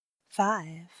5,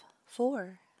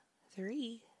 4,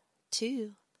 3,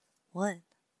 2, 1.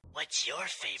 What's your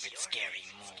favorite scary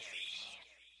movie?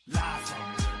 Live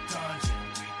from the dungeon,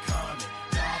 we coming.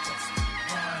 Y'all just be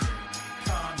running, we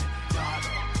coming. Y'all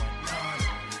don't want none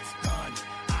of this gun.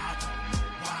 I don't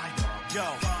know why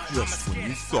y'all Just when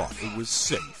you thought it was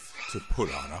safe to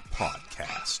put on a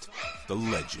podcast, the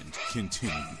legend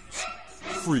continues.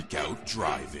 Freak Out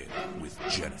Drive-In with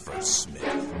Jennifer Smith.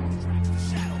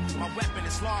 My weapon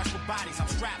is large for bodies, I'm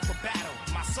strapped for battle.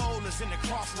 My soul is in the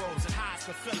crossroads and hides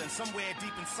for feeling. Somewhere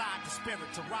deep inside the spirit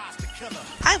to rise the killer.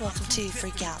 Hi, welcome to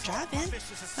Freak Out Drive-In.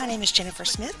 My name is Jennifer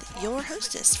Smith, your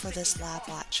hostess for this live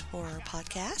watch horror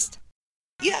podcast.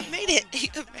 You have made it. You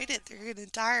have made it through an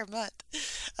entire month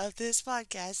of this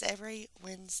podcast every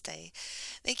Wednesday.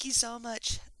 Thank you so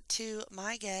much to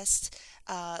my guests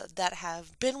that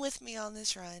have been with me on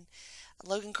this run.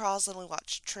 Logan Crosland, we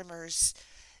watched Tremors.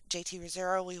 JT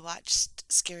Rosero, we watched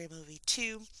Scary Movie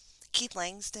 2. Keith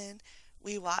Langston,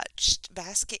 we watched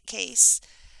Basket Case.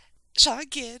 Sean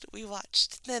Kidd, we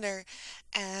watched Thinner.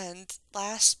 And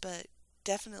last but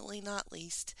definitely not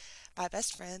least, my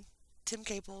best friend, Tim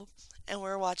Capel, and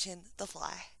we're watching The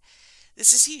Fly.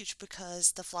 This is huge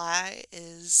because The Fly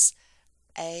is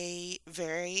a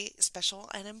very special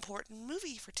and important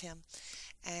movie for Tim.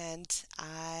 And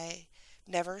I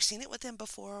never seen it with him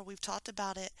before. We've talked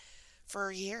about it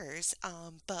for years,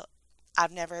 but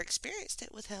I've never experienced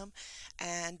it with him,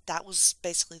 and that was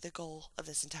basically the goal of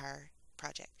this entire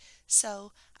project.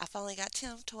 So I finally got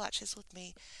Tim to watch this with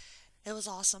me. It was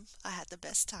awesome. I had the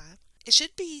best time. It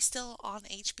should be still on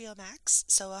HBO Max,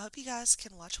 so I hope you guys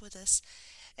can watch with us.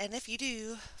 And if you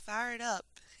do, fire it up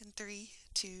in 3,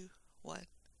 2, 1,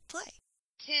 play.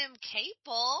 Tim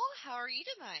Capel, how are you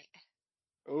tonight?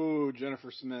 Oh,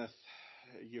 Jennifer Smith,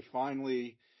 you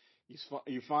finally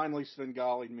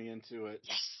Svengali'd me into it.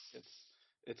 Yes.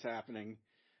 It's happening.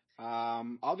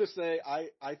 I'll just say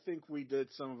I think we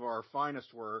did some of our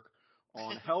finest work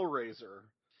on Hellraiser,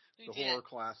 the horror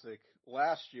classic,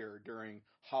 last year during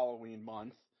Halloween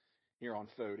month here on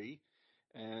Fody.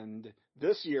 And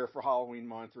this year for Halloween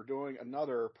month, we're doing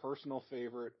another personal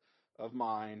favorite of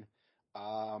mine.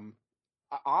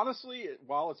 Honestly,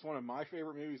 while it's one of my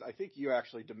favorite movies, I think you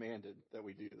actually demanded that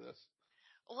we do this.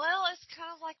 Well, it's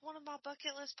kind of like one of my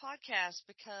bucket list podcasts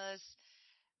because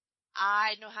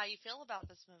I know how you feel about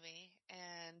this movie,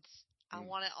 and I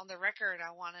want it on the record.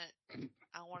 I want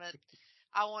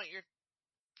your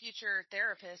future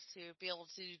therapist to be able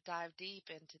to dive deep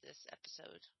into this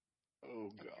episode.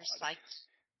 Oh God! You're psyched.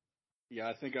 Yeah,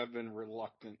 I think I've been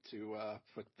reluctant to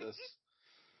put this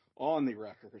on the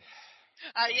record.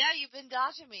 Yeah, you've been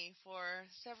dodging me for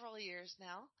several years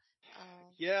now.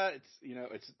 Yeah,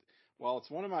 while it's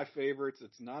one of my favorites,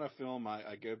 it's not a film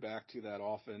I go back to that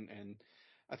often, and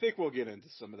I think we'll get into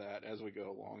some of that as we go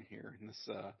along here. And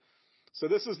so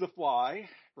this is The Fly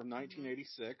from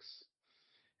 1986.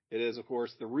 It is, of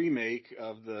course, the remake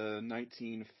of the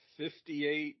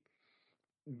 1958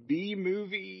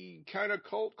 B-movie kind of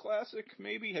cult classic,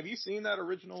 maybe. Have you seen that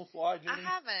original Fly, Jenny? I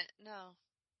haven't, no.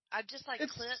 I just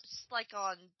clips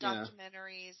on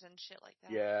documentaries and shit like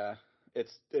that. Yeah,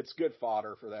 it's good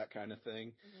fodder for that kind of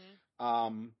thing.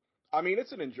 Mm-hmm. I mean,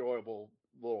 it's an enjoyable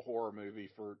little horror movie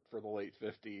for the late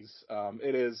 50s.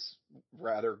 It is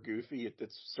rather goofy.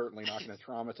 It's certainly not going to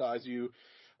traumatize you.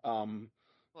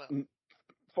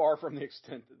 Far from the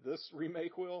extent that this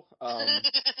remake will.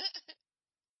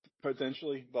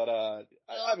 Potentially, but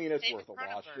I mean, it's worth a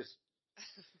watch.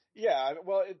 Yeah,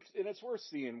 well, it's worth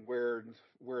seeing where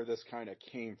this kind of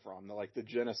came from. The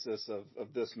genesis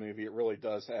of this movie. It really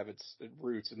does have its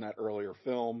roots in that earlier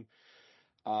film.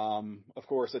 Of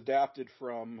course, adapted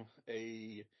from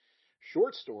a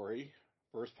short story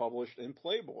first published in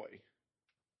Playboy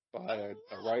by a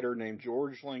writer named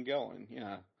George Langellen.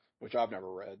 Yeah, which I've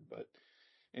never read, but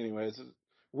anyways,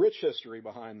 rich history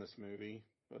behind this movie.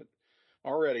 But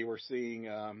already we're seeing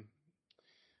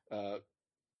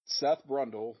Seth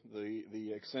Brundle,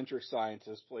 the eccentric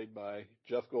scientist played by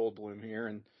Jeff Goldblum here,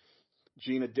 and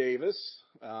Gina Davis.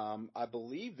 I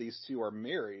believe these two are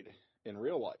married in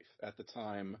real life at the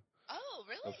time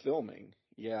of filming.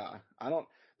 Yeah,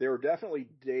 they were definitely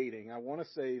dating. I want to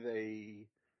say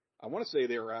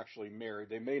they were actually married.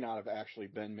 They may not have actually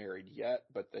been married yet,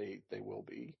 but they will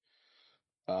be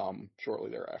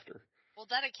shortly thereafter. Well,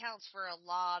 that accounts for a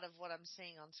lot of what I'm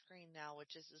seeing on screen now,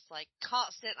 which is this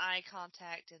constant eye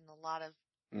contact and a lot of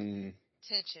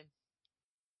tension,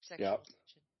 sexual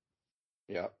tension.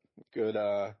 Yep.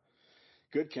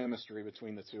 Good chemistry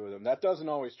between the two of them. That doesn't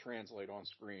always translate on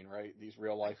screen, right? These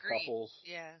real life couples.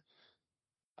 Yeah.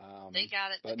 They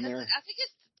got it. I think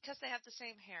it's because they have the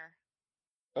same hair.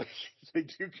 They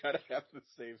do kind of have the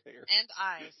same hair. And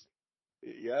eyes.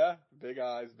 Yeah, big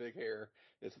eyes, big hair.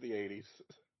 It's the 80s.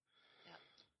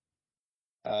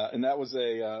 Yep. And that was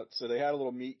so they had a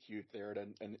little meet cute there at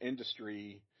an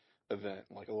industry event,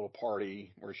 like a little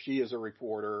party where she is a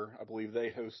reporter. I believe they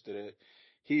hosted it.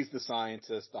 He's the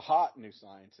scientist, the hot new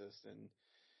scientist, and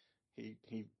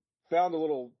he found a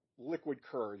little liquid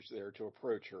courage there to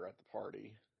approach her at the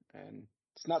party. And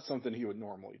it's not something he would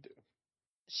normally do.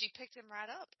 She picked him right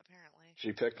up, apparently.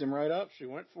 She picked him right up. She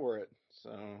went for it.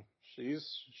 So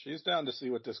she's down to see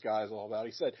what this guy is all about.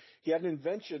 He said he had an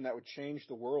invention that would change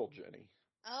the world, Jenny.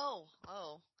 Oh.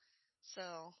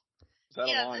 So. Is that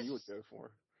a line you would go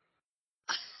for?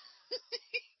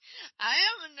 I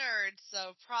am a nerd,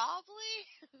 so probably.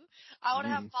 I would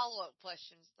have follow-up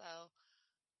questions, though.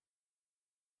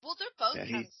 Well, they're both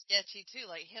kind of sketchy, too.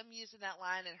 Like, him using that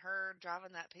line and her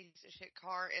driving that piece of shit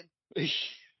car. And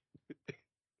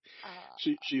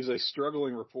she's a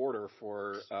struggling reporter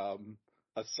for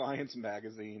a science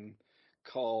magazine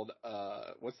called,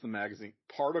 what's the magazine?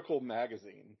 Particle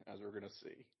Magazine, as we're going to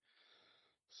see.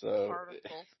 So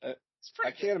Particle.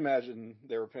 I can't imagine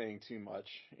they were paying too much,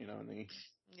 in the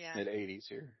mid-'80s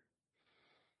here.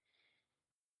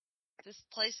 This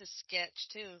place is sketch,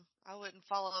 too. I wouldn't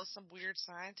follow some weird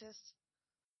scientist.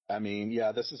 I mean,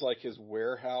 yeah, this is like his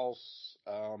warehouse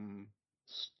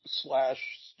slash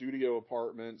studio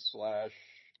apartment slash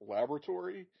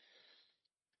laboratory.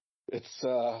 It's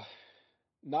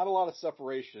not a lot of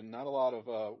separation, not a lot of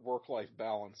work-life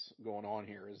balance going on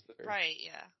here, is there? Right,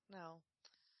 yeah. No.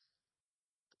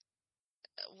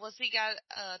 Was he got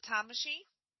a time machine?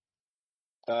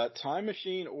 Time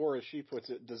machine, or as she puts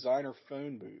it, designer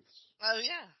phone booths. Oh,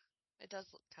 yeah. It does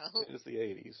look kind of... It is the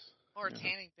 80s. Or a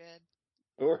tanning bed.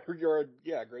 Or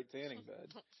great tanning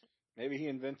bed. Maybe he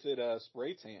invented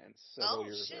spray tans several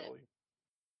years early.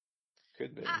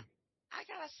 Could be. I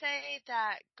gotta say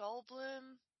that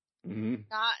Goldblum,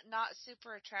 not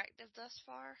super attractive thus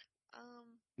far.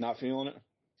 Not feeling it?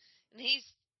 And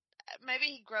maybe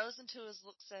he grows into his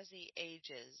looks as he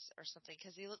ages or something,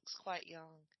 because he looks quite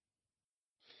young.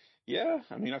 Yeah,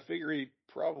 I mean, I figure he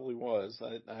probably was.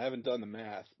 I haven't done the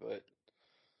math, but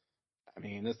I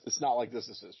mean, it's not like this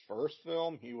is his first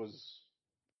film. He was,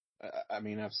 I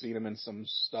mean, I've seen him in some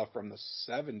stuff from the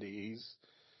 70s.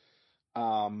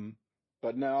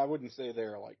 But no, I wouldn't say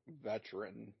they're like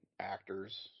veteran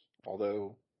actors.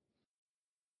 Although,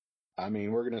 I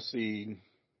mean, we're going to see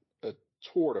a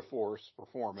tour de force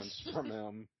performance from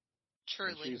him.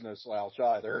 Truly. And she's no slouch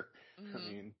either. I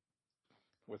mean,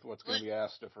 with what's going to be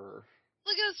asked of her.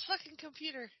 Look at his fucking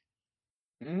computer.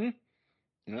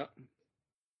 Yep.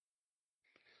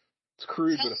 It's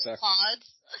crude but effective.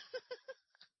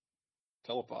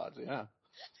 Telepods, yeah.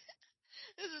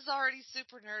 This is already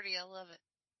super nerdy. I love it.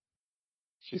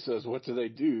 She says, what do they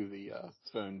do, the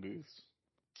phone booths?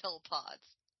 Telepods.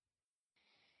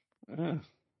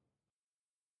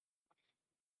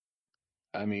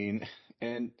 I mean,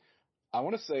 and I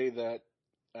want to say that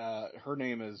her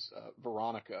name is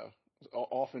Veronica,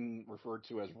 often referred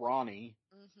to as Ronnie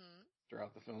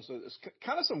throughout the film. So it's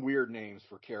kind of some weird names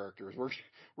for characters. We're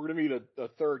going to meet a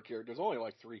third character. There's only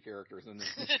like 3 characters in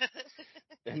this.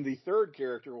 And the third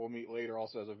character we'll meet later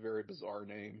also has a very bizarre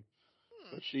name.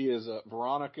 But she is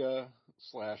Veronica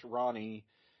 / Ronnie.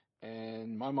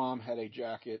 And my mom had a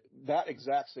jacket, that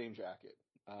exact same jacket,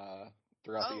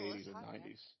 throughout the 80s and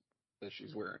 90s that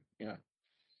she's wearing. Yeah.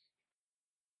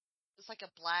 It's like a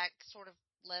black sort of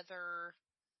leather,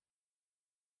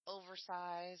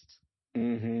 oversized.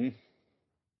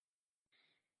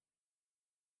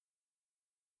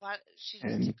 Why she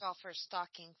just took off her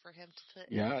stocking for him to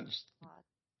put. Yeah, just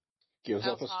gives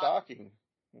up a stocking.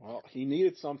 Well, he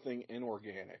needed something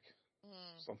inorganic,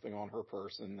 something on her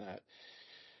person that,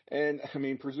 and I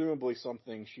mean, presumably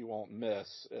something she won't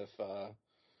miss if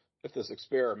this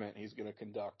experiment he's going to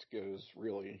conduct goes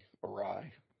really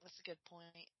awry. That's a good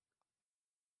point.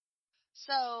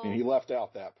 So, and he left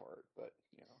out that part, but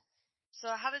So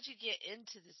how did you get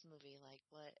into this movie? Like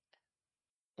what?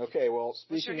 Okay, well,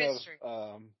 speaking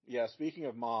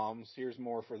of moms, here's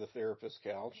more for the therapist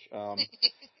couch. I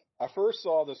first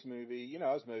saw this movie,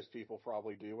 as most people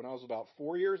probably do, when I was about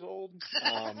 4 years old.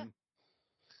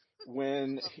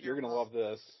 When you're going to love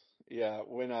this. Yeah,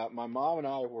 when my mom and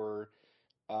I were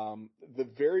the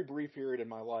very brief period in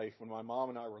my life when my mom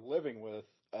and I were living with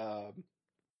an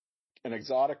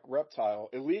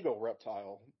illegal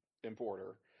reptile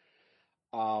importer.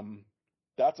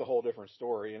 That's a whole different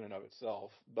story in and of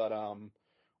itself. But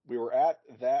we were at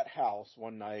that house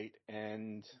one night,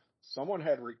 and someone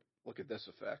had look at this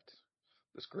effect,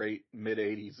 this great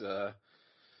mid-'80s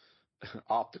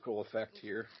optical effect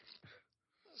here.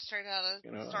 Straight out of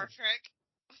Star Trek.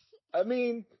 I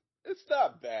mean, it's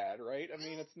not bad, right? I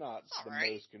mean, it's not it's the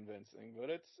right. most convincing, but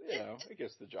it's, it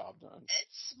gets the job done.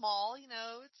 It's small,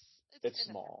 It's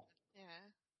small.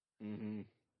 Yeah. Mm-hmm.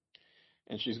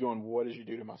 And she's going, what did you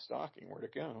do to my stocking? Where'd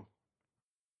it go?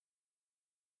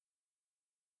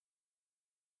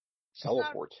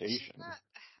 Teleportation.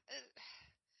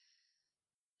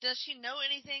 Does she know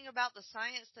anything about the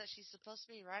science that she's supposed to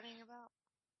be writing about?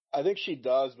 I think she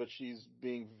does, but she's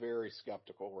being very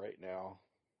skeptical right now.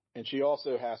 And she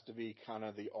also has to be kind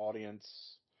of the audience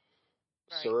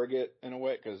surrogate in a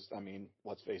way, because, I mean,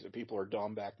 let's face it, people are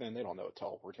dumb back then. They don't know what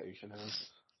teleportation is.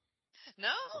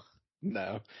 No?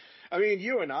 No. I mean,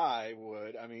 you and I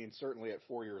would. I mean, certainly at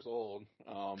 4 years old,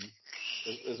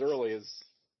 as early as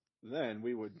then,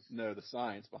 we would know the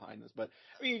science behind this. But,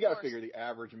 I mean, you got to figure the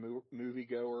average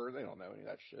moviegoer, they don't know any of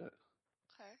that shit.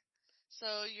 Okay.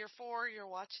 So you're 4, you're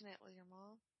watching it with your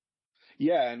mom?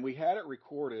 Yeah, and we had it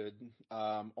recorded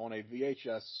on a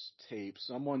VHS tape.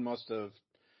 Someone must have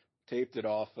taped it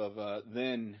off of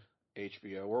then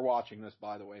HBO. We're watching this,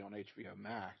 by the way, on HBO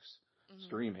Max,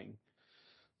 streaming.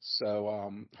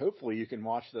 So hopefully you can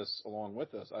watch this along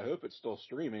with us. I hope it's still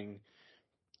streaming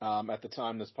at the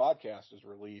time this podcast is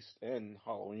released in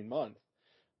Halloween month.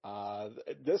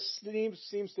 This movie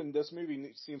seems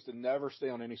to never stay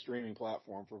on any streaming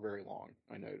platform for very long,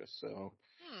 I noticed. So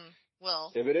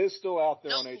well, if it is still out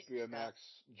there on HBO Max,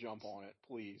 jump on it,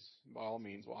 please. By all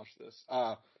means, watch this.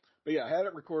 But yeah, I had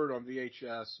it recorded on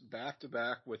VHS back to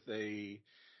back with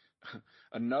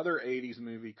another 80s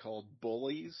movie called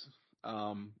Bullies.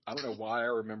 I don't know why I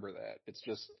remember that. It's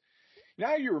just,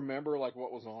 now you remember like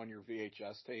what was on your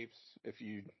VHS tapes if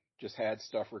you just had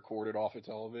stuff recorded off of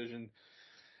television.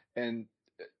 And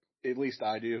at least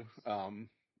I do. I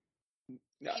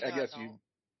guess you,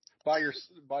 by your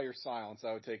silence,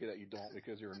 I would take it that you don't,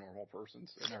 because you're a normal person.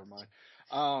 So never mind.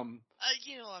 I'm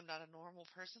not a normal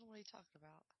person. What are you talking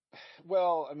about?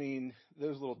 Well, I mean,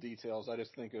 those little details. I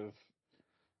just think of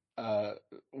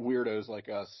weirdos like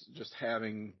us just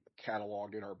having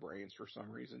cataloged in our brains for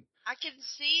some reason. I can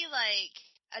see like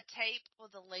a tape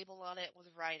with a label on it with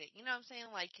writing. You know what I'm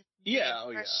saying? Like the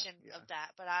impression of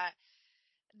that. But I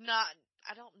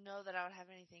don't know that I would have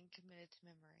anything committed to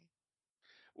memory.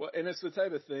 Well, and it's the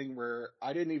type of thing where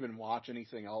I didn't even watch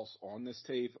anything else on this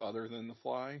tape other than The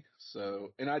Fly.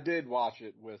 So, and I did watch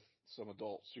it with some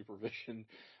adult supervision,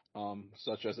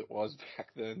 such as it was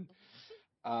back then.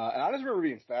 And I just remember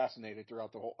being fascinated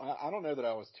throughout the whole, I don't know that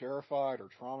I was terrified or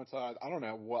traumatized. I don't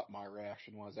know what my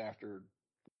reaction was after.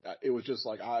 It was just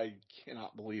like, I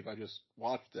cannot believe I just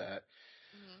watched that.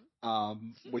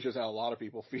 Which is how a lot of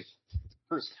people feel the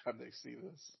first time they see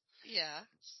this. Yeah.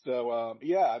 So,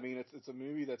 yeah, I mean, it's a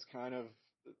movie that's kind of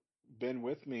been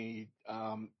with me,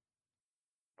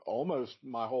 almost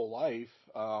my whole life.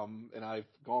 And I've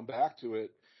gone back to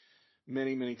it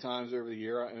many, many times over the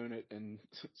year. I own it in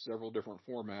several different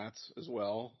formats as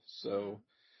well. So,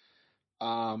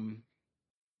 and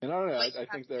I don't know, I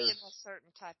think there's in a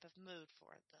certain type of mood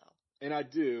for it though. And I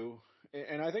do.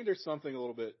 And I think there's something a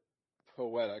little bit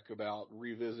poetic about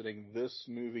revisiting this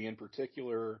movie in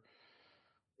particular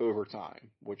over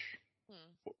time, which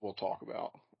we'll talk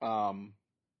about. I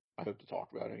hope to talk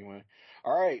about anyway.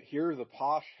 All right, here are the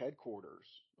posh headquarters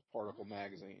of Particle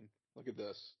Magazine. Look at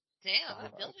this. Damn,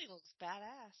 that building looks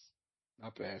badass.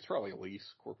 Not bad. It's probably a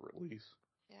lease, corporate lease.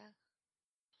 Yeah.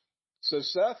 So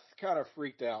Seth kind of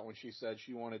freaked out when she said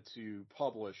she wanted to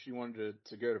publish. She wanted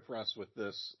to go to press with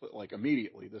this, like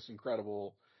immediately, this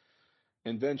incredible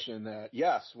invention that,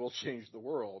 yes, will change the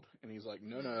world. And he's like,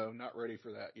 no, not ready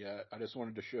for that yet. I just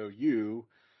wanted to show you.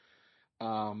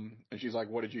 And she's like,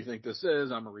 what did you think this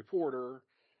is? I'm a reporter.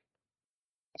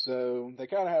 So they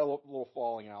kind of had a little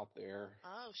falling out there.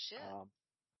 Oh, shit.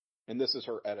 And this is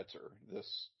her editor.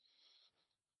 This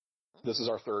is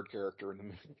our third character in the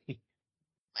movie.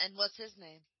 And what's his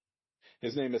name?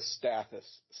 His name is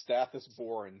Stathis. Stathis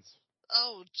Borans.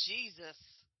 Oh, Jesus.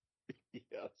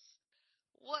 Yes.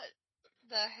 What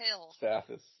the hell?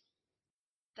 Stathis.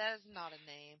 That is not a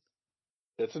name.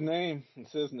 It's a name.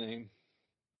 It's his name.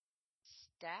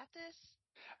 Stathis?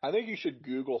 I think you should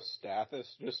Google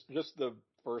Stathis, just the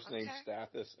first name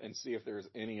Stathis, and see if there's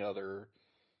any other,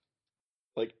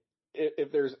 like,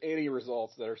 if there's any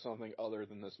results that are something other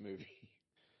than this movie.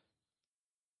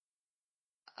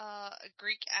 A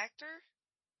Greek actor?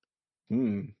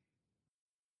 Stathis,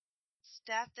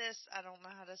 I don't know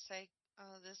how to say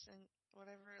this in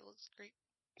whatever, it looks Greek.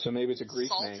 So maybe it's a Greek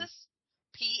name.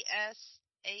 P-S-A-L-T-I-S.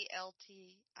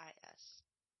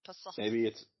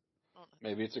 Pasaltis.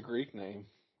 Maybe it's a Greek name.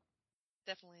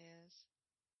 Definitely is.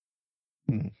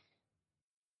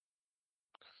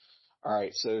 All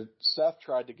right, so Seth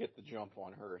tried to get the jump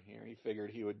on her here. He figured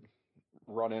he would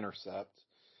run intercept.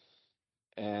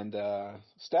 And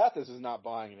Stathis is not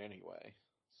buying it anyway.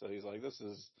 So he's like, this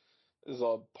is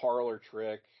a parlor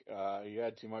trick. You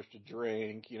had too much to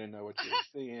drink. You didn't know what you were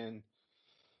seeing.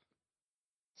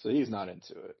 So he's not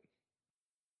into it.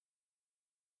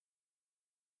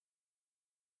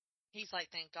 He's like,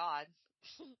 thank God.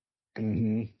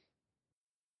 Mm-hmm.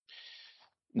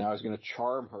 Now he's going to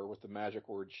charm her with the magic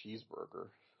word cheeseburger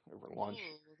over lunch.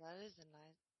 Ooh, that is a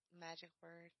nice magic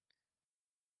word.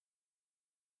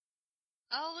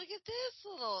 Oh, look at this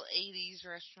little 80s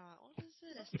restaurant. What is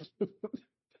this?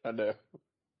 I know.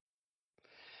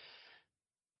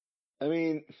 I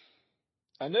mean,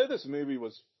 I know this movie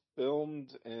was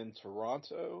filmed in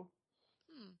Toronto.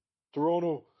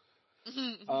 Toronto.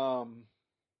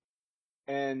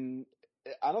 And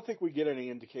I don't think we get any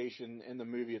indication in the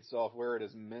movie itself where it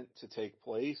is meant to take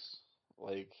place.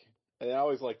 Like, and I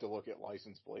always like to look at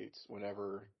license plates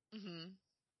whenever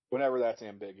that's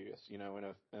ambiguous, in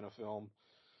a film.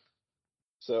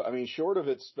 So, I mean, short of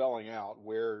it spelling out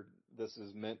where this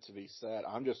is meant to be set,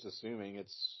 I'm just assuming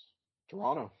it's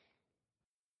Toronto.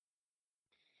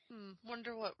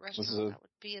 Wonder what restaurant that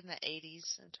would be in the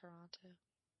 80s in Toronto.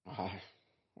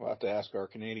 We'll have to ask our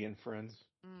Canadian friends.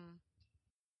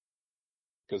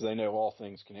 Because they know all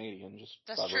things Canadian, just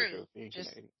that's by true. virtue of being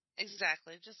Canadian.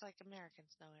 Exactly, just like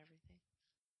Americans know everything.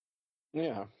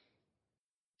 Yeah.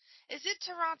 Is it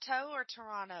Toronto or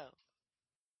Toronto?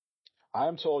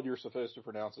 I'm told you're supposed to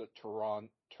pronounce it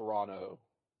Toronto,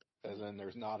 as in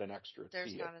there's not an extra T.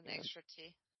 There's not an extra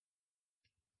T.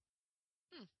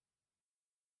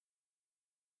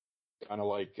 Kind of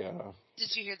like...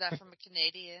 Did you hear that from a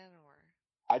Canadian, or...?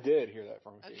 I did hear that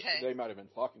from a Canadian. Okay. They might have been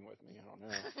fucking with me, I don't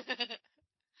know.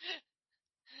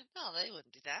 No, they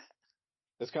wouldn't do that.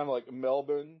 It's kind of like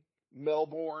Melbourne,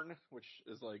 which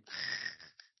is like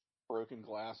broken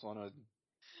glass on a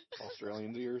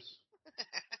Australian's ears.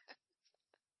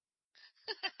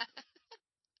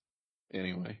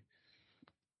 Anyway.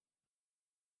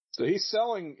 So he's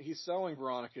selling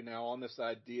Veronica now on this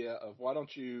idea of why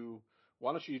don't you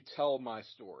tell my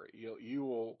story? You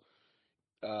will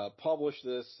publish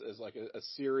this as like a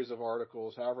series of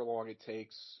articles, however long it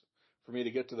takes for me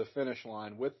to get to the finish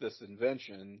line with this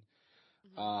invention.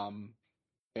 And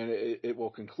it will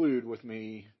conclude with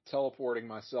me teleporting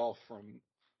myself from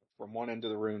one end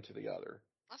of the room to the other.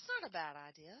 That's not a bad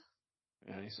idea.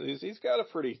 And he's got a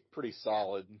pretty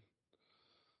solid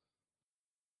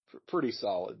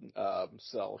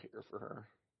sell here for her.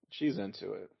 She's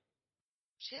into it.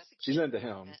 She's into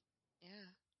him. Yeah.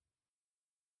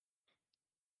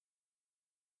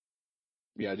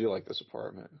 Yeah, I do like this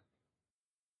apartment.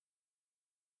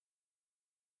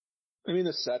 I mean,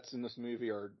 the sets in this movie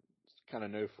are kind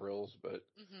of no frills, but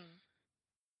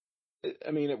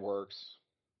it works.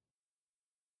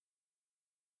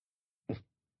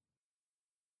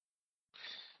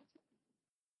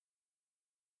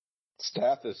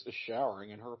 Stathis is showering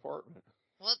in her apartment.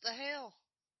 What the hell?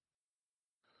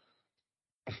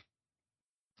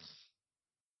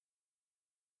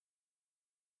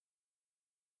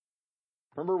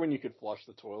 Remember when you could flush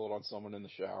the toilet on someone in the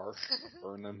shower,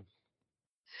 burn them?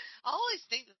 I always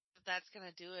think that that's going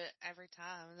to do it every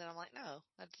time, and then I'm like, no,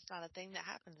 that's not a thing that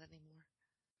happens anymore.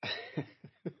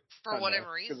 For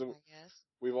whatever reason, I guess.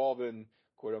 We've all been,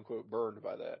 quote unquote, burned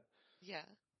by that. Yeah.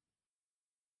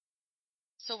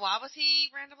 So why was he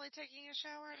randomly taking a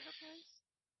shower at her place?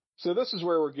 So this is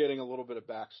where we're getting a little bit of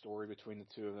backstory between the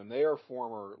two of them. They are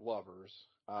former lovers.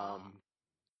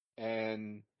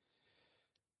 And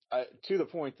to the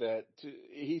point that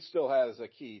he still has a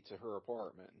key to her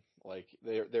apartment. Like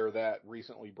they're that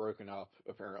recently broken up,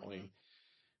 apparently.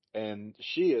 And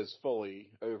she is fully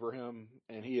over him,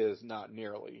 and he is not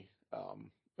nearly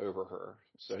over her.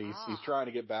 So he's trying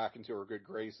to get back into her good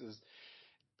graces.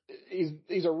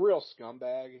 He's a real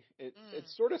scumbag. It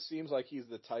sort of seems like he's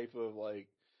the type of like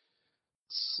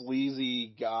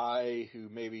sleazy guy who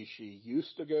maybe she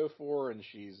used to go for, and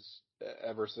she's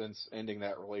ever since ending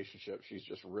that relationship, she's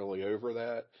just really over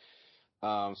that.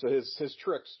 So his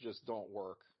tricks just don't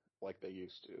work like they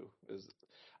used to.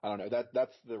 I don't know,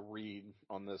 that's the read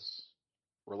on this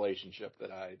relationship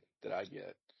that I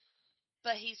get.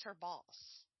 But he's her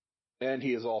boss. And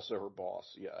he is also her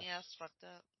boss, yes. Yeah, that's fucked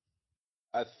up.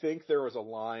 I think there was a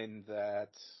line that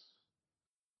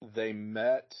they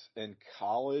met in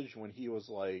college when he was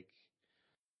like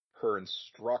her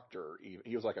instructor.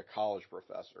 He was like a college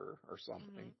professor or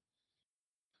something.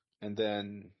 And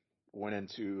then went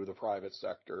into the private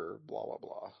sector, blah, blah,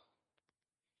 blah.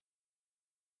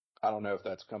 I don't know if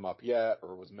that's come up yet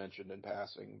or was mentioned in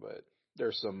passing, but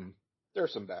there's some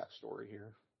backstory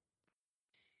here.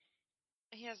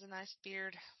 He has a nice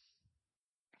beard.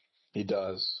 He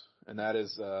does, and that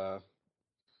is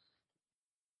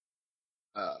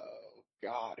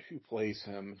God, who plays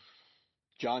him?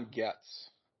 John Getz.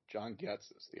 John Getz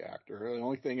is the actor. The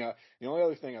only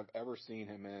other thing I've ever seen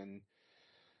him in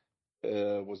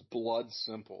was Blood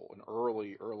Simple, an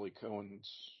early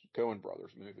Coen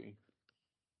Brothers movie.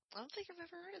 I don't think I've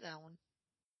ever heard of that one.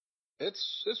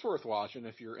 It's worth watching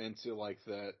if you're into like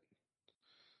that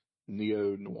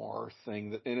neo noir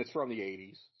thing, and it's from the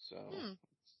 '80s, so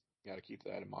you got to keep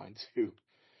that in mind too.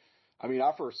 I mean,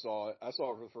 I saw it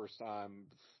for the first time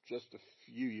just a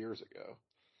few years ago,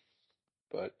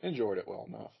 but enjoyed it well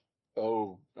enough.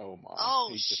 Oh my! Oh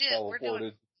He just shit!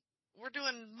 teleported. We're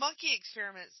doing monkey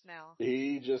experiments now.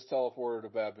 He just teleported a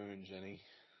baboon, Jenny.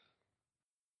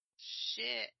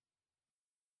 Shit!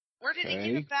 Where did he get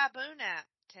a baboon at,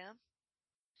 Tim?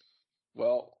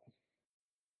 Well,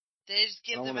 did they just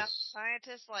give them out to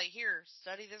scientists? Like, here,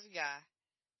 study this guy,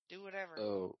 do whatever.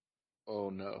 Oh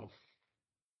no.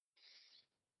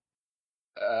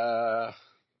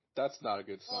 That's not a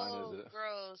good sign, is it?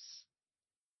 Gross.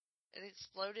 It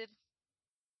exploded?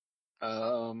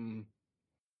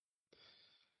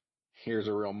 Here's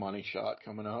a real money shot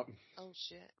coming up. Oh,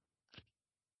 shit.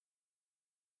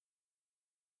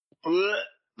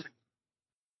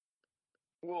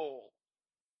 Whoa.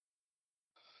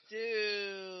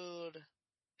 Dude.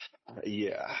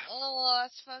 Yeah. Oh,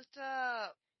 that's fucked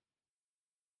up.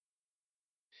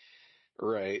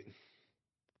 Right.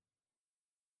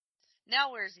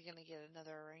 Now where's he gonna get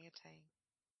another orangutan?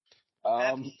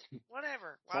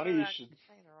 Whatever. Why did I say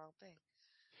the wrong thing?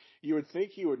 You would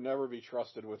think he would never be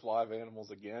trusted with live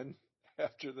animals again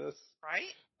after this.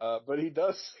 Right? But he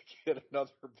does get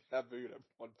another baboon at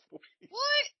one point.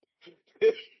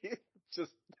 What?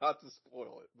 Just not to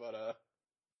spoil it, but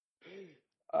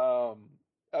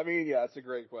I mean, yeah, it's a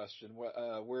great question.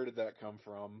 Where did that come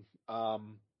from?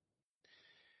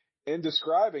 In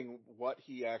describing what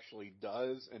he actually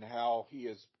does and how he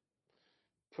has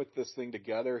put this thing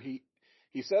together, he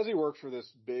says he works for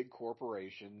this big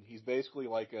corporation. He's basically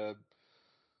like a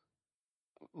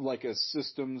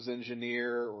systems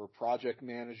engineer or project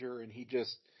manager, and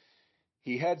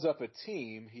he heads up a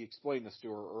team. He explained this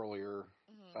to her earlier,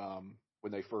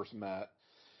 when they first met.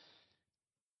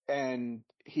 And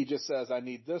he just says, I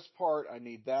need this part, I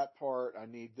need that part, I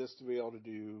need this to be able to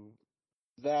do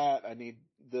that, I need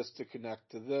this to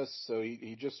connect to this. So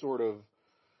he just sort of,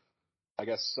 I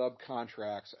guess,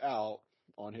 subcontracts out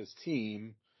on his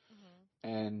team,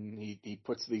 and he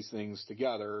puts these things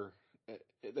together.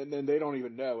 And then they don't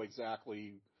even know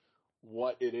exactly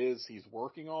what it is he's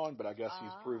working on, but I guess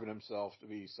he's proven himself to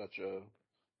be such a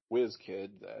whiz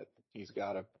kid that he's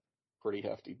got a pretty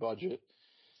hefty budget.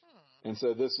 And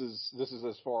so this is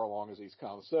as far along as he's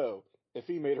come. So if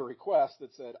he made a request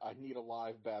that said, I need a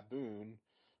live baboon,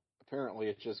 apparently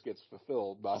it just gets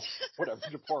fulfilled by whatever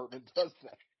department does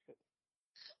that.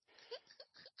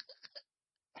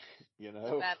 You know? The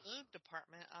baboon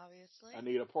department, obviously. I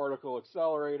need a particle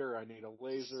accelerator, I need a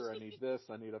laser, I need this,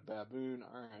 I need a baboon.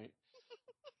 All right.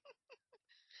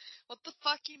 What the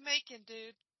fuck you making,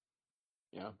 dude?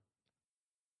 Yeah.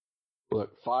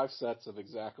 Look, 5 sets of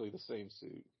exactly the same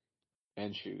suit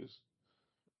and shoes.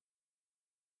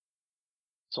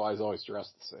 So he's always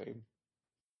dressed the same.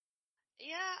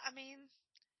 Yeah, I mean,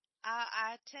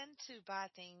 I tend to buy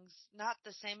things not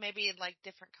the same, maybe in like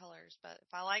different colors, but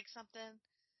if I like something,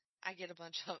 I get a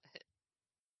bunch of it.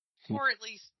 Or at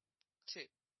least 2.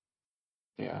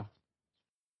 Yeah.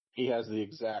 He has the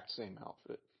exact same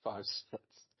outfit, 5 sets.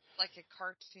 Like a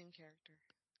cartoon character.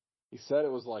 He said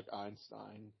it was like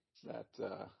Einstein, that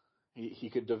he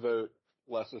could devote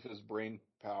less of his brain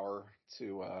power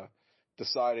to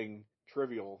deciding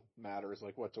trivial matters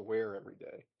like what to wear every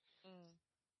day.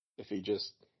 If he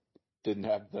just didn't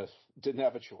have a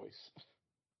choice.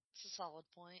 It's a solid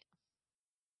point.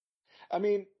 I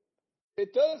mean,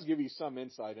 it does give you some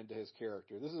insight into his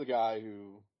character. This is a guy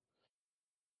who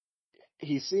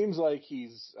he seems like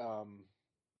he's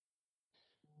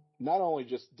not only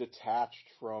just detached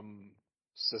from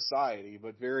society,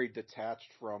 but very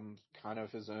detached from kind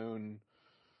of his own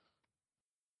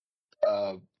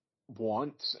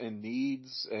wants and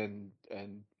needs and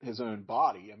his own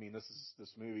body. I mean,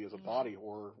 this movie is a body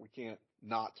horror. We can't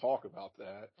not talk about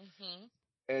that.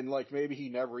 And like maybe he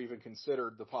never even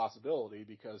considered the possibility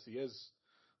because he is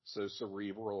so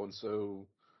cerebral and so,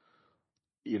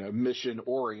 you know, mission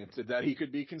oriented that he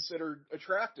could be considered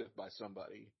attractive by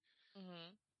somebody.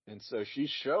 And so she's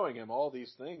showing him all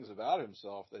these things about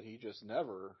himself that he just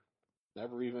never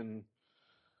never even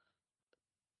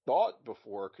thought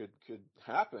before could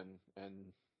happen.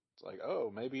 And it's like,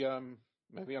 oh, maybe I'm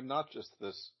not just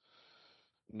this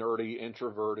nerdy,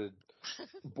 introverted,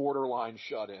 borderline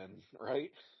shut-in,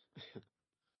 right?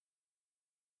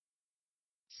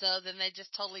 So then they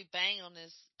just totally bang on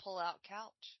his pull-out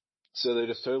couch. So they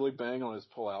just totally bang on his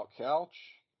pull-out couch.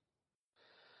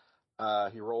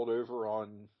 He rolled over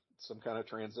on some kind of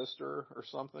transistor or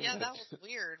something. Yeah, that was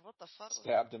weird. What the fuck?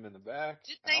 Stabbed him in the back.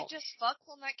 Did they just fuck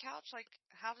on that couch? Like,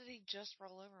 how did he just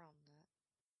roll over on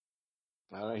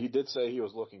that? I don't know. He did say he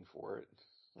was looking for it.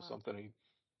 Something he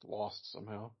lost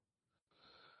somehow.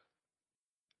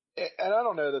 And I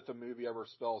don't know that the movie ever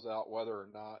spells out whether or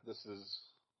not this is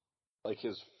like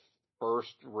his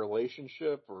first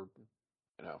relationship or,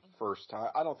 first time.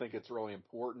 I don't think it's really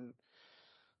important.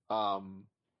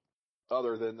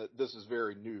 Other than that, this is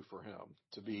very new for him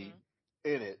to be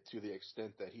in it to the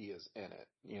extent that he is in it,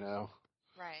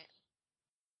 Right.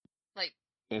 Like.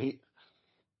 And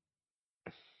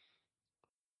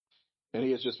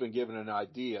he has just been given an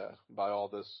idea by all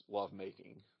this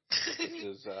lovemaking, which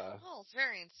is well, it's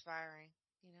very inspiring,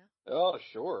 Oh,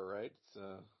 sure, right? It's,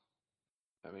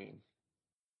 I mean,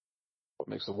 what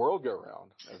makes the world go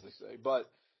round, as they say.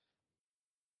 But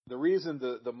the reason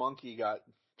the monkey got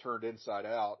turned inside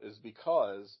out is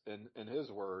because, in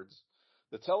his words,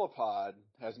 the telepod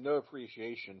has no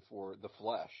appreciation for the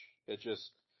flesh. It just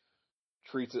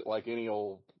treats it like any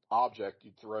old object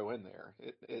you'd throw in there.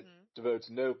 It devotes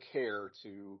no care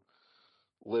to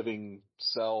living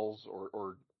cells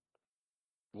or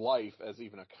life as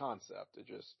even a concept.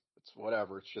 It's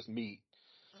whatever. It's just meat.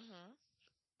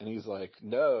 And he's like,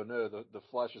 no, the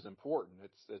flesh is important.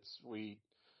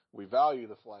 We value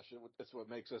the flesh. It's what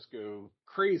makes us go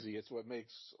crazy. It's what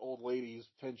makes old ladies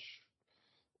pinch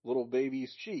little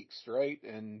babies' cheeks, right?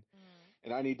 And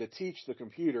I need to teach the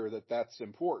computer that that's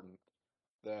important.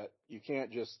 That you can't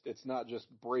it's not just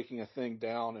breaking a thing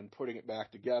down and putting it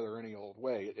back together any old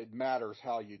way. It matters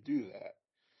how you do that.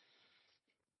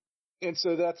 And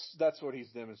so that's what he's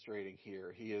demonstrating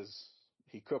here.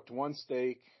 He cooked one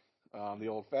steak, the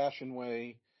old fashioned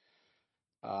way.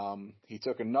 He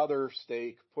took another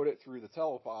steak, put it through the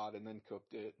telepod, and then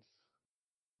cooked it.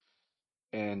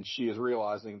 And she is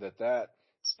realizing that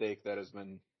steak that has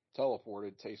been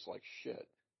teleported tastes like shit.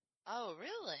 Oh,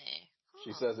 really? Huh.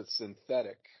 She says it's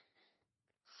synthetic.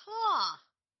 Huh.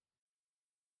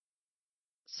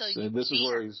 So this is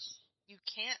where you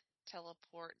can't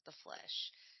teleport the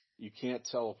flesh. You can't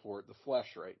teleport the flesh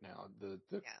right now.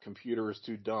 The computer is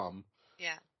too dumb.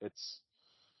 Yeah.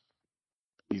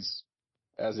 He's,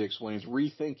 as he explains,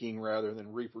 rethinking rather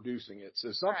than reproducing it.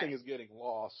 So something is getting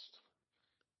lost.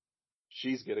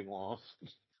 She's getting lost.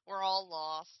 We're all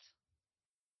lost.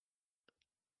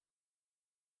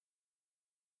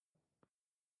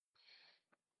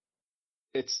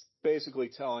 It's basically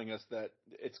telling us that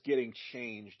it's getting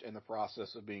changed in the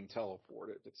process of being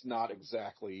teleported. It's not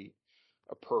exactly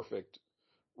a perfect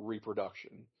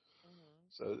reproduction.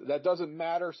 So that doesn't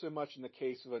matter so much in the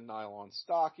case of a nylon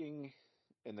stocking.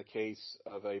 In the case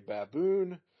of a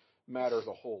baboon, matters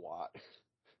a whole lot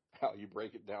how you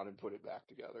break it down and put it back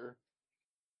together.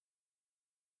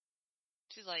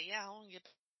 She's like, yeah, I want to get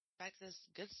back to this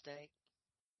good steak.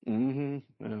 Yeah.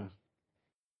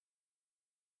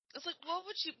 It's like, what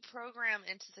would you program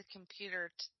into the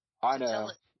computer to tell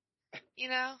it?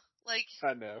 Like.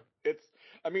 I know.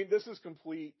 This is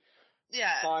complete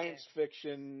science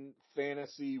fiction,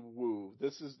 fantasy woo.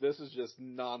 This is just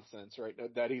nonsense, right?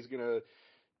 That he's going to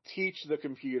teach the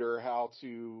computer how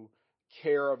to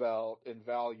care about and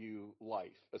value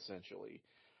life, essentially.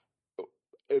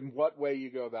 In what way you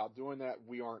go about doing that,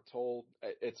 we aren't told.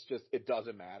 It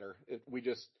doesn't matter.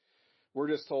 We're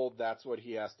just told that's what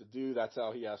he has to do. That's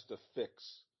how he has to fix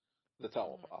the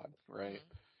telepod, right?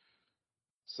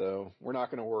 So we're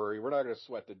not going to worry. We're not going to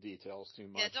sweat the details too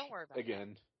much. Yeah, don't worry about it.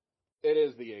 Again, it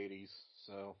is the 80s,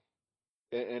 so,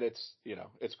 and it's,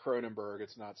 it's Cronenberg.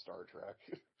 It's not Star Trek.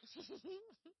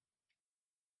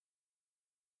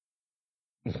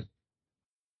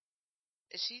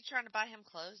 Is she trying to buy him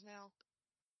clothes now?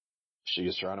 She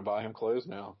is trying to buy him clothes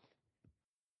now.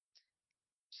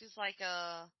 She's like,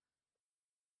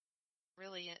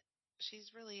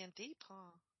 she's really in deep,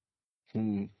 huh?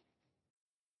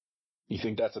 You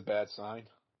think that's a bad sign?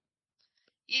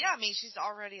 Yeah, she's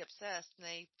already obsessed, and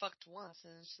they fucked once,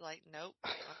 and she's like, nope,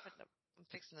 I'm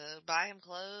fixing to buy him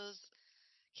clothes.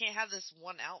 Can't have this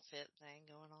one outfit thing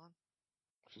going on.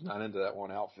 She's not into that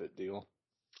one outfit deal.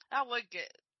 That would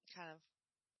get kind of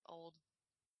old.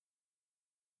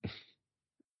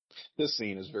 This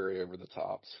scene is very over the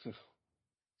top.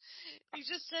 You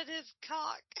just said his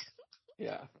cock.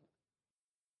 Yeah.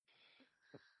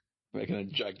 Making a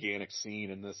gigantic scene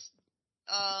in this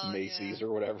Macy's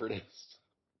or whatever it is.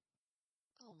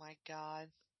 Oh my God.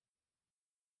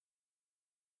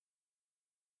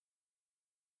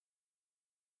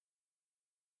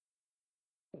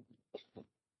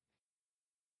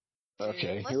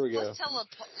 Okay, Dude, here we go. let's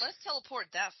teleport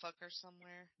that fucker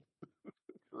somewhere.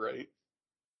 Right.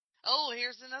 Oh,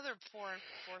 here's another poor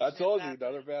I unfortunate told you, baboon.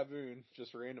 another baboon,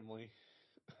 just randomly.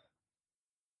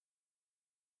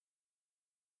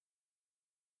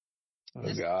 Oh,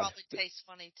 This God. probably tastes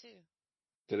funny, too.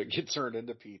 Did it get turned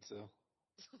into pizza?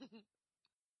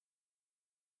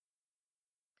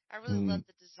 I really love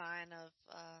the design of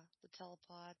the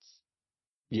telepods.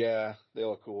 Yeah, they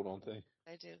look cool, don't they?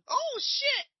 They do. Oh,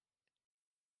 shit!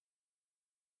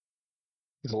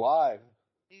 He's alive.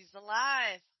 He's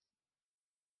alive.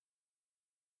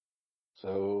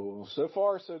 So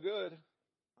far, so good.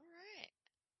 All right.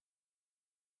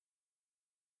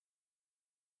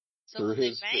 So Through when they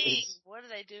his, bang, what do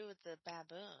they do with the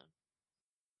baboon?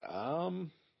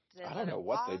 Do they I let don't know it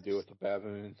what they wash? do with the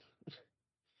baboon.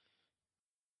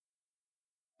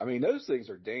 I mean, those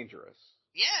things are dangerous.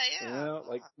 Yeah, You yeah. know,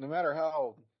 like, no matter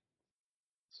how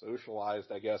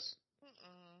socialized, I guess.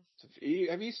 Mm-mm.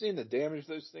 Have you seen the damage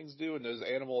those things do in those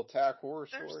animal attack horror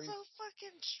They're stories? so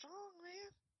fucking strong,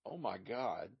 man. Oh my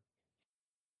God.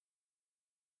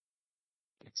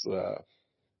 It's,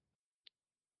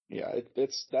 yeah,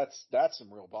 that's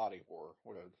some real body horror.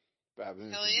 What a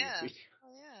baboon Hell can do yeah. to you.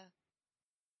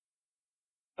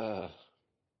 Hell yeah.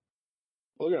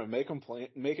 We're gonna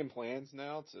making plans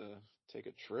now to take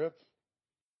a trip.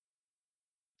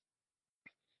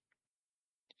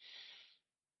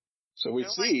 So we They're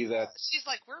like, see that. she's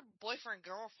like, we're boyfriend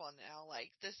girlfriend now. Like,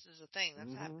 this is a thing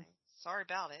that's happening. Sorry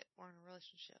about it. We're in a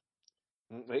relationship.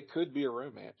 It could be a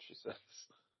romance, she says.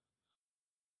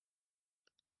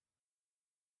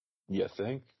 You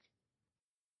think?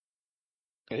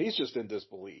 And he's just in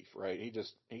disbelief, right?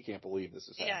 He can't believe this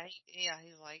is happening. Yeah.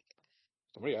 He's like,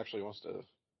 Somebody actually wants to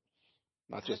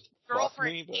not just fuck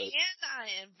girlfriend, me, but and I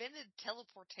invented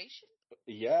teleportation.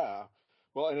 yeah.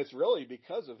 Well, and it's really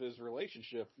because of his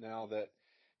relationship now that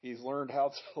he's learned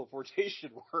how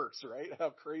teleportation works, right? How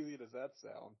crazy does that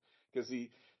sound? Because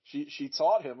she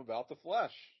taught him about the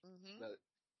flesh, Mm-hmm.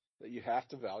 that you have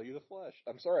to value the flesh.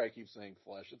 I'm sorry I keep saying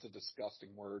flesh. It's a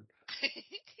disgusting word.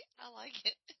 I like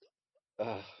it.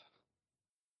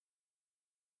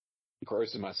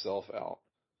 Grossing myself out.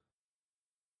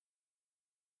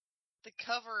 The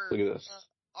cover Look at this.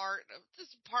 art of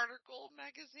this particle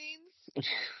magazine's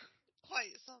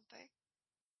quite something.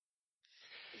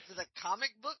 Is it a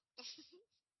comic book?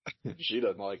 She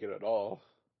doesn't like it at all.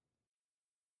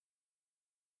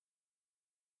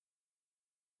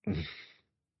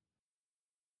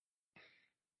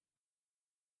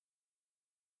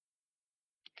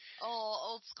 Oh,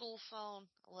 old school phone.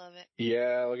 I love it.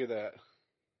 Yeah, look at that.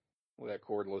 Look at that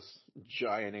cordless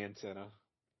giant antenna.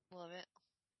 Love it.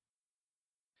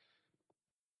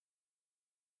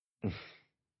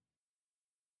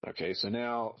 Okay, so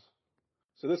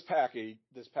this package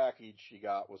she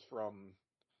got was from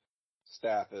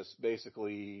Stathis,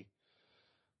 basically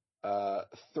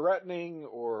threatening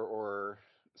or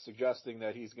suggesting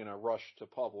that he's going to rush to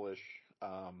publish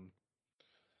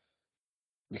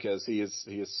because he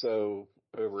is so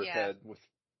over his head with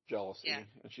jealousy, and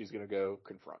she's going to go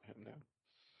confront him now.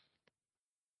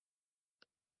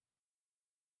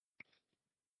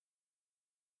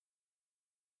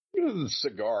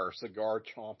 Cigar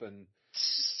chomping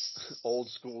old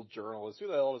school journalist. Who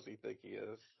the hell does he think he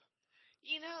is?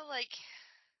 You know, like,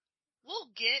 we'll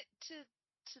get to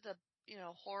the,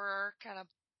 horror kind of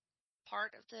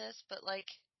part of this, but like,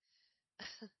 I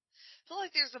feel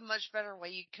like there's a much better way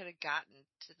you could have gotten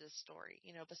to this story,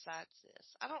 besides this.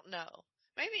 I don't know.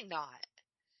 Maybe not.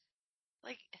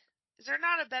 Like, is there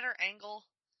not a better angle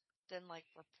than, like,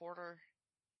 reporter?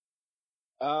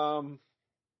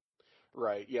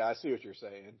 Right. Yeah, I see what you're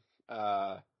saying.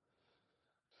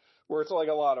 Where it's like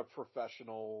a lot of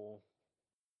professional,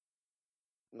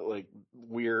 like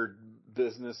weird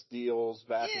business deals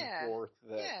back and forth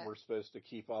that we're supposed to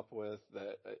keep up with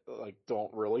that like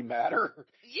don't really matter.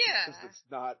 Yeah. Because it's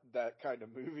not that kind of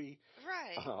movie.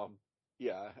 Right.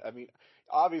 Yeah, I mean,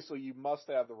 obviously you must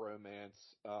have the romance.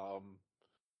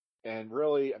 And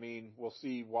really, I mean, we'll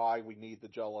see why we need the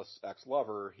jealous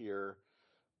ex-lover here,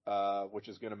 which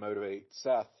is going to motivate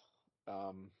Seth,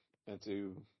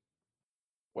 into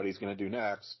what he's going to do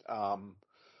next.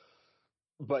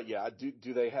 But yeah,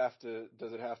 do they have to?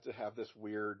 Does it have to have this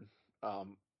weird,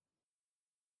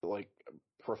 like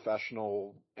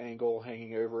professional angle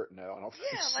hanging over it? No, I don't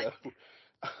think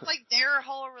so. like their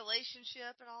whole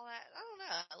relationship and all that. I don't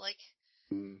know. Like,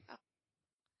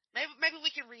 maybe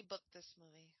we can rebook this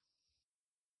movie.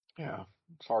 Yeah,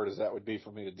 as hard as that would be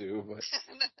for me to do, but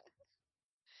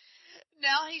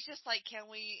now he's just like, can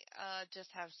we just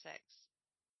have sex?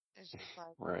 And she's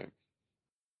like, right.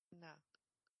 no.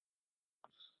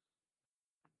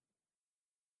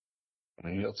 I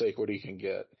mean, he'll take what he can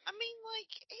get. I mean, like,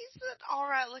 he's an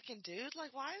alright looking dude.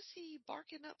 Like, why is he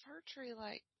barking up her tree?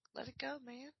 Like, let it go,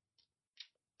 man.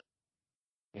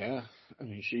 Yeah, I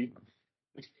mean,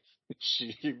 I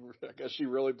guess she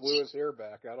really blew his hair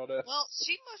back. I don't know. Well,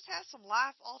 she must have some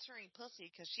life-altering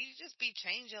pussy, because she just be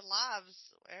changing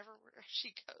lives everywhere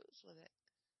she goes with it.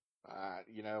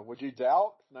 Would you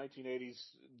doubt 1980s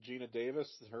Gina Davis,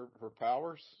 her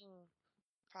powers?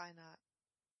 Probably not.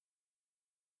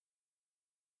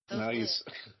 No, he's...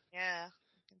 Yeah,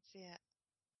 I can see it.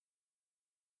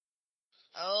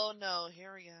 Oh, no,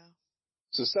 here we go.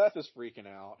 So Seth is freaking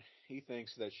out. He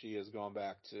thinks that she has gone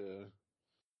back to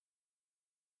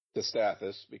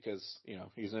Stathis because,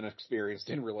 he's inexperienced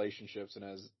in relationships and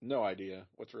has no idea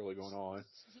what's really going on.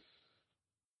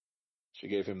 She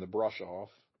gave him the brush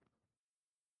off.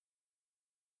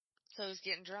 So he's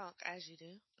getting drunk, as you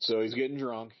do. So he's getting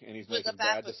drunk, and he's making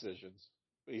bad decisions.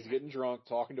 He's getting drunk,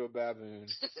 talking to a baboon,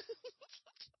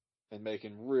 and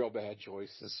making real bad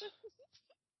choices.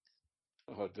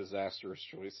 Oh, disastrous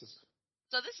choices.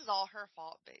 So this is all her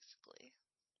fault, basically.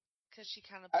 Because she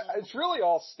kind of It's really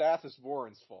all Stathis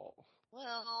Boren's fault.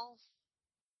 Well...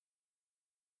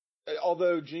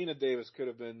 Although Gina Davis could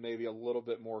have been maybe a little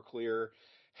bit more clear.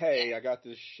 Hey, yeah. I got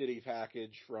this shitty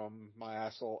package from my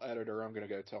asshole editor. I'm going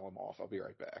to go tell him off. I'll be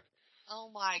right back. Oh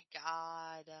my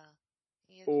God.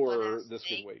 Or this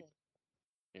could wait.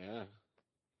 Yeah.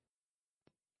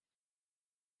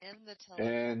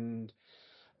 And,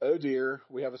 oh dear,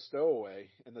 we have a stowaway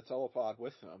in the telepod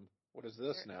with him. What is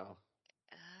this now?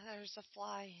 There's a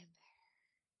fly in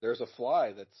there. There's a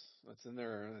fly that's in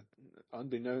there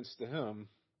unbeknownst to him.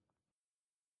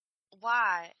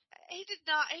 Why? He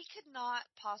could not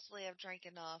possibly have drank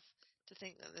enough to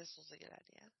think that this was a good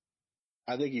idea.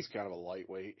 I think he's kind of a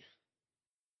lightweight.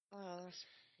 Oh,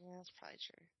 that's probably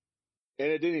true.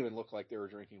 And it didn't even look like they were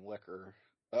drinking liquor.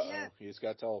 Yeah. He just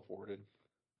got teleported.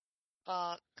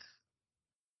 Fuck.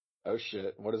 Oh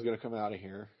shit, what is going to come out of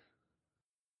here?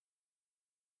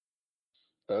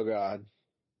 Oh God.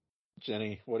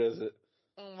 Jenny, what is it?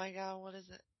 Oh my God, what is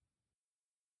it?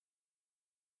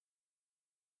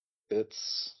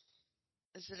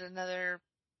 Is it another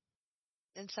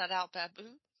Inside Out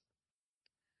baboon?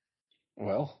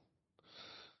 Well,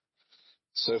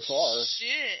 so far,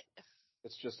 shit.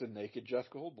 It's just a naked Jeff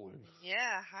Goldblum.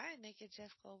 Yeah, hi, naked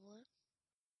Jeff Goldblum.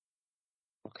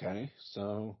 Okay,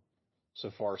 so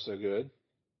far so good.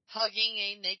 Hugging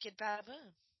a naked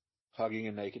baboon. Hugging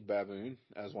a naked baboon,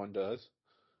 as one does.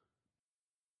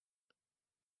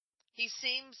 He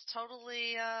seems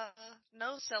totally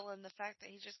no-selling the fact that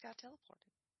he just got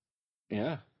teleported.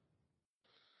 Yeah.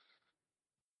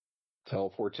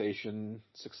 Teleportation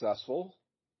successful.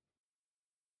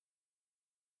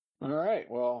 All right,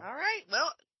 well,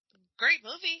 great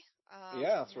movie.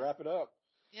 Yeah, let's wrap it up.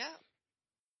 Yeah.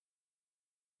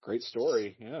 Great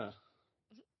story, yeah.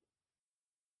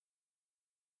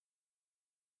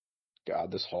 God,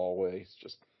 this hallway is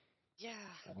just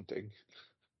haunting.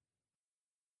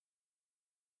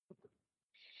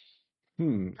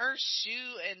 Her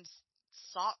shoe and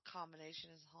sock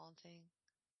combination is haunting.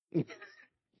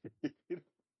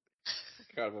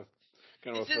 kind of a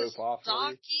is faux pas. Is it a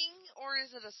stocking or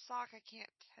is it a sock? I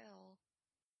can't tell.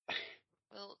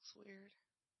 Well, it looks weird.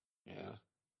 Yeah.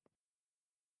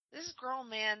 This grown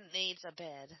man needs a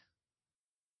bed.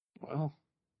 Well,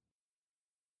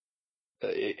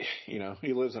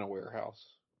 he lives in a warehouse.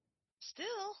 Still.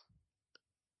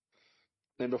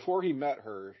 And before he met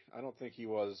her, I don't think he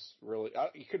was really...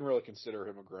 you couldn't really consider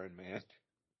him a grown man.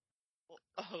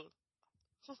 Oh.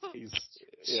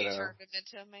 She turned him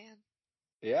into a man?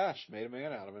 Yeah, she made a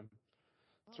man out of him.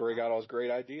 That's where he got all his great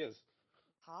ideas.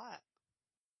 Hot.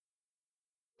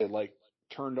 It,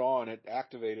 turned on, it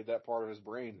activated that part of his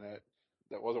brain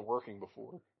that wasn't working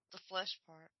before. The flesh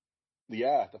part.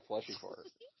 Yeah, the fleshy part.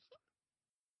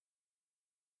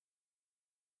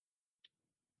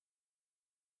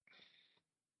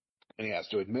 And he has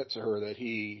to admit to her that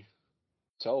he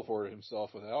teleported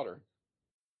himself without her.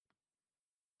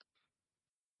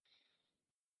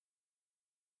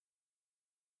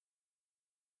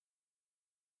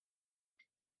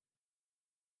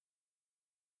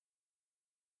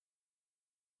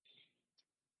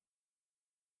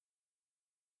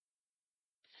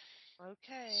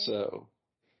 Okay. So,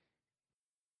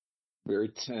 Very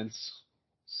tense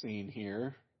scene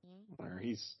here, where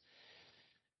he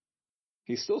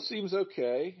still seems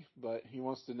okay, but he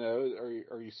wants to know,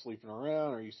 are you sleeping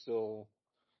around? Are you still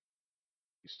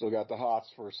got the hots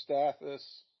for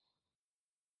status?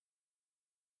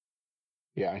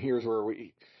 Yeah, here's where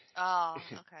we. Oh,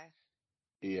 okay.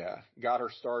 Yeah, got her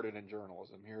started in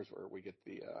journalism. Here's where we get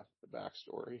the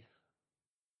backstory.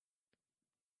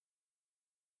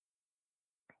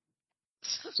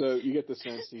 So you get the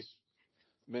sense he's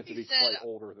meant to be quite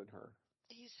older than her.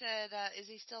 He said, is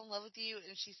he still in love with you?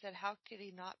 And she said, how could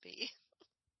he not be?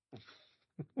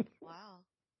 Wow.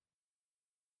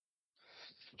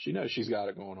 She knows she's got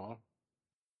it going on.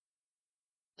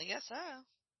 I guess so.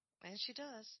 And she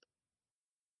does.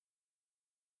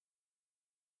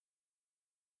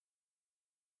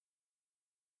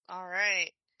 All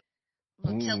right.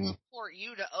 I'm going to teleport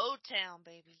you to O-Town,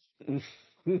 baby.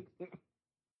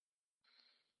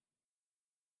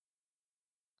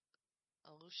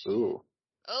 Oh, shit. Ooh.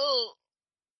 Oh.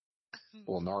 A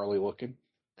little gnarly looking.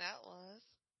 That was.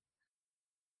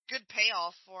 Good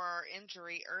payoff for our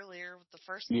injury earlier with the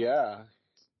first one. Yeah.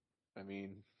 I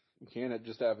mean, you can't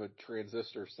just have a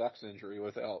transistor sex injury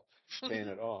without paying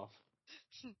it off.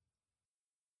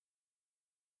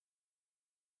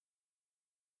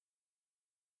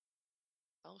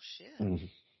 Oh, shit.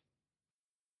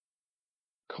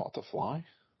 Caught the fly?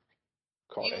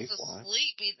 Caught a fly? He was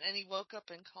asleep and he woke up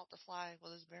and caught the fly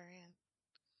with his bare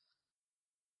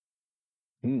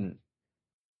hand.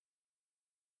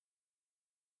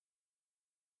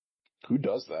 Who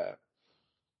does that?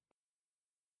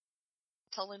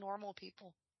 Totally normal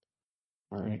people.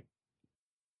 All right.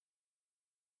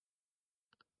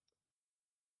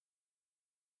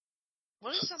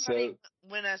 What if somebody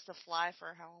went as the fly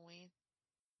for Halloween?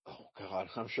 Oh, God,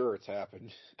 I'm sure it's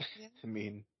happened. Yeah. I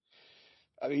mean,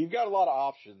 you've got a lot of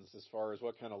options as far as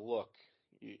what kind of look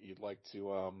you'd like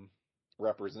to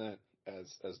represent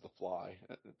as the fly.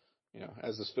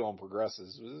 As this film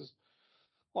progresses, there's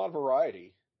a lot of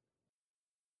variety.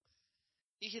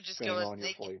 You could just go Depending as on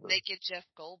your flavor. naked Jeff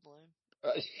Goldblum.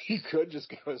 You could just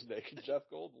go as naked Jeff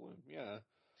Goldblum, yeah.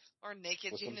 Or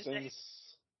naked With gymnastics.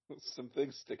 some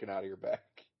things sticking out of your back.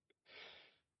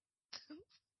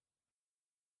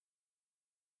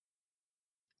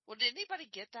 Well, did anybody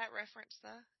get that reference, though?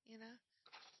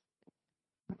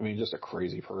 I mean, just a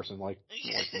crazy person like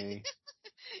me.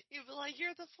 You'd be like,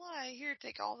 you're the fly. Here,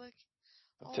 take all the...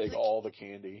 Take all the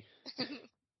candy.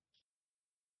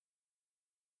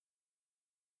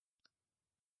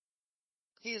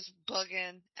 He is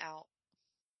bugging out.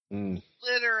 Mm.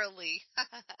 Literally.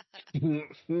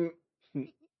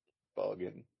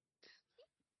 Bugging.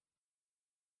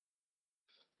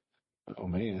 Oh,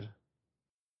 man.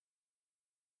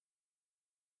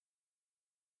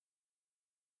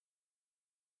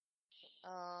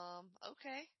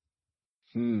 Okay.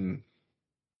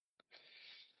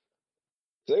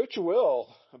 Say what you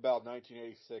will about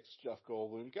 1986 Jeff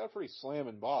Goldblum. He got a pretty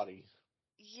slamming body.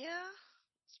 Yeah,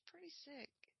 it's pretty sick.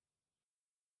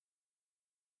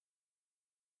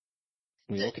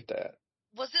 I mean, look at that.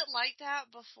 Was it like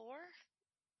that before?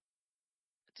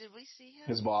 Did we see him?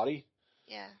 His body?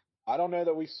 Yeah. I don't know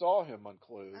that we saw him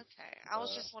unclothed. Okay. I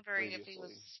was just wondering previously. if he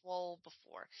was swole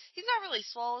before. He's not really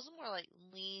swole. It's more like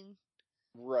lean.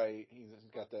 Right. He's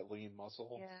got that lean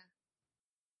muscle. Yeah.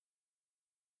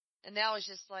 And now he's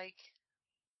just like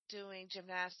doing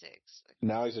gymnastics.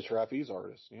 Now he's a trapeze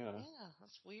artist. Yeah. Yeah,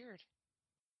 that's weird.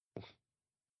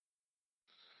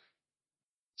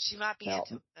 She might be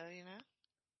into it, though,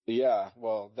 Yeah,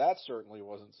 well, that certainly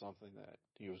wasn't something that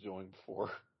he was doing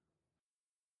before.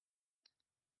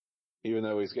 Even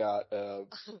though he's got a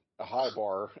high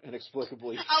bar,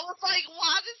 inexplicably. I was like,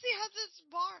 why does he have this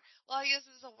bar? Well, I guess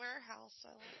it's a warehouse. So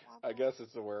I guess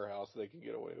it's a warehouse. They can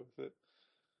get away with it.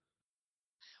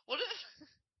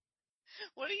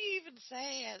 What do you even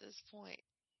say at this point?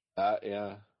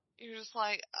 Yeah. You're just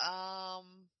like,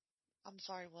 I'm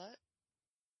sorry, what?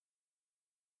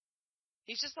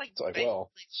 He's just like basically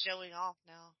showing off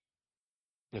now.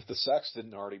 If the sex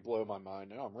didn't already blow my mind,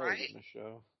 now I'm really getting a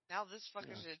show. Now this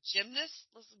fucker's a gymnast?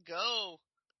 Let's go.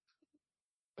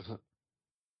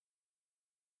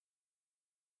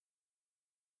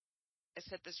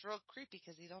 Except it's real creepy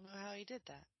because you don't know how he did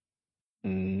that.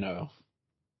 No.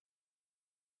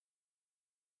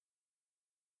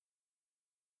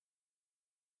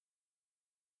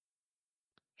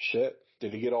 Shit.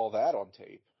 Did he get all that on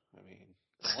tape? I mean,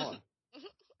 come on.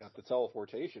 Got the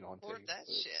teleportation on tape. That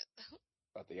shit.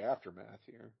 About the aftermath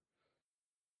here.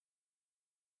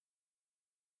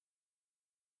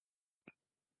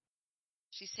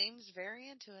 She seems very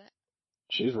into it.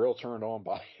 She's real turned on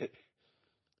by it.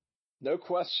 No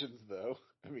questions, though.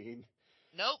 I mean,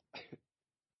 nope.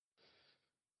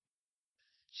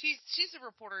 She's a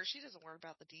reporter. She doesn't worry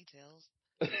about the details.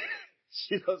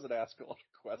 She doesn't ask a lot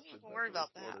of questions. Don't worry about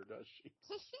reporter, that. Does she?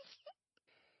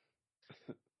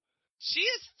 She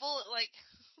is full, like,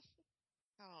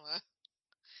 I don't know.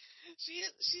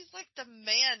 She's like the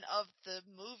man of the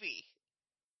movie.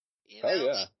 You know? Oh,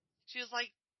 yeah. She was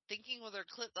like thinking with her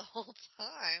clit the whole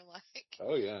time. Like,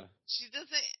 oh, yeah. She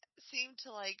doesn't seem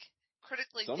to like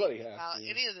critically Somebody think has about to.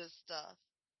 any of this stuff.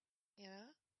 You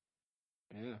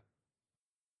know? Yeah.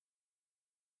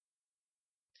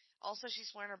 Also,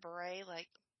 she's wearing a beret, like,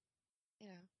 you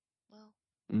know, well,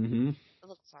 Mm-hmm. it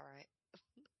looks alright.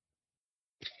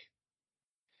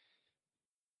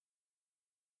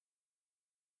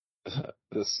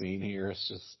 This scene here is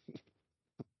just.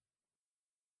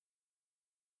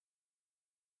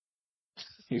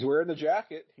 He's wearing the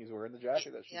jacket. He's wearing the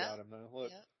jacket that she got him, though.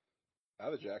 Look. Yep. I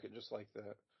have a jacket just like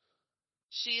that.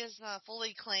 She has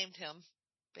fully claimed him,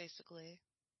 basically.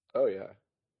 Oh, yeah.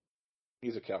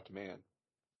 He's a kept man.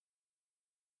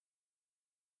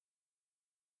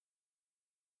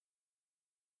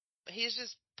 He's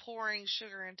just pouring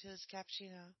sugar into his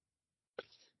cappuccino.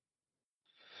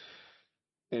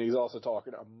 And he's also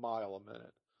talking a mile a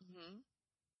minute. Mm-hmm.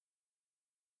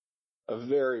 A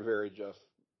very, very Jeff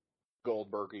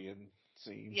Goldbergian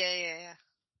scene. Yeah.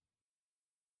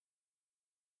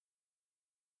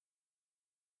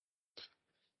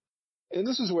 And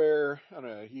this is where, I don't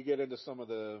know, you get into some of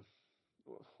the,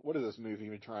 what is this movie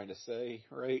even trying to say,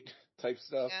 right? Type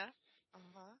stuff. Yeah.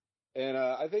 Uh-huh. And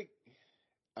I think,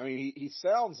 I mean, he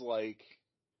sounds like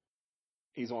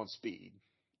he's on speed.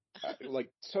 Like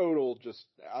total, just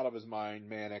out of his mind,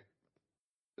 manic,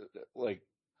 like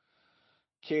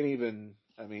can't even,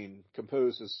 I mean,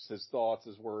 compose his thoughts,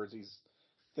 his words. He's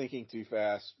thinking too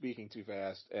fast, speaking too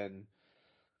fast, and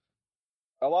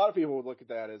a lot of people would look at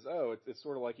that as, oh, it's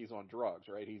sort of like he's on drugs,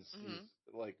 right? He's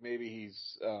like, maybe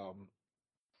he's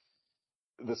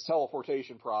this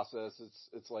teleportation process.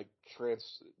 It's like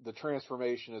the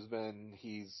transformation has been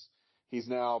he's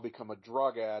now become a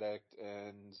drug addict,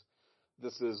 and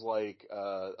this is like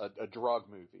a drug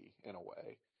movie in a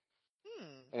way.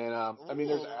 And I mean,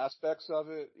 there's aspects of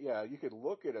it. Yeah, you could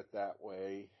look at it that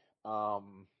way.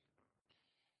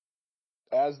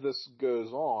 As this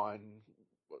goes on,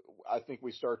 I think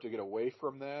we start to get away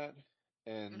from that,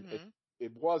 and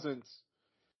it wasn't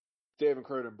David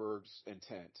Cronenberg's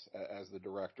intent as the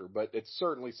director, but it's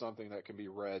certainly something that can be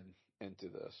read into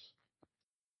this.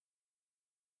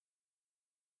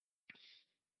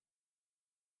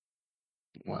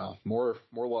 Wow, more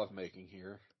lovemaking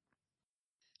here.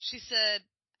 She said,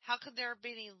 "How could there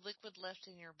be any liquid left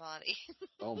in your body?"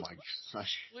 Oh my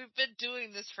gosh. We've been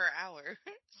doing this for hours.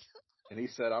 And he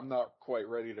said, "I'm not quite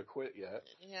ready to quit yet."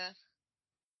 Yeah.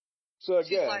 So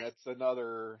again, it's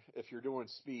another, if you're doing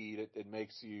speed, it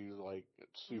makes you like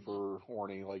super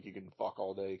horny, like you can fuck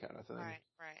all day kind of thing. Right.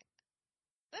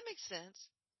 That makes sense.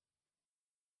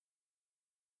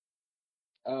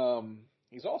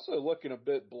 He's also looking a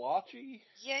bit blotchy.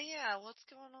 Yeah. What's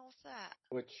going on with that?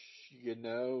 Which,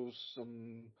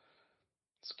 some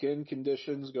skin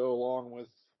conditions go along with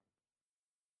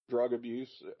drug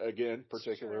abuse. Again,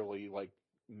 particularly like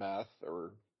meth,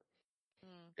 or I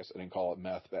guess I didn't call it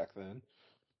meth back then.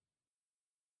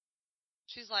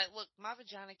 She's like, look, my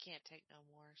vagina can't take no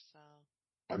more, so.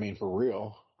 I mean, for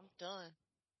real. I'm done.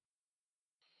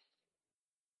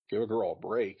 Give a girl a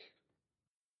break.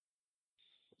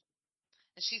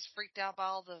 And she's freaked out by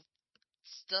all the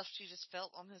stuff she just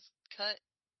felt on his cut.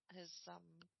 His,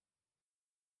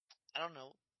 I don't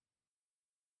know.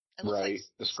 It looks like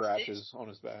the scratches on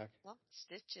his back. Some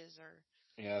stitches or.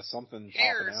 Yeah, something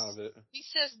hairs. popping out of it. He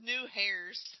says new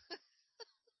hairs.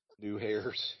 New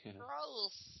hairs. Yeah.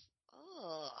 Gross.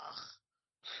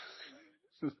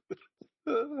 Ugh.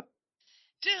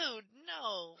 Dude,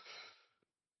 no.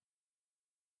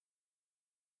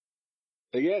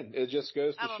 Again, it just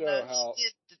goes to show how she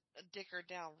did dick her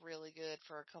down really good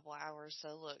for a couple hours.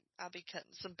 So look, I'll be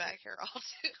cutting some back hair off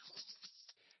too.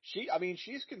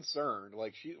 She's concerned.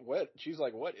 Like she's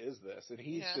like, what is this? And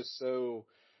he's just so,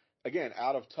 again,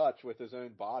 out of touch with his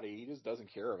own body. He just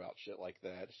doesn't care about shit like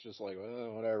that. It's just like,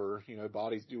 well, whatever.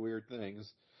 Bodies do weird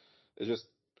things. It just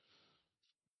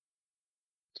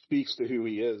speaks to who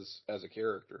he is as a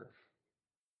character.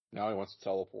 Now he wants to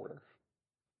teleport her.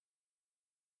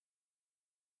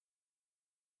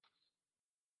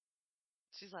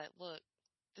 She's like, look,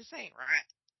 this ain't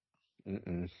right.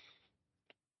 Mm-mm.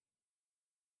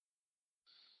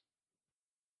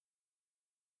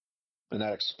 And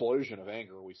that explosion of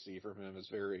anger we see from him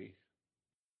is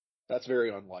that's very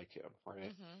unlike him,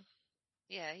 right?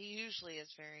 Yeah, he usually is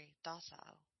very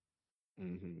docile.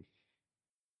 Mm-hmm.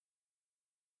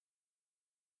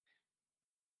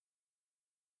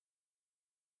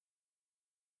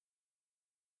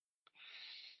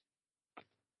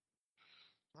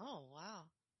 Oh, wow.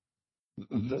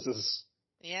 This is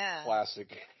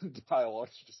classic dialogue.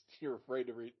 Just you're afraid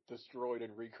to be destroyed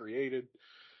and recreated.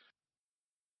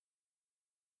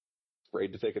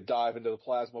 Afraid to take a dive into the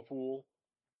plasma pool.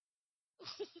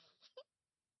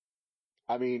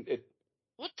 I mean,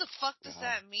 what the fuck does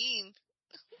that mean?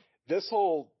 This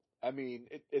whole,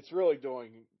 it's really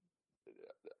doing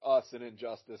us an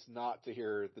injustice not to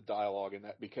hear the dialogue in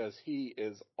that, because he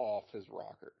is off his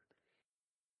rocker.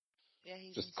 Yeah,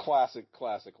 he's just insane.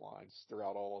 classic lines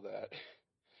throughout all of that.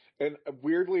 And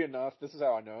weirdly enough, this is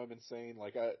how I know I'm insane.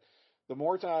 Like, the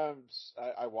more times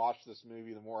I watch this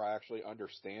movie, the more I actually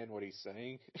understand what he's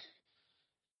saying.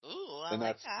 Ooh, I And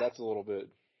like that. that's a little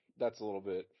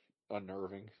bit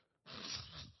unnerving.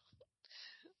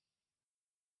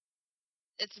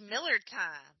 It's Miller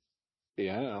time.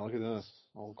 Yeah, look at this.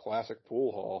 Old classic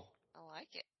pool hall. I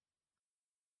like it.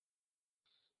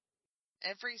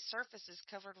 Every surface is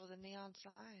covered with a neon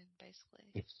sign,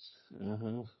 basically.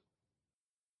 Uh-huh.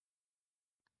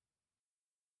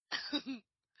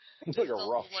 It's like This a don't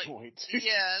rough look like, joint.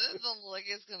 yeah, this don't look like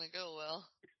it's gonna go well.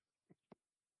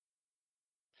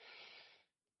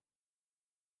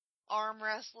 Arm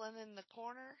wrestling in the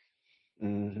corner.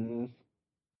 Mm-hmm.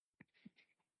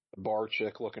 Bar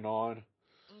chick looking on.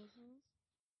 Mm-hmm.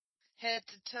 Head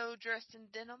to toe dressed in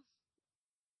denim.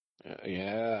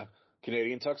 Yeah.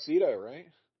 Canadian tuxedo, right?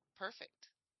 Perfect.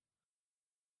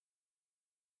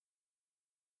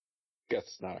 Guess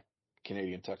it's not a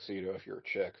Canadian tuxedo if you're a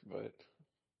chick, but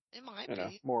It might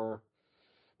be. more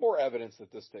evidence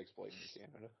that this takes place in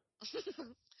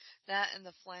Canada. That and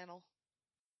the flannel.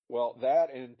 Well,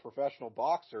 that and professional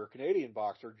boxer, Canadian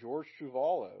boxer, George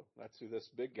Chuvalo. That's who this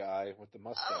big guy with the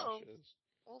mustache is.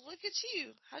 Well, look at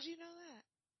you. How'd you know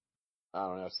that? I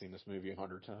don't know. I've seen this movie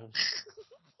 100 times.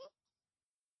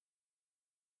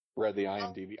 Read the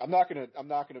IMDb. I'm not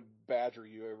gonna badger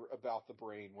you about the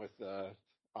brain with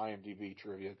IMDb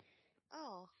trivia.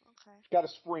 Oh, okay. Got to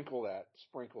sprinkle that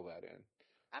in.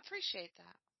 I appreciate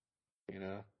that. You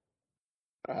know,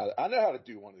 I know how to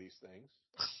do one of these things.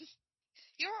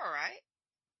 You're all right.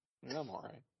 Yeah, I'm all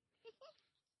right.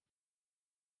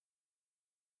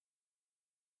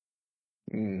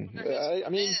 His I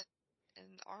mean, in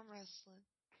arm wrestling.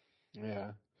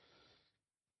 yeah.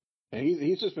 And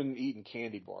he's just been eating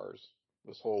candy bars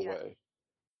this whole Yeah. way.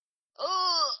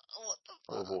 Oh, what the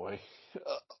Oh fuck? boy.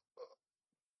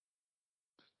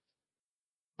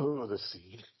 Oh, the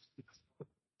scene.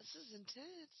 This is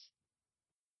intense.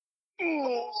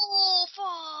 Oh, Oh,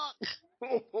 fuck.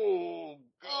 oh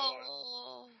God.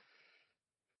 Oh.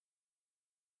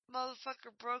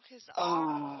 Motherfucker broke his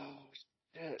arm. Oh,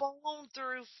 shit. Bone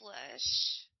through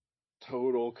flesh.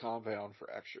 Total compound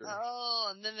fracture.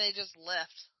 Oh, and then they just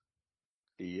left.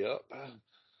 Yep.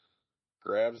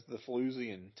 Grabs the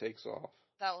floozy and takes off.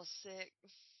 That was sick.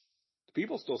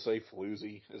 People still say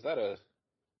floozy. Is that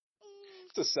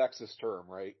it's a sexist term,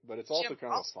 right? But it's also Jim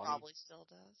Ross probably still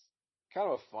does. kind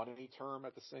of a funny term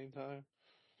at the same time.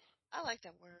 I like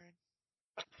that word.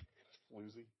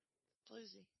 Floozy.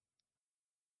 Floozy.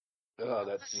 Oh,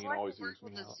 that I scene like the always word ears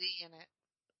with me a out. Z in it.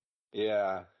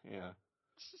 Yeah.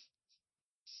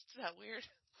 Is that weird?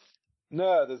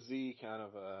 No, the Z kind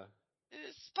of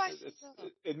It spices it up.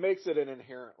 it makes it an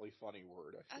inherently funny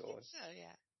word, I I feel think like. so,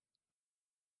 yeah.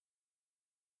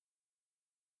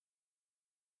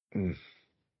 Mm. And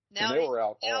Now, they were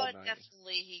out all night.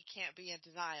 definitely he can't be in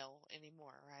denial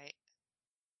anymore, right?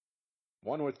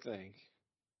 One would think.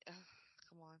 Ugh,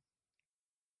 come on.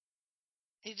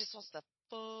 He just wants to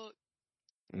fuck.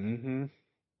 Mm-hmm.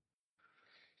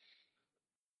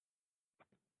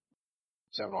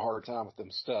 He's having a hard time with them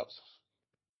steps.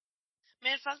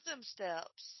 Man, fuck them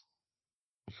steps.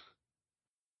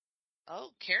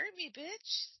 Oh, carry me,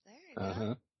 bitch. There you go.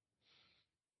 Uh-huh.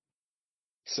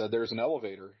 Said there's an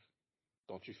elevator.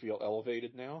 Don't you feel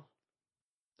elevated now?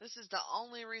 This is the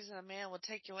only reason a man would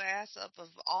take your ass up of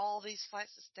all these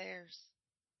flights of stairs.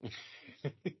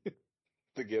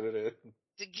 To get it in.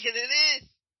 To get it in.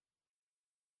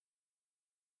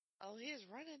 Oh, he is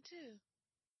running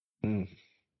too. Mm.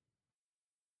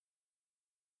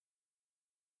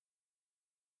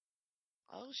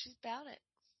 Oh, she's about it.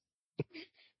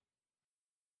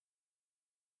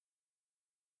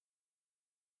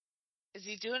 Is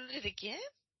he doing it again?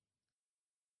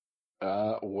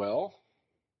 Well,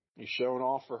 he's showing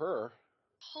off for her.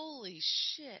 Holy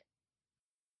shit.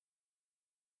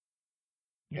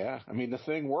 Yeah, I mean, the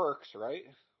thing works, right?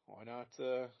 Why not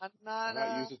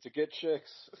use it to get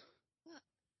chicks?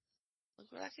 Look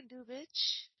what I can do,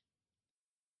 bitch.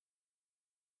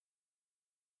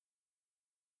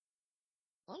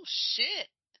 Oh, shit.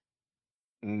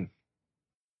 Mm.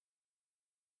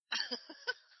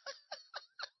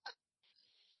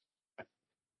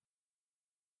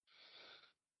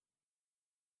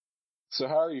 So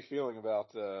how are you feeling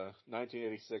about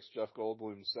 1986 Jeff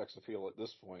Goldblum's sex appeal at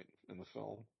this point in the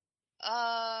film?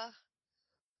 I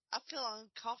feel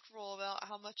uncomfortable about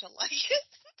how much I like it.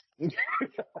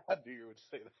 I knew you would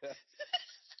say that.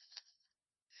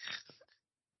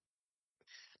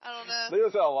 I don't know.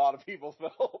 That's how a lot of people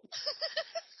felt.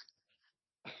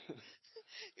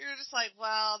 You're just like,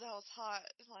 wow, that was hot.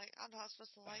 Like, I'm not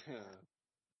supposed to like that.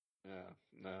 Yeah,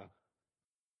 no.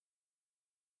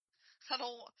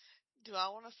 Do I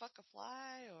want to fuck a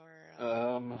fly or,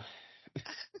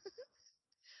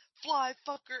 fly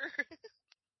fucker?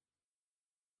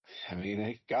 I mean,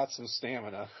 they got some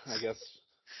stamina, I guess.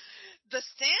 The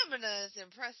stamina is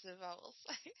impressive, I will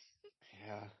say.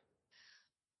 Yeah.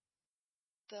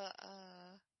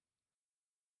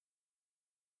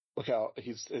 Look how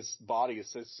his body is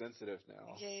so sensitive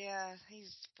now. Yeah,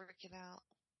 he's freaking out.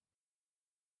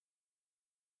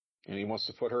 And he wants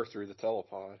to put her through the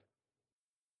telepod.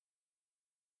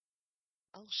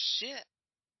 Oh, shit.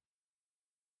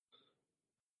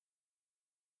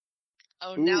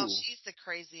 Oh, Ooh. now she's the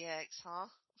crazy ex, huh?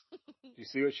 You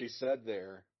see what she said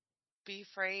there? Be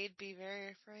afraid, be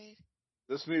very afraid.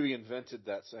 This movie invented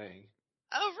that saying.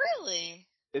 Oh, really?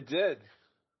 It did.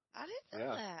 I didn't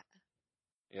know that.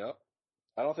 Yep.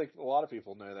 I don't think a lot of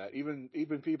people know that. Even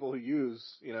people who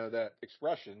use, that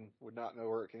expression would not know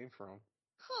where it came from.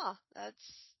 Huh.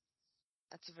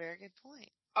 That's a very good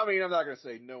point. I mean, I'm not going to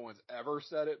say no one's ever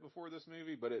said it before this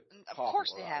movie, but it Of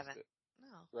course they haven't. It, no.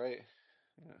 right?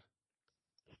 Yeah.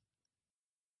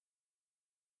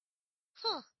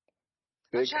 Huh.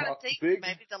 I'm trying to think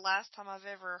maybe the last time I've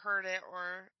ever heard it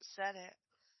or said it.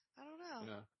 I don't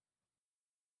know. Yeah.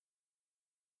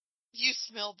 You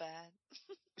smell bad.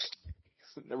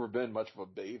 Never been much of a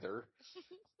bather.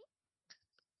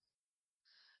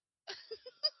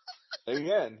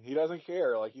 Again, he doesn't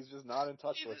care. Like, he's just not in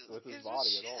touch with his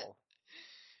body at all.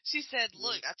 She said,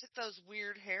 look, I took those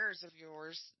weird hairs of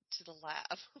yours to the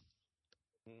lab.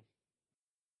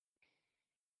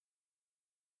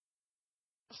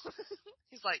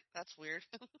 He's like, that's weird.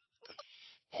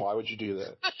 Why would you do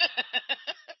that?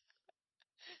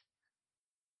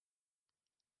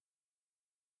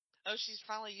 Oh, she's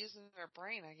finally using her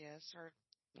brain, I guess. Or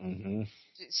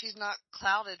she's not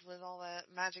clouded with all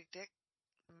that magic dick.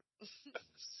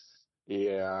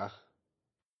 Yeah.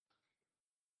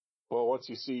 Well, once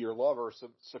you see your lover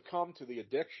succumb to the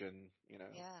addiction,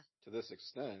 to this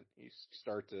extent, you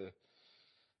start to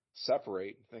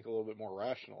separate and think a little bit more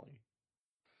rationally.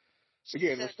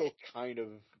 Again, we're still kind of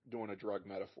doing a drug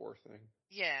metaphor thing.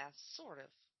 Yeah, sort of.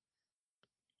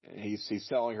 And he's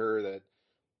telling her that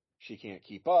she can't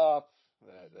keep up,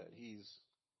 that he's,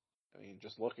 I mean,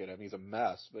 just look at him, he's a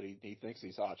mess, but he thinks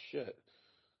he's hot shit.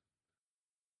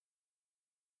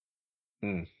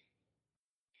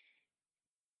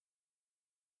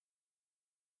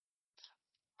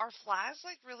 Are flies,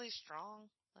 like, really strong?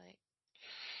 Like,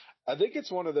 I think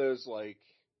it's one of those, like,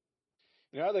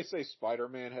 how they say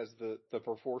Spider-Man has the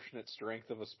proportionate strength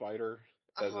of a spider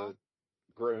as a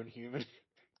grown human?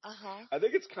 I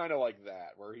think it's kind of like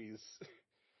that, where he's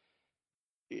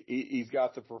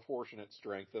got the proportionate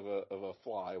strength of a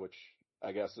fly, which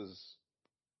I guess is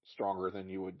stronger than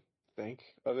you would think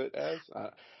of it as.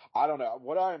 I don't know.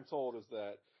 What I am told is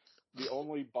that the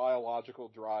only biological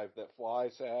drive that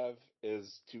flies have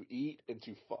is to eat and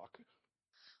to fuck.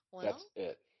 Well, that's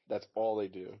it. That's all they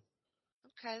do.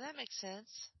 Okay, that makes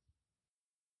sense.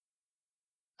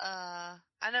 I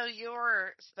know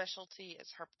your specialty is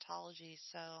herpetology,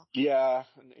 so. Yeah,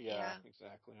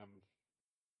 exactly. I'm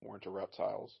more into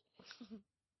reptiles.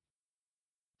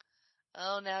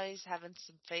 Oh, now he's having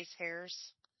some face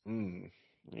hairs.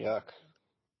 Yuck.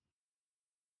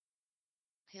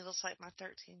 He looks like my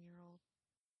 13-year-old.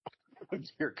 Oh,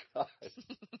 dear God.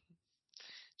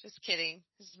 Just kidding.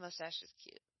 His mustache is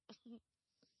cute.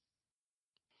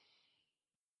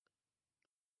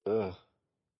 Ugh.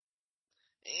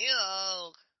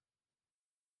 Ew.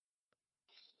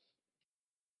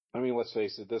 I mean, let's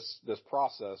face it. This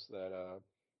process that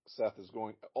Seth is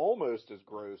going almost as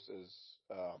gross as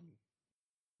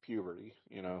puberty.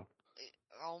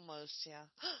 Almost, yeah.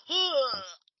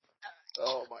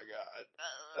 Oh my God.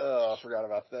 Oh, I forgot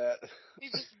about that. He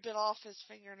just bit off his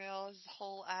fingernail, his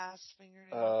whole ass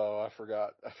fingernail. Oh, I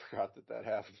forgot that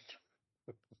happened.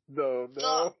 No.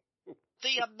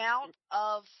 the amount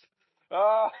of...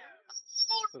 Ah!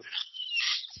 Oh,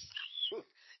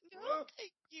 no,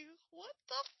 thank you. What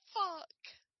the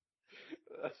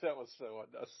fuck? That was so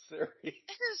unnecessary.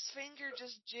 His finger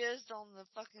just jizzed on the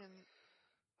fucking...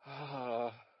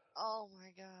 Oh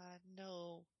my god,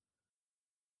 no.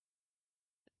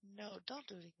 No, don't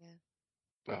do it again.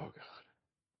 Oh god.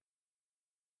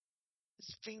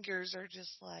 His fingers are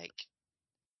just like...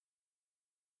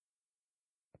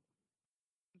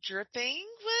 dripping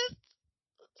with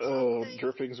Oh, something?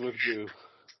 drippings with goo.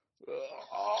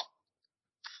 Oh.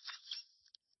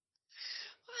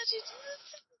 Why'd you do this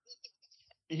to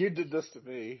me? You did this to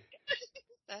me.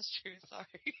 That's true,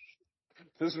 sorry.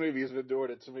 This movie has been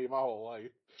doing it to me my whole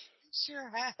life.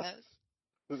 Sure has.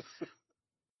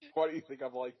 Why do you think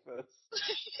I'm like this?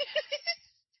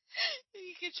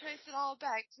 You could trace it all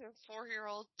back to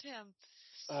 4-year-old Tim.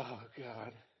 Oh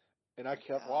god. And I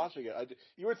kept watching it.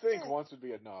 You would think once would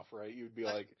be enough, right? You'd be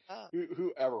like,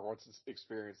 whoever wants to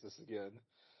experience this again?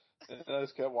 And I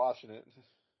just kept watching it.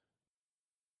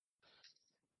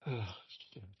 Oh,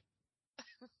 shit.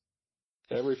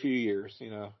 Every few years,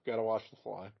 gotta watch The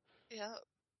Fly. Yep.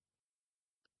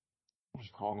 What's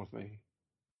wrong with me?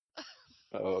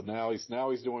 Oh, now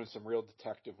he's doing some real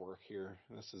detective work here.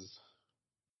 This is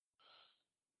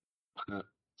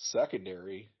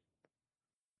secondary.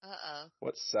 Uh-oh.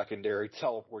 What secondary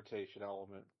teleportation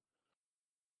element?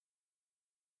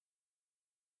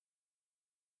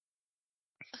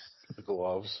 The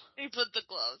gloves. He put the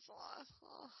gloves on.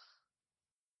 Oh.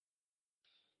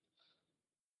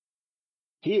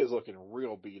 He is looking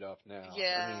real beat up now.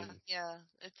 Yeah, yeah.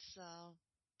 It's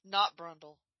not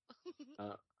Brundle.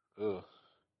 Ugh.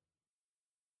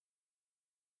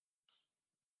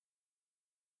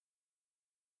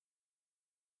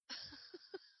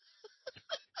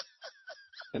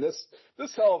 And this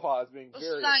telepod is being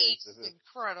very invasive.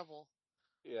 Incredible.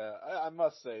 Yeah, I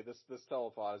must say this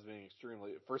telepod is being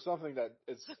extremely, for something that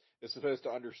is supposed to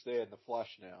understand the flesh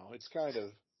now. It's kind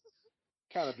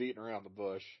of beating around the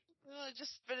bush.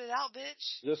 Just spit it out,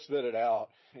 bitch. Just spit it out.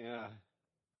 Yeah.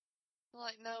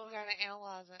 Like, no, we gotta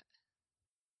analyze it.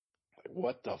 Like,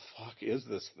 what the fuck is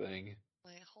this thing?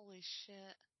 Like, holy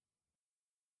shit.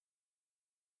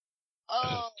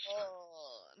 Oh,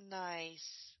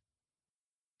 nice.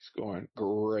 It's going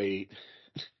great.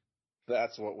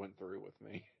 That's what went through with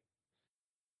me.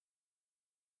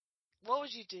 What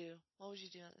would you do? What would you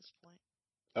do at this point?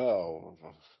 Oh,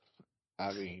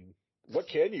 I mean, what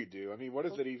can you do? I mean, what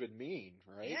does it even mean,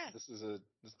 right? Yeah. This is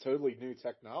this totally new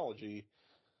technology.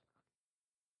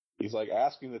 He's like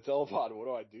asking the telepod, "What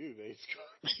do I do?"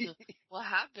 Basically. What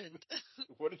happened?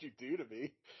 What did you do to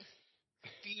me?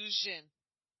 Fusion.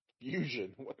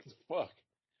 Fusion. What the fuck?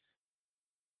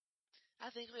 I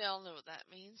think we all know what that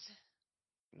means.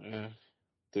 Yeah.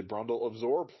 Did Brundle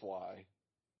absorb Fly?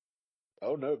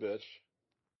 Oh no, bitch.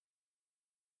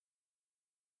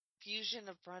 Fusion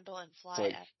of Brundle and Fly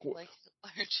at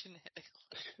molecular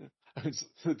genetics.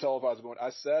 The telepod's going,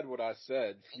 I said what I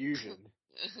said. Fusion.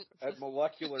 At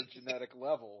molecular genetic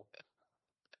level.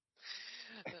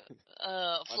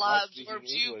 Fly absorbed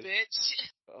you, bitch.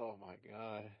 Oh my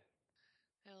god.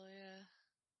 Hell yeah.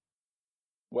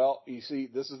 Well, you see,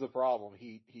 this is the problem.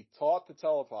 He taught the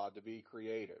telepod to be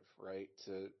creative, right?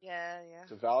 To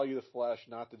value the flesh,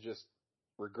 not to just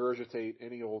regurgitate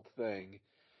any old thing.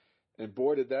 And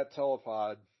boy, did that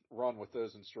telepod run with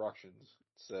those instructions.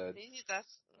 It said,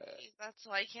 that's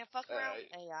why you can't fuck around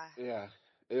with AI. Yeah.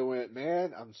 It went,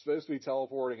 man, I'm supposed to be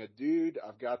teleporting a dude.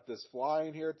 I've got this fly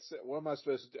in here. What am I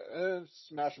supposed to do?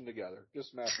 Smash them together.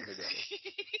 Just smash them together.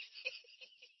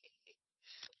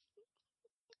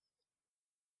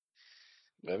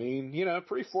 I mean,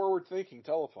 pretty forward-thinking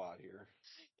telepod here.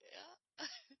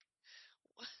 Yeah.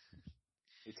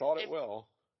 He taught it well.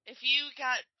 If you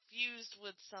got fused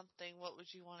with something, what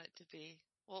would you want it to be?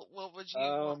 What would you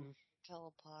want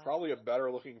telepod? Probably a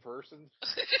better-looking person.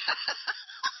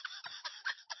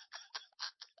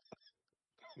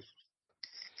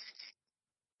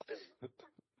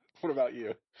 What about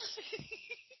you?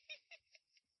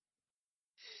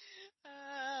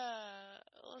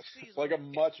 Let's see. Like a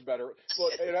much better.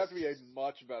 Look, it'd have to be a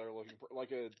much better looking,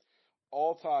 like a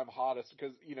all-time hottest,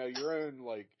 because your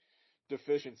own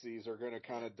deficiencies are going to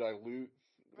kind of dilute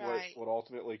what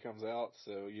ultimately comes out.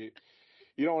 So you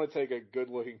don't want to take a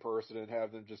good-looking person and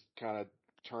have them just kind of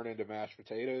turn into mashed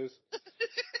potatoes.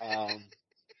 Oh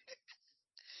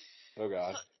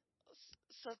god.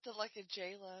 Something like a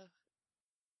J-Lo.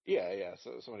 Yeah.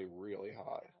 So somebody really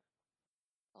hot.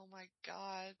 Oh my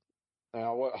god.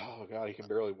 Now what? Oh god, he can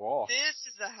barely walk. This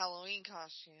is a Halloween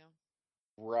costume.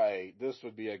 Right. This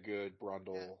would be a good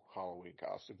Brundle Halloween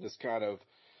costume. This kind of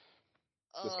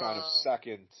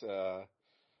second, I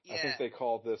think they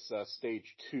call this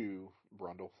stage 2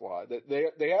 Brundlefly.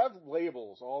 They have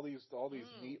labels, all these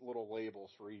neat little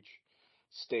labels for each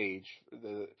stage.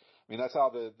 That's how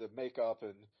the makeup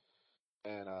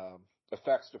and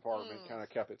effects department kind of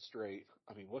kept it straight.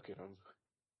 I mean, look at them.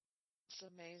 It's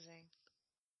amazing.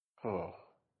 Oh.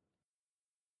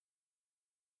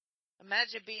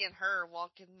 Imagine being her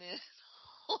walking in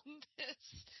on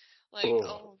this. Like,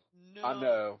 oh no. I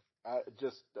know.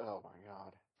 Oh my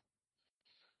God.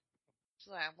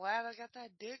 She's like, I'm glad I got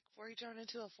that dick before he turned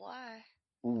into a fly.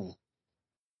 Ooh.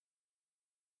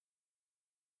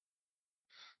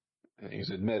 And he's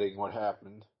admitting what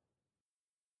happened.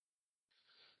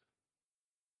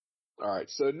 All right,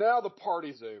 so now the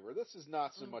party's over. This is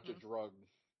not so much a drug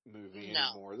movie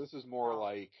anymore. This is more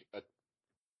like a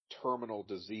terminal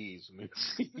disease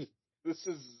movie. This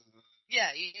is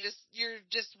you're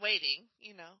just waiting,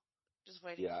 just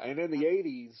waiting. Yeah, and in the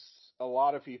 80s, a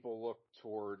lot of people look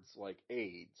towards like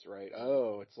AIDS, right?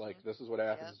 Oh, it's like this is what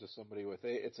happens to somebody with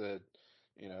AIDS.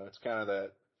 It's kind of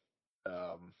that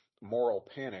moral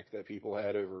panic that people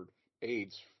had over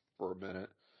AIDS for a minute.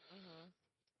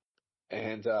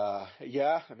 And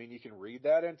you can read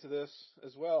that into this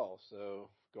as well. So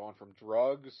going from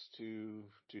drugs to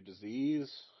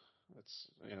disease, that's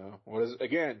what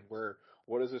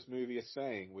is this movie is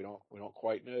saying? We don't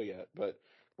quite know yet, but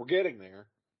we're getting there.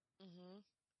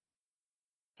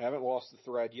 Haven't lost the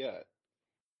thread yet.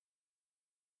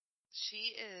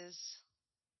 She is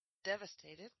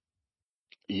devastated.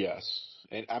 Yes,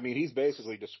 and I mean he's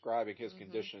basically describing his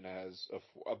condition as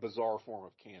a bizarre form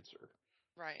of cancer.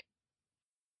 Right.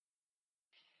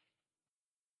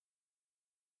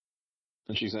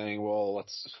 And she's saying, well,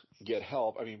 let's get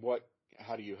help. I mean,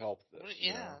 how do you help this? Well,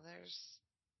 yeah, there's...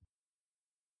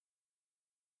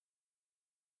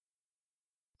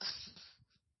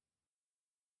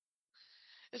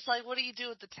 It's like, what do you do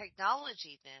with the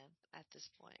technology then at this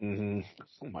point?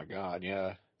 Oh my God,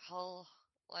 yeah. How,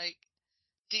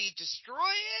 do you destroy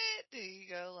it? Do you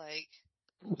go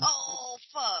oh,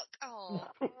 fuck, oh,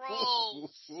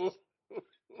 gross.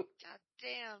 God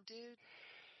damn, dude.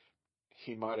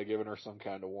 He might have given her some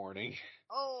kind of warning.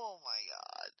 Oh my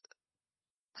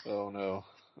God. Oh no.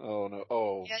 Oh no.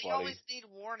 Oh, yeah, buddy. You always need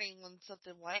warning when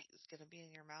something white is going to be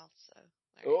in your mouth, so.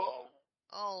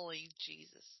 Holy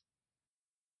Jesus.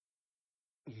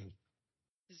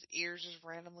 His ears just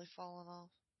randomly falling off.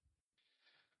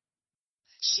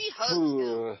 She hugs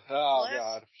him. Oh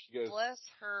God. She goes, bless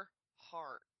her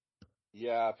heart.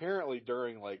 Yeah, apparently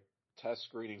during test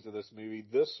screenings of this movie,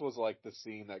 this was the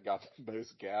scene that got the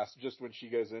most gas, just when she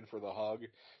goes in for the hug.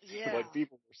 Yeah.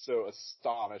 People were so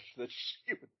astonished that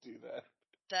she would do that.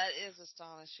 That is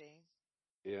astonishing.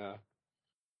 Yeah.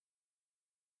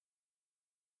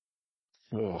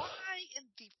 Why in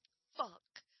the fuck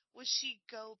would she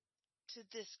go to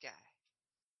this guy?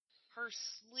 Her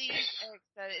sleaze ex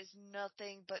that is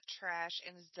nothing but trash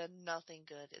and has done nothing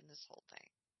good in this whole thing.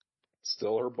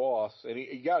 Still her boss. And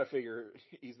you gotta figure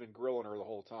he's been grilling her the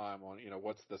whole time on,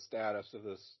 what's the status of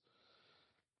this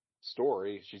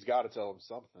story. She's got to tell him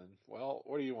something. Well,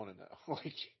 what do you want to know?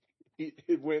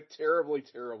 It went terribly,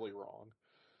 terribly wrong.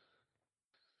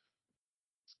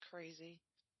 It's crazy.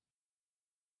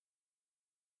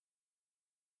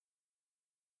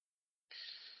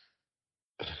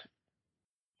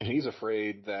 And he's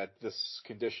afraid that this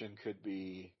condition could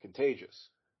be contagious.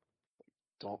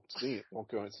 Don't see it. Won't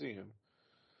go and see him.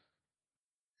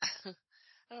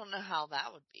 I don't know how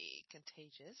that would be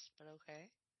contagious, but okay.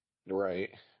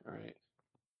 Right.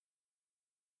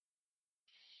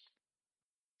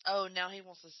 Oh, now he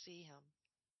wants to see him.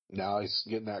 Now he's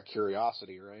getting that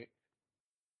curiosity, right?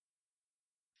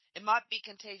 It might be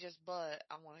contagious, but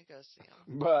I want to go see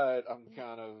him. But I'm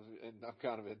kind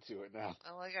of into it now.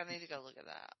 I need to go look at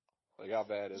that. How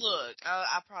bad is it? Look,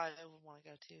 I probably would want to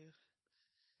go too.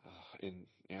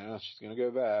 And she's gonna go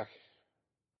back.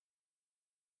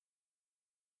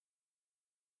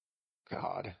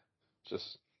 God,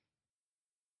 just.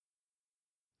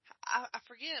 I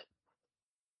forget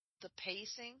the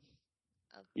pacing.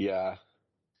 Yeah.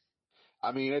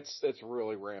 I mean, it's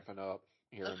really ramping up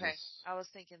here in this. I was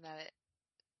thinking that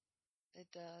it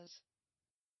does.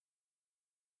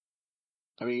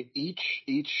 I mean,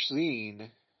 each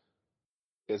scene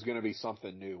is going to be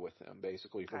something new with him,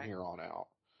 basically, from here on out.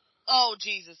 Oh,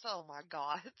 Jesus. Oh, my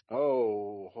God.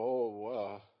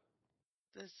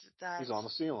 He's on the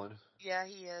ceiling. Yeah,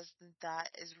 he is. That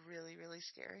is really, really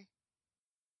scary.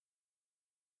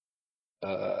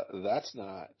 That's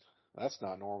not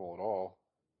normal at all.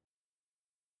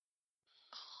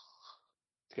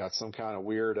 It's got some kind of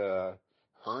weird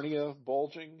hernia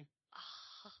bulging.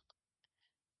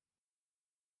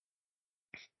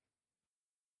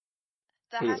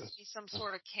 That has to be some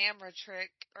sort of camera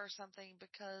trick or something,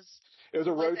 because it was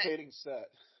a rotating set.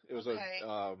 It was okay.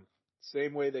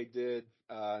 Same way they did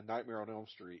Nightmare on Elm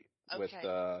Street with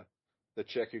the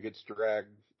chick who gets dragged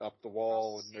up the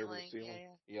wall and over the ceiling.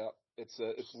 Yeah. Yep.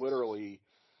 It's literally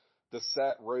the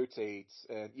set rotates,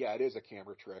 and yeah, it is a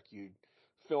camera trick. You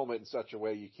film it in such a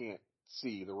way you can't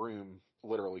see the room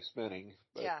literally spinning.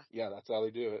 But yeah, that's how they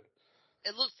do it.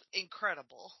 It looks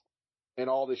incredible. And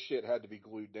all this shit had to be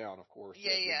glued down, of course.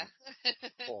 Yeah.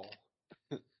 Fall.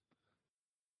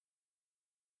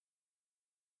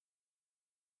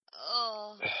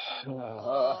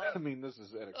 I mean, this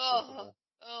is inexplicable.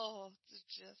 It's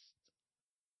just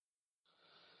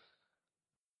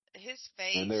his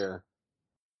face. And there,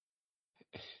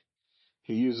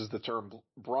 he uses the term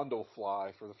Brundle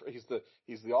fly for he's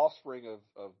the offspring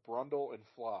of Brundle and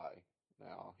Fly.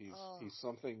 Now he's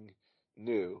something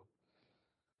new.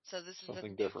 So this something is a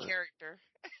new different character.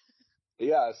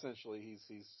 Yeah, essentially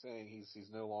he's saying he's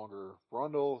no longer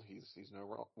Brundle. He's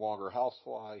no longer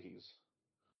Housefly. He's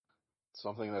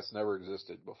something that's never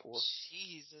existed before.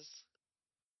 Jesus.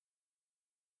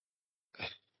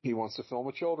 He wants to film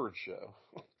a children's show.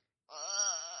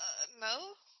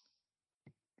 No.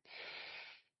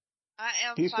 I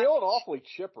am. He's feeling awfully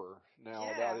chipper now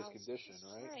about his condition,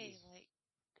 right? He's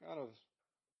kind of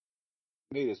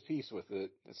made his peace with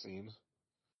it, it seems.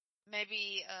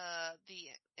 Maybe the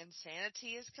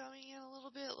insanity is coming in a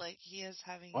little bit, like he is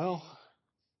having a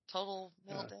total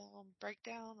meltdown,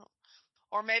 breakdown,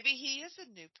 or maybe he is a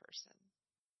new person.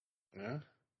 Yeah.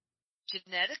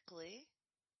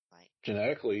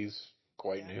 Genetically, he's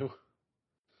quite new.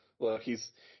 Look,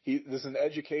 this is an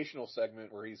educational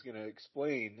segment where he's going to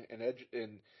explain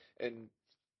and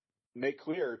make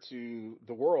clear to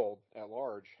the world at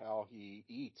large how he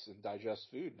eats and digests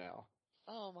food now.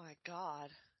 Oh my God.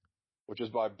 Which is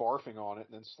by barfing on it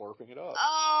and then slurping it up.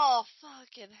 Oh,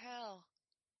 fucking hell.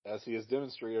 As he has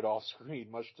demonstrated off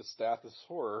screen, much to Stathis'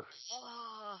 horror.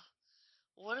 Oh,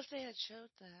 what if they had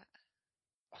showed that?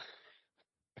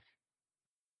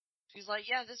 She's like,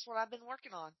 yeah, this is what I've been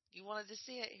working on. You wanted to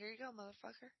see it. Here you go,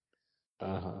 motherfucker.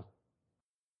 Uh-huh.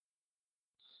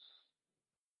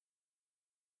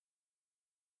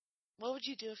 What would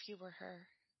you do if you were her?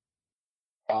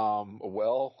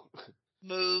 Well,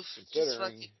 move. Just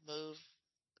fucking move.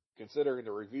 Considering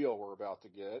the reveal we're about to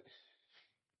get.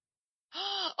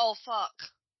 Oh, fuck.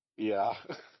 Yeah.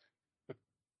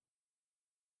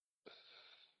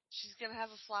 She's gonna have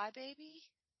a fly baby?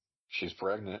 She's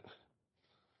pregnant.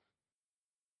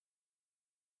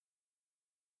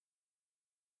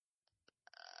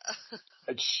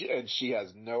 And she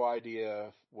has no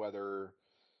idea whether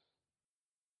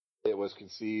it was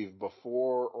conceived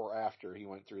before or after he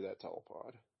went through that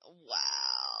telepod.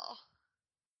 Wow.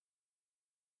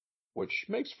 Which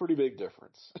makes a pretty big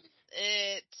difference.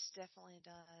 It definitely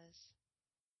does.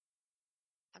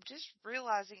 I'm just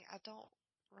realizing I don't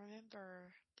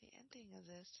remember the ending of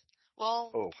this.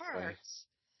 Well, parts.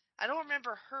 I don't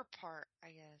remember her part, I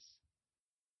guess.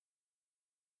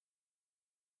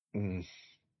 Mm.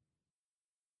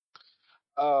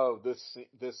 Oh, this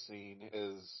scene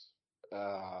is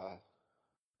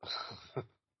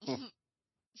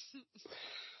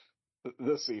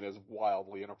this scene is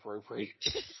wildly inappropriate.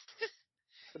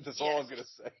 That's all I'm gonna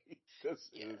say. This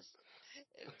is.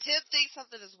 If Tim thinks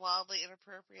something is wildly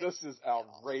inappropriate. This is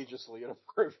outrageously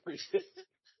inappropriate.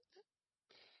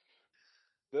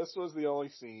 This was the only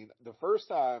scene. The first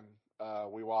time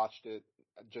we watched it,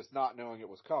 just not knowing it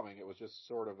was coming, it was just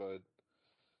sort of a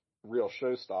real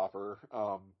showstopper.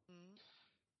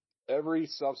 Every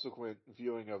subsequent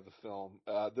viewing of the film,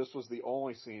 this was the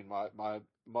only scene my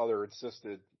mother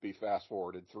insisted be fast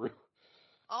forwarded through.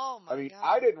 Oh my God.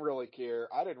 I didn't really care.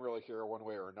 I didn't really care one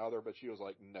way or another, but she was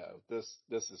like, "No, this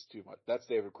is too much." That's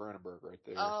David Cronenberg right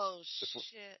there. Oh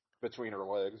shit! Between her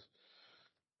legs.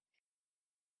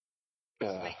 Is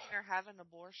it making her have an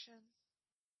abortion?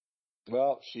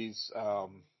 Well, she's.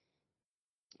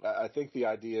 I think the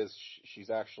idea is she's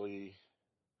actually.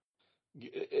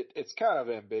 It's kind of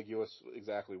ambiguous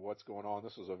exactly what's going on.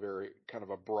 This was a very kind of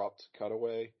abrupt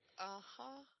cutaway.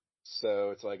 Uh-huh. So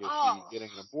it's like, is she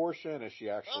getting an abortion? Is she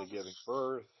actually giving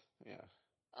birth? Yeah.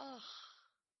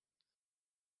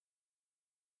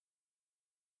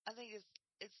 I think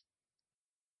it's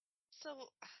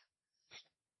so.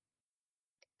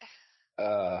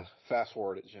 Fast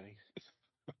forward it, Jenny.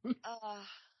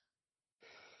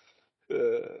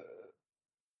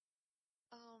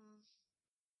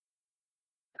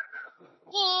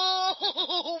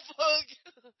 Oh, fuck.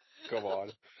 come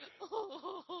on.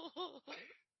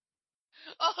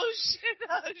 Oh shit!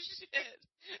 Oh shit!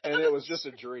 And it was just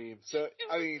a dream. So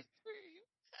I mean,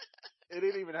 it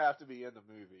didn't even have to be in the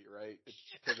movie, right?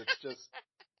 Because it's just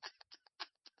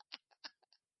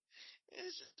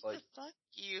it's just like, fuck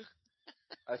you.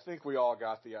 I think we all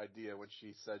got the idea when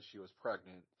she said she was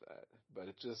pregnant, but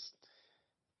it just.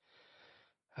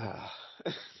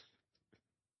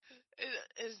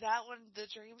 Is that when the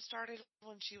dream started?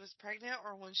 When she was pregnant,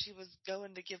 or when she was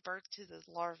going to give birth to the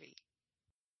larvae?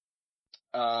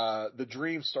 The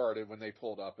dream started when they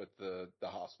pulled up at the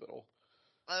hospital.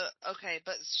 Okay,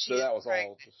 but she So is that was pregnant.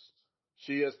 all just.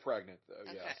 She is pregnant, though.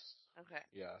 Okay. Yes. Okay.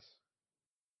 Yes.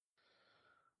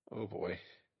 Oh boy,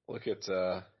 look at.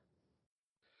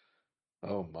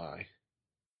 Oh my.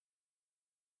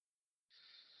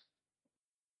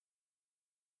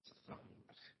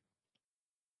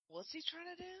 What's he trying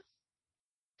to do?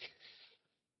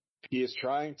 He is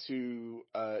trying to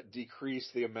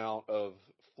decrease the amount of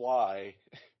fly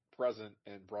present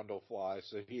in Brundlefly.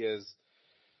 So he has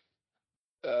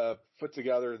put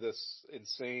together this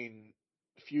insane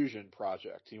fusion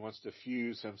project. He wants to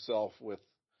fuse himself with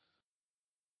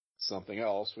something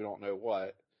else, we don't know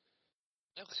what,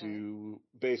 to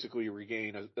basically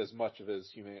regain as much of his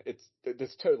humanity.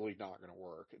 It's totally not going to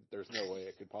work. There's no way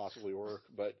it could possibly work,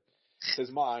 but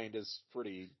his mind is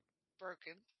pretty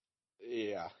broken.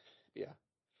 Yeah.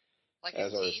 Like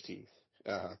as his are his teeth.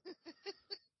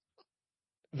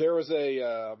 There was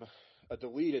a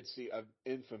deleted scene, an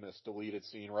infamous deleted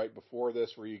scene right before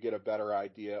this where you get a better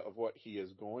idea of what he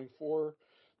is going for.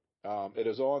 It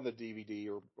is on the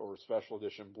DVD or special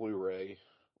edition Blu-ray,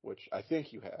 which I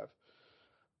think you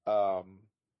have,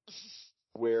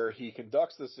 where he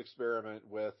conducts this experiment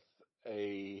with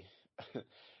a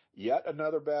yet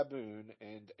another baboon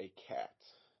and a cat.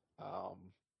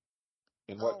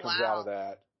 And what comes out of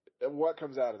that? What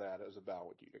comes out of that is about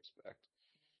what you'd expect.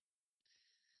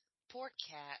 Poor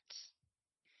cat.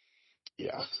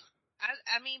 Yeah.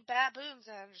 I mean, baboons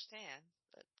I understand,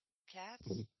 but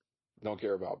cats? Don't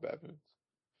care about baboons.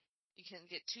 You can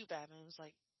get 2 baboons,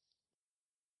 like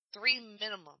 3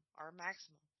 minimum or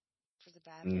maximum for the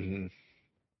baboon.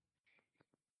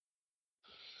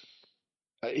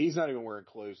 Mm-hmm. He's not even wearing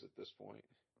clothes at this point.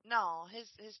 No,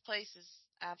 his place is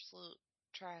absolute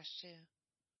trash too.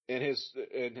 And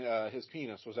his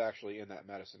penis was actually in that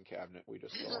medicine cabinet we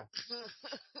just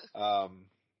saw.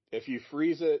 If you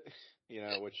freeze it,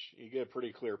 which you get a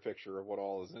pretty clear picture of what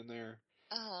all is in there.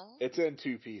 It's in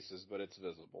 2 pieces, but it's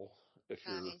visible if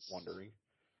you're wondering.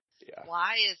 Yeah.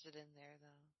 Why is it in there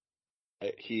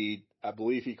though? I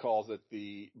believe he calls it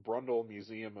the Brundle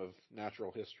Museum of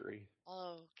Natural History.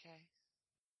 Oh, okay.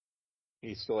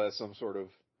 He still has some sort of,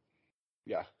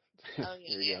 yeah. Oh, yeah.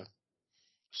 There you go.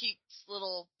 Keeps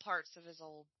little parts of his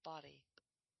old body.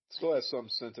 Still has some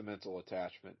sentimental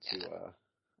attachment to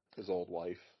his old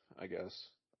life, I guess.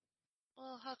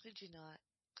 Well, how could you not?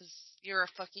 Because you're a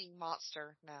fucking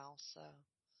monster now, so.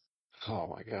 Oh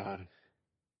my god.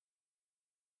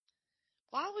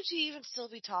 Why would you even still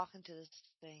be talking to this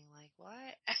thing? Like,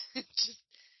 what?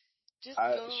 just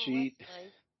go away.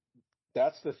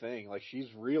 That's the thing. Like,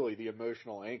 she's really the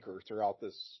emotional anchor throughout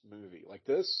this movie. Like,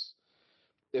 this,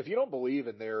 if you don't believe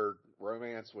in their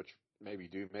romance, which maybe you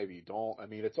do, maybe you don't, I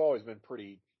mean, it's always been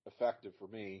pretty effective for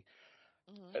me.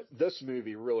 Mm-hmm. This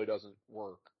movie really doesn't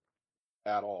work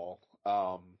at all.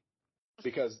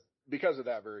 Because of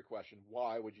that very question,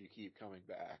 why would you keep coming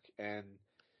back? And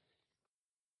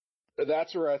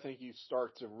that's where I think you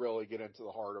start to really get into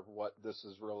the heart of what this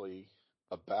is really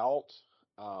about.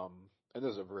 And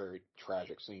this is a very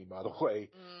tragic scene, by the way.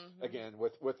 Mm-hmm. Again,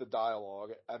 with the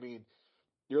dialogue. I mean,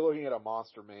 you're looking at a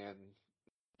monster man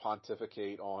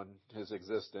pontificate on his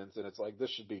existence, and it's like, this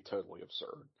should be totally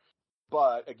absurd.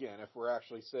 But again, if we're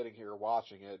actually sitting here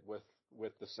watching it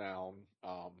with the sound,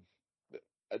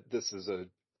 this is a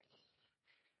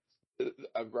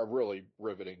really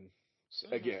riveting,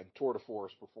 again, tour de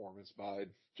force performance by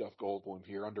Jeff Goldblum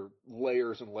here, under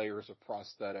layers and layers of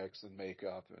prosthetics and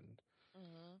makeup. And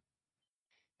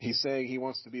he's saying he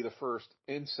wants to be the first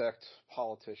insect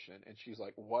politician. And she's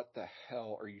like, what the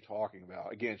hell are you talking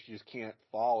about? Again, she just can't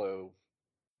follow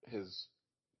his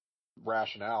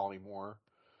rationale anymore.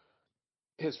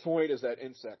 His point is that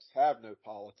insects have no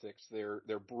politics. They're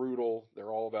brutal.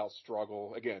 They're all about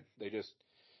struggle. Again, they just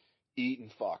eat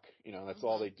and fuck. That's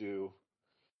all they do.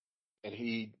 And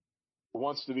he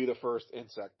wants to be the first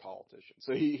insect politician.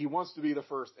 So he wants to be the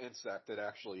first insect that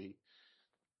actually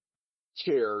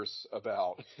cares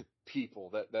about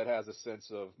people, that has a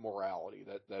sense of morality,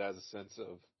 that has a sense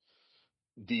of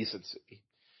decency,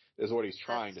 is what he's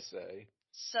trying to say.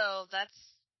 So that's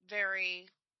very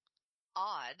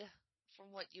odd from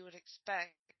what you would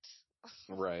expect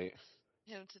Right.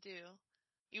 him to do.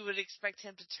 You would expect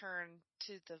him to turn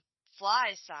to the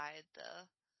fly side,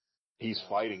 He's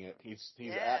fighting it. He's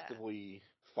yeah. actively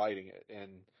fighting it.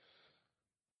 And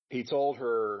he told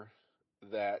her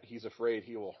that he's afraid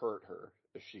he will hurt her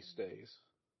if she stays.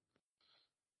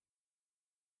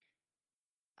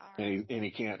 All right. And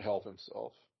he can't help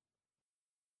himself.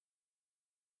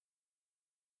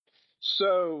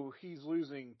 So he's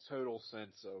losing total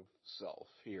sense of self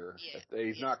here. Yeah.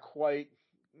 He's not quite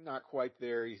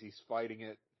there. He's fighting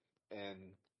it, and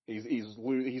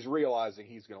he's realizing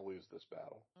he's going to lose this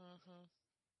battle. Mm-hmm.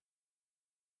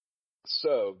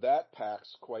 So that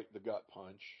packs quite the gut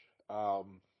punch,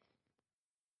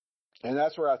 and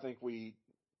that's where I think we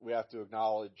have to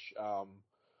acknowledge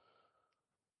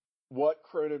what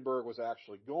Cronenberg was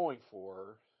actually going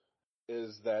for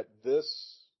is that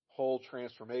this whole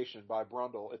transformation by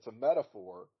Brundle, it's a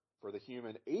metaphor for the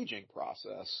human aging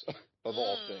process of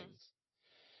all things.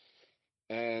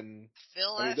 And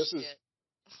Feel I mean, that this shit. is,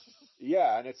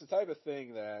 yeah, and it's the type of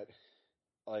thing that,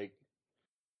 like,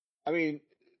 I mean,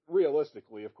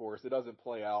 realistically, of course, it doesn't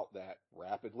play out that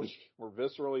rapidly or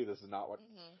viscerally. This is not what,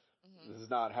 this is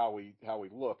not how we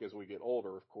look as we get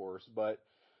older, of course, but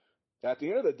at the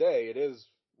end of the day, it is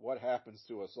what happens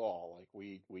to us all. Like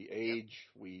we age,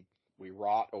 we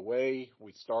rot away.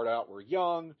 We start out, we're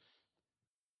young,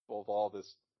 full of all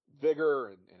this vigor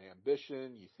and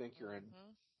ambition. You think you're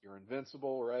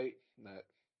invincible, right? And that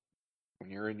when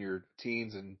you're in your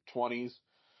teens and 20s,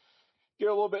 get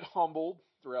a little bit humbled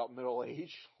throughout middle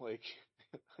age, like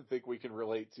I think we can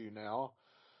relate to now.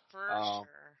 For sure.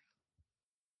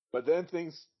 But then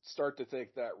things start to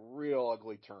take that real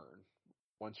ugly turn.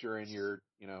 Once you're in your,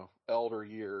 elder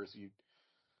years, you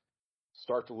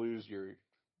start to lose your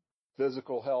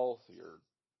physical health,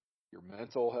 your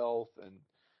mental health, and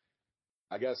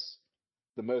I guess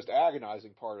the most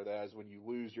agonizing part of that is when you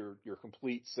lose your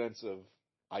complete sense of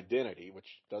identity, which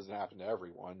doesn't happen to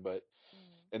everyone, but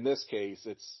in this case,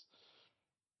 it's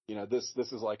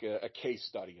this is like a case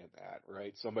study in that,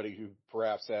 right? Somebody who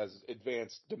perhaps has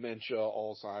advanced dementia,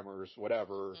 Alzheimer's,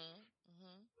 whatever.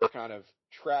 They're kind of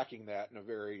tracking that in a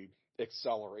very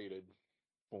accelerated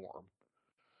form.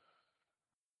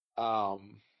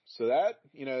 So that,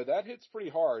 that hits pretty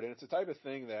hard. And it's the type of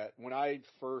thing that when I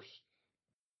first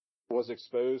was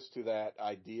exposed to that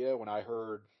idea, when I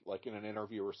heard like in an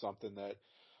interview or something that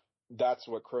that's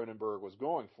what Cronenberg was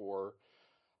going for,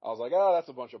 I was like, oh, that's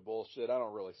a bunch of bullshit. I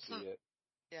don't really see it.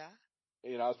 Yeah.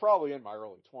 I was probably in my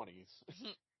early 20s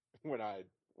when I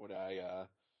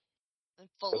and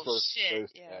full of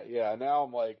shit. Yeah. Yeah. Now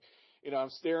I'm like, I'm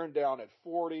staring down at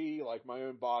 40, like my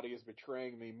own body is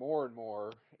betraying me more and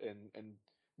more and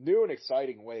new and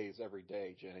exciting ways every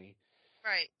day, Jenny.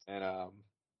 Right. And,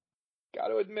 got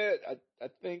to admit, I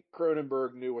think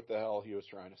Cronenberg knew what the hell he was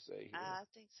trying to say here. I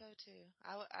think so too.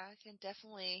 I can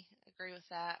definitely agree with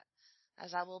that,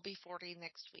 as I will be 40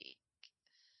 next week.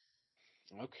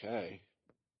 Okay.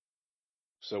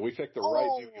 So we picked the right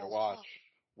movie to watch.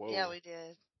 Whoa. Yeah, we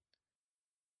did.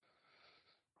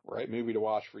 Right movie to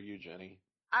watch for you, Jenny.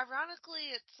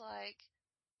 Ironically, it's like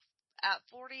at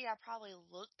 40, I probably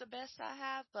look the best I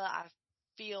have, but I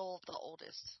feel the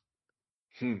oldest.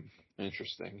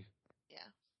 Interesting. Yeah.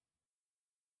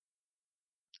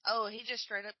 Oh, he just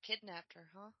straight up kidnapped her,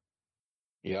 huh?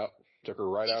 Yep. Took her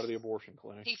right out of the abortion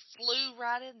clinic. He flew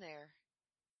right in there.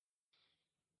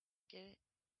 Get it?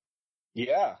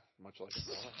 Yeah, much like a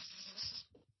dog.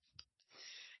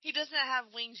 He doesn't have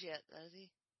wings yet, does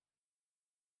he?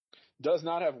 Does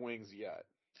not have wings yet.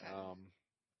 Okay.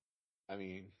 I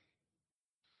mean,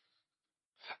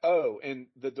 oh, and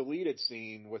the deleted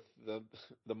scene with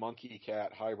the monkey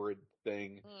cat hybrid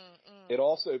thing, it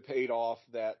also paid off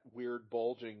that weird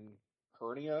bulging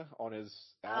hernia on his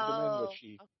abdomen,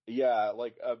 which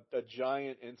like a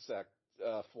giant insect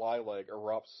fly leg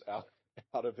erupts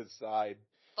out of his side.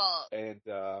 Fuck. And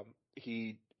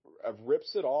he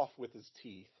rips it off with his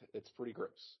teeth. It's pretty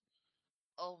gross.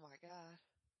 Oh my god.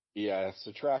 Yeah,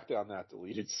 so track down that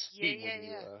deleted scene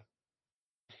Yeah.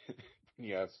 when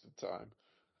you have some time.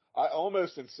 I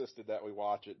almost insisted that we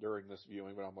watch it during this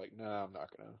viewing, but I'm like, no, I'm not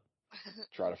gonna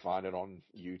try to find it on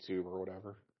YouTube or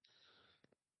whatever.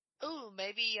 Ooh,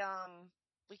 maybe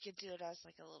we could do it as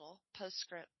like a little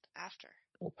postscript after.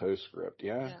 A little postscript,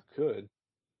 yeah, could.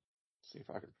 Let's see if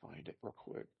I can find it real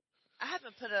quick. I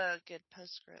haven't put a good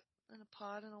postscript in a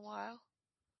pod in a while.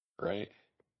 Right.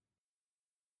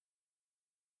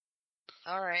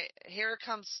 Alright, here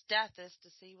comes Stathis to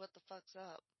see what the fuck's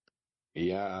up.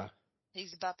 Yeah.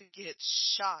 He's about to get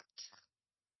shocked.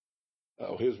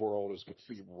 Oh, his world is going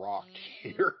to be rocked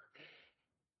here.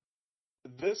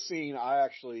 This scene I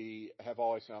actually have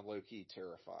always found low-key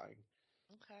terrifying.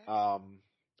 Okay.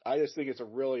 I just think it's a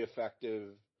really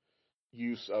effective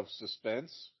use of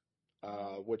suspense,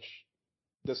 which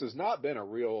this has not been a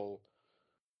real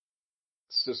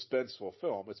suspenseful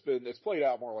film. It's played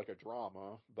out more like a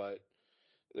drama, but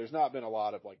there's not been a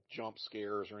lot of like jump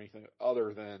scares or anything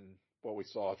other than what we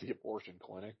saw at the abortion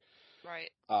clinic.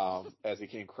 Right. As he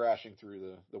came crashing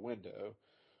through the window.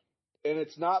 And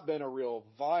it's not been a real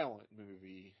violent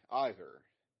movie either.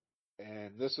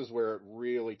 And this is where it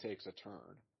really takes a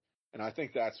turn. And I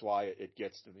think that's why it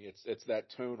gets to me. It's that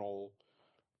tonal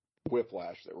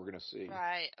whiplash that we're going to see.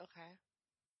 Right, okay.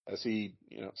 As he,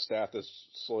 Stathis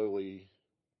slowly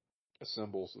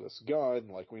assembles this gun,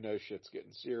 like we know shit's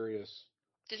getting serious.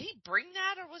 Did he bring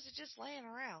that, or was it just laying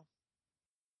around?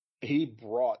 He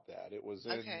brought that. It was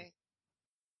in, okay.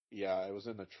 Yeah, it was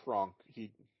in the trunk.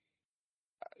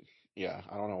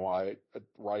 I don't know why a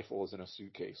rifle is in a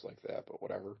suitcase like that, but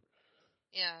whatever.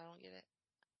 Yeah, I don't get it.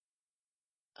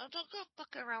 Oh, don't go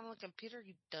fucking around with a computer,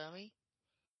 you dummy.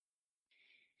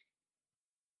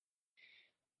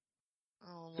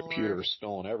 Oh, Lord. Computer is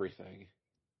spilling everything.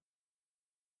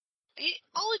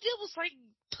 All he did was,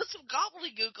 put some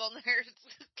gobbledygook on there.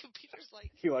 The computer's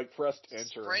He, pressed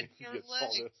enter spread and he your gets legs.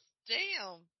 all this.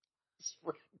 Damn.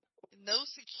 No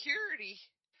security.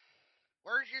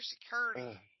 Where's your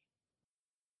security?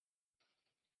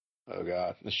 Oh,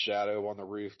 God. The shadow on the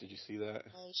roof. Did you see that?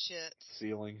 Oh, shit.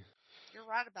 Ceiling. You're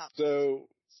right about So,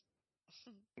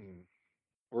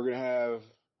 we're going to have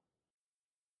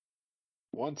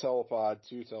one telepod,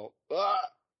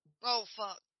 Oh,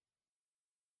 fuck.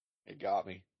 It got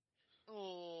me.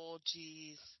 Oh,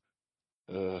 jeez.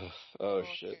 Oh,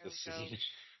 shit. The scene.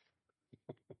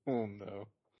 Oh, no.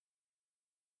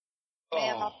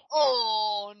 Man,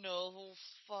 oh, no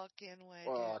fucking way,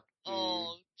 Fuck, dude.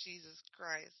 Oh, Jesus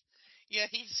Christ. Yeah,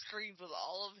 he screamed with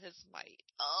all of his might.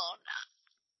 Oh,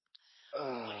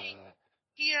 no. Wait.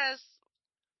 Yes.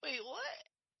 Wait, what?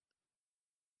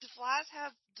 Do flies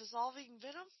have dissolving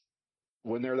venom?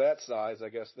 When they're that size, I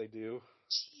guess they do.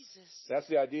 Jesus. That's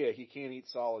the idea. He can't eat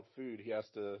solid food. He has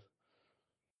to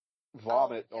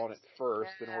vomit on it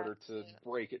first in order to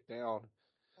break it down.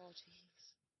 Oh, jeez.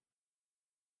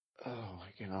 Oh,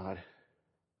 my God.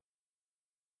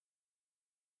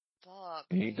 Fuck.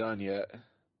 He ain't done yet.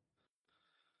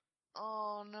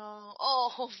 Oh, no.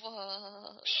 Oh,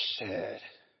 fuck. Shit.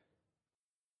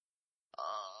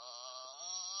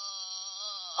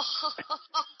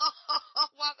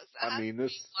 Why does that have to be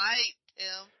white,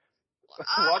 Tim?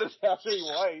 Why does it have to be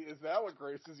white? Is that what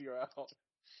grosses you out? No,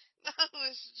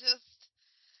 it's just...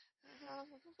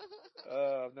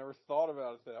 I've never thought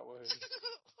about it that way.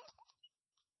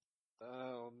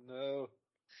 Oh, no.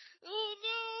 Oh,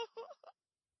 no.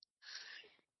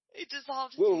 It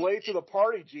dissolved. A little late to the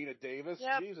party, Gina Davis.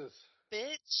 Yep. Jesus.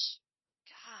 Bitch.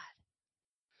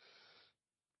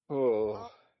 God.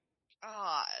 Oh.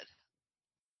 God.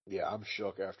 Yeah, I'm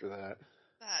shook after that.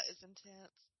 That is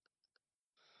intense.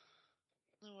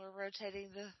 And we're rotating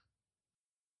the...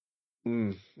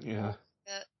 Yeah.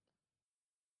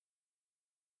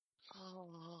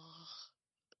 Oh.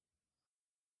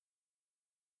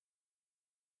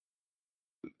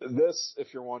 This,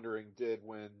 if you're wondering, did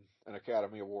win an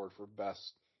Academy Award for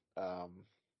best, I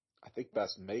think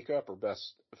best makeup or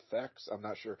best effects. I'm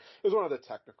not sure. It was one of the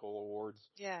technical awards.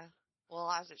 Yeah.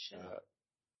 Well, as it should.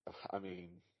 I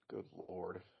mean, good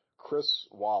Lord. Chris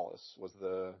Wallace was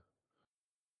the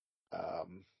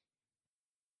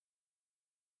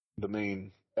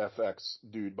main FX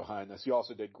dude behind this. He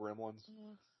also did Gremlins.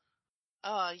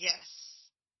 Yes.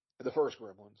 The first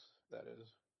Gremlins, that is.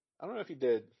 I don't know if he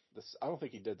did this. I don't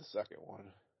think he did the second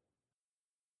one.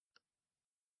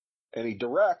 And he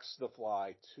directs The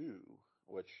Fly 2,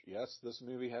 which, yes, this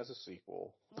movie has a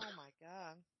sequel. Oh, my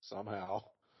God. Somehow.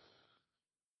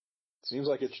 Seems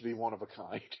like it should be one of a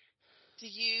kind. Do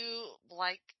you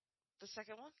like the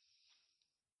second one?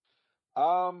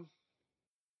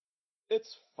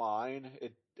 It's fine.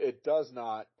 It does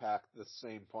not pack the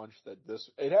same punch that this.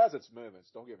 It has its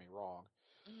moments. Don't get me wrong.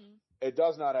 Mm-hmm. It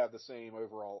does not have the same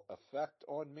overall effect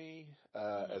on me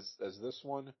as this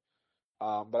one.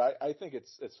 But I think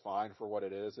it's fine for what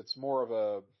it is. It's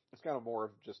kind of more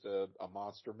of just a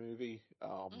monster movie.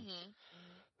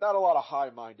 Not a lot of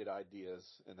high-minded ideas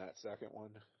in that second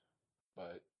one,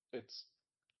 but it's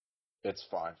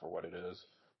fine for what it is.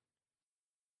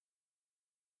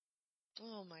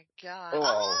 Oh my God.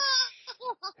 Oh,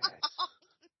 shit.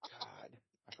 God,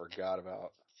 I forgot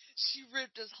about. She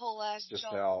ripped his whole ass just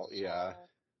jaw. how, yeah.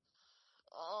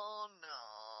 Oh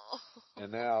no.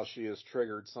 And now she has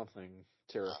triggered something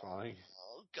terrifying.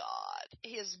 Oh God.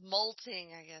 He is molting,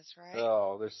 I guess, right?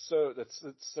 Oh, it's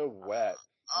so wet.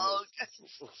 Oh,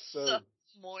 it's so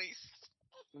moist.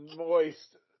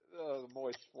 Moist. Oh, the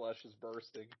moist flesh is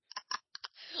bursting.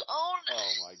 Oh no.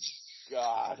 Oh my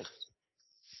God.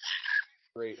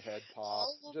 Great head pop.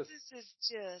 Oh, Just this is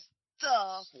just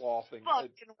the sloughing.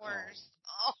 fucking worst.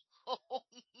 Oh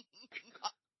my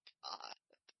God.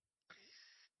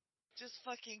 Just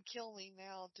fucking kill me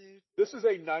now, dude. This is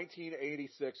a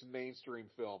 1986 mainstream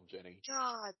film, Jenny.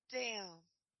 God damn.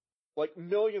 Like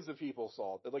millions of people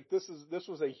saw it. Like this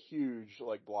was a huge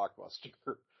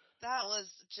blockbuster. That was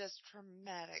just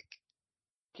traumatic.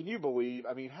 Can you believe?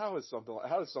 I mean, how does something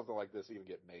like this even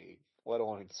get made? Let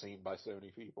alone seen by so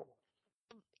many people.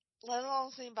 Let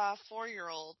alone seen by a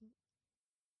 4-year-old.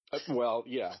 Well,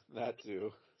 yeah, that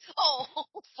too. Oh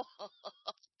fuck.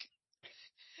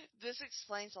 This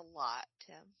explains a lot,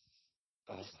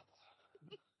 Tim.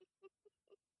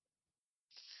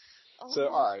 So,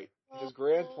 all right, his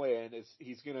grand plan is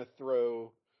he's going to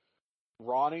throw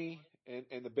Ronnie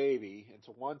and the baby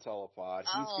into one telepod.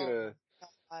 He's going to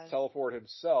teleport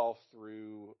himself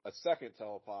through a second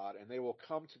telepod, and they will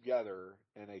come together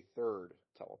in a third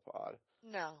telepod.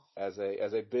 No. As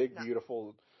a big,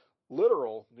 beautiful,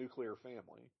 literal nuclear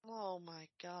family. Oh my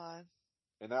God.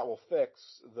 And that will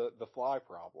fix the fly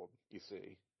problem, you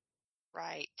see.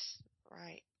 Right.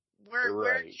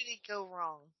 Where did he go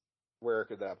wrong? Where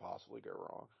could that possibly go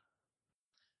wrong?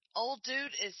 Old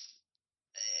dude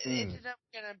ended up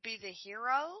gonna be the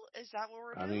hero? Is that what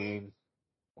we're doing? I mean,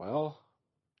 well,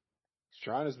 he's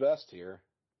trying his best here.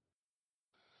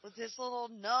 With this little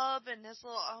nub and this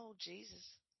little, oh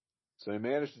Jesus. So he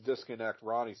managed to disconnect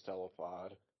Ronnie's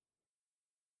telepod.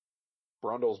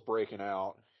 Brundle's breaking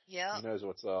out. Yeah. He knows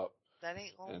what's up. That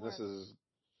ain't gonna And work. this is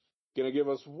gonna give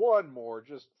us one more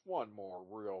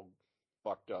real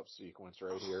fucked up sequence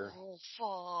right here. Oh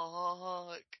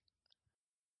fuck.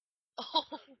 Oh.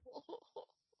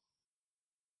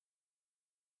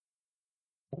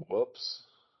 Whoops.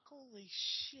 Holy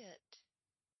shit.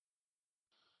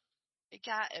 It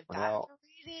got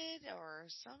evaporated or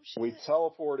some shit? We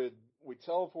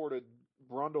teleported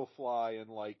Brundlefly in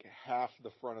like half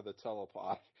the front of the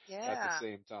telepod at the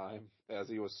same time as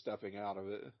he was stepping out of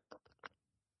it.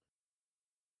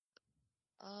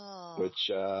 Oh. Which,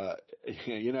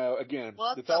 again,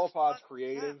 the telepod's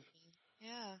creative.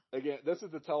 Yeah. Again, this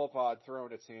is the telepod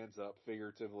throwing its hands up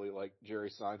figuratively like Jerry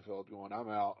Seinfeld going, I'm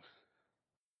out.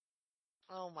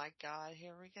 Oh my God,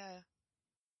 here we go.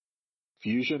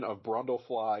 Fusion of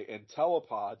Brundlefly and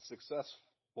telepod successful.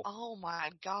 Oh my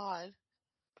God.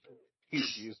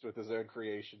 He's fused with his own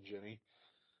creation, Jenny.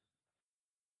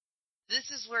 This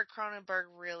is where Cronenberg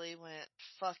really went,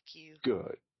 fuck you.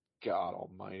 Good God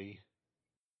almighty.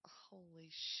 Holy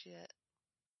shit.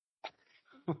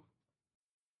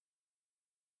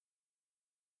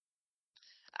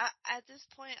 At this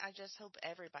point, I just hope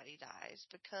everybody dies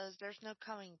because there's no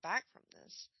coming back from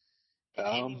this in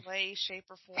any way, shape,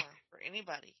 or form for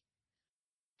anybody.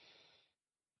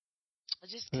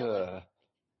 Just kill it.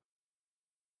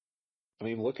 I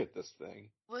mean, look at this thing.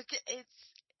 Look,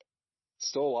 it's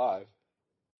still alive.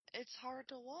 It's hard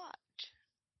to watch,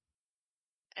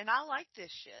 and I like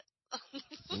this shit.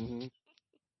 Mm-hmm.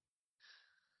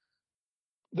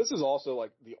 This is also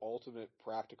like the ultimate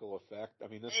practical effect. I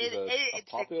mean, this is a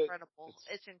puppet. Incredible.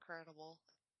 It's incredible.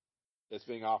 It's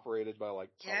being operated by like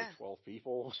probably 12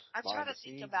 people. I try to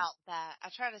think about that. I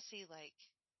try to see like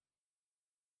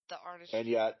the artistry. And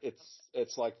yet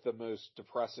it's like the most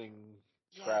depressing,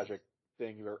 tragic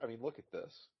thing you've ever. I mean, look at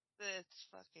this. It's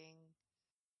fucking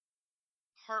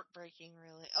heartbreaking,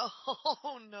 really.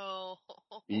 Oh no.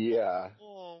 Yeah.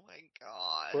 Oh my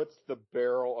God. Puts the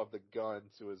barrel of the gun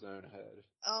to his own head.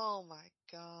 Oh my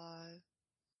God.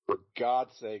 For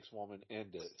God's sakes, woman,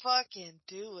 end it. Fucking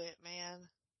do it, man.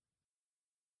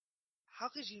 How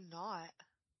could you not?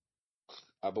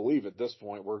 I believe at this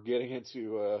point we're getting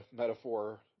into a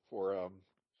metaphor for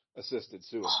assisted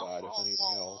suicide, if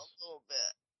anything else. A little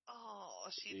bit. Oh,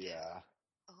 she did. Yeah.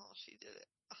 Oh, she did it.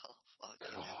 Oh, fuck.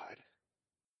 God.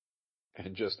 Yeah.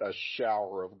 And just a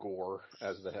shower of gore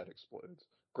as the head explodes.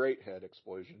 Great head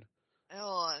explosion.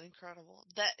 Oh, incredible.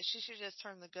 That she should just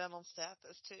turn the gun on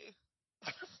Stathis too.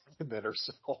 And then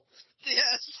herself.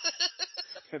 Yes.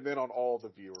 And then on all the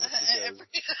viewers, because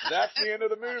that's the end of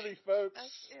the movie, folks.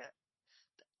 That's it.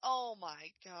 Oh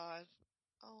my God.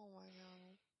 Oh my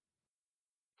God.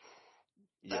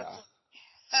 Yeah. That's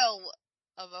a hell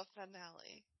of a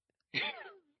finale.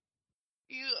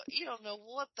 You don't know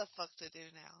what the fuck to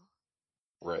do now.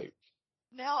 Right.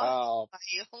 Now I know why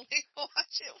you only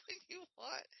watch it when you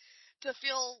want to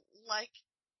feel like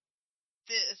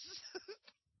this.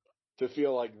 To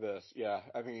feel like this, yeah.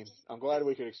 I mean, I'm glad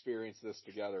we could experience this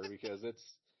together because it's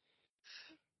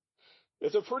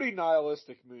a pretty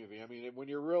nihilistic movie. I mean, when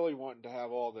you're really wanting to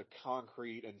have all the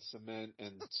concrete and cement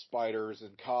and spiders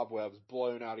and cobwebs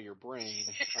blown out of your brain,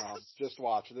 just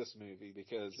watch this movie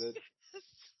because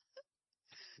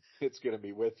it's going to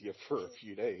be with you for a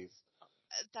few days.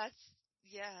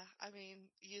 Yeah, I mean,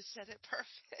 you said it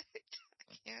perfect.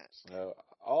 I can't. So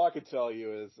all I can tell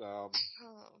you is, I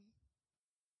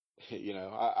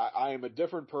am a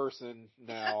different person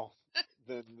now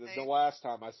than the last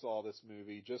time I saw this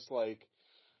movie. Just like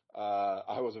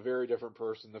I was a very different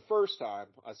person the first time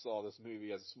I saw this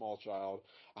movie as a small child,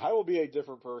 I will be a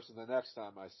different person the next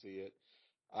time I see it.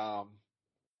 I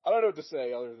don't know what to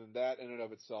say other than that in and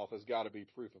of itself has got to be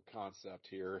proof of concept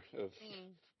here of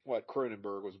what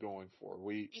Cronenberg was going for.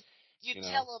 You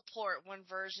teleport one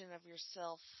version of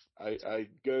yourself. I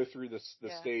go through the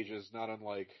stages, not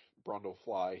unlike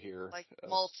Brundlefly here. Like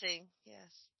molting,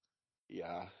 yes.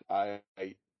 Yeah, I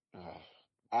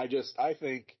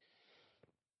think,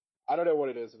 I don't know what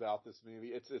it is about this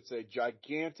movie. It's a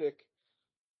gigantic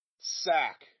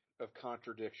sack of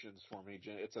contradictions for me,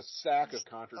 Jen. It's a sack of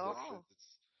contradictions. Oh.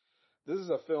 This is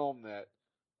a film that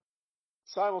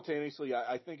simultaneously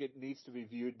I think it needs to be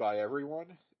viewed by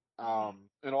everyone,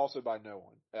 and also by no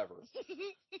one ever.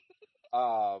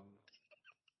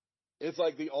 It's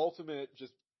like the ultimate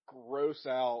just gross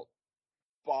out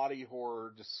body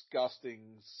horror,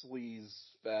 disgusting sleaze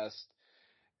fest.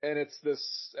 And it's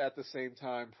this, at the same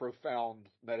time, profound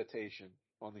meditation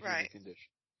on the human condition.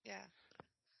 Yeah.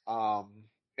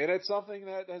 And it's something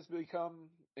that has become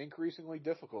increasingly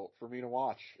difficult for me to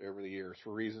watch over the years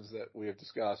for reasons that we have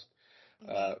discussed,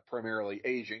 primarily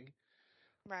aging,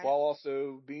 while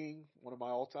also being one of my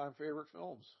all-time favorite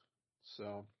films.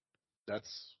 So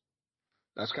that's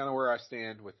kind of where I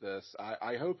stand with this.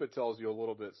 I hope it tells you a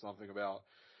little bit something about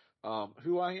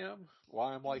who I am,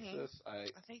 why I'm like this. I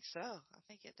think so. I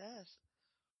think it does.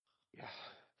 Yeah.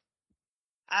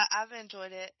 I've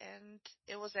enjoyed it, and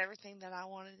it was everything that I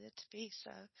wanted it to be.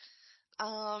 So,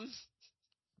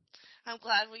 I'm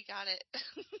glad we got it.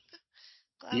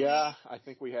 I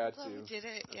think we had to. We did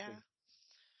it. Yeah.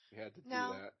 We had to do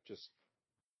that just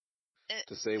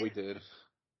to say we did.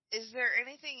 Is there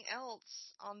anything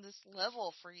else on this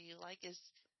level for you? Like, is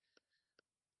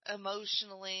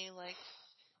emotionally, like,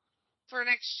 for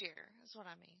next year is what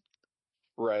I mean.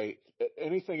 Right.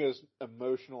 Anything is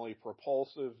emotionally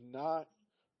propulsive,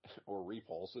 or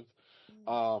repulsive.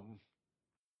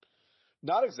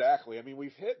 Not exactly. I mean,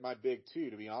 we've hit my big two,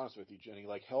 to be honest with you, Jenny.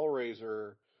 Like,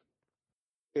 Hellraiser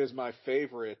is my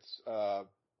favorite,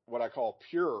 what I call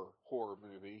pure horror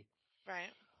movie.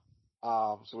 Right.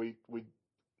 So we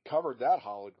covered that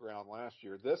hallowed ground last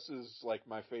year. This is like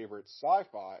my favorite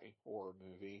sci-fi horror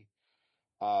movie,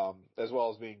 as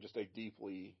well as being just a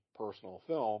deeply personal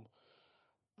film.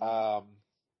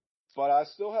 But I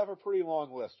still have a pretty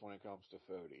long list when it comes to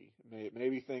Fody.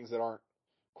 Maybe things that aren't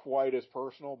quite as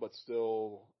personal, but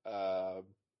still,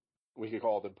 we could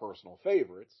call them personal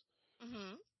favorites.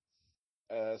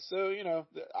 So,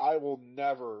 I will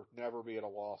never be at a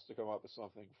loss to come up with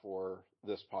something for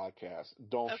this podcast.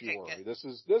 Don't you worry. Good. This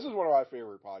is one of my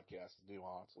favorite podcasts to do,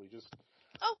 honestly. Just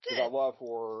because I love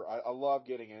horror. I love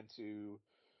getting into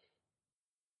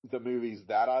the movies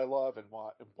that I love and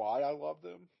why I love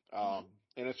them.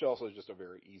 And it's also just a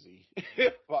very easy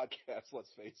podcast,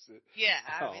 let's face it. Yeah,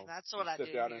 I mean, that's what I do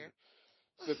here.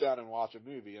 Sit down and watch a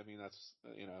movie. I mean, that's,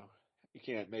 you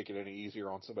can't make it any easier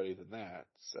on somebody than that.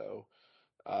 So,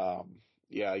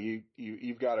 yeah,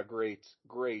 you've got a great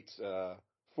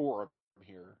forum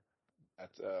here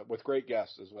with great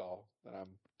guests as well that I'm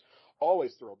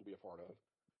always thrilled to be a part of.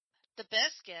 The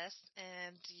best guest,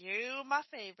 and you, my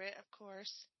favorite, of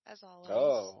course, as always.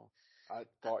 Oh, I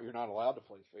thought you're not allowed to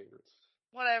play favorites.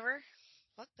 Whatever.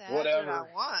 Fuck that. Whatever. I do what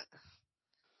I want.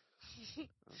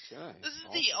 Okay. This is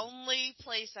the only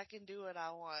place I can do what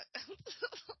I want.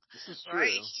 This is true.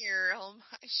 Right here on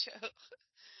my show.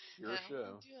 Your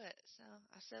show. Do it. So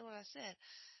I said what I said.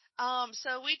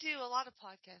 So we do a lot of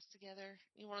podcasts together.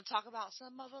 You want to talk about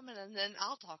some of them, and then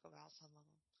I'll talk about some of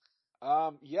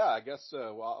them. Yeah, I guess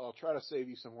so. Well, I'll try to save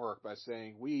you some work by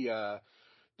saying we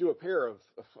do a pair of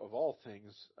all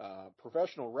things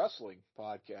professional wrestling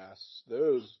podcasts.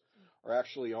 Those are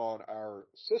actually on our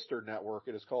sister network.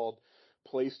 It is called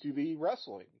Place to Be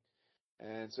Wrestling.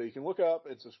 And so you can look up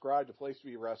and subscribe to Place to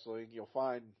Be Wrestling. You'll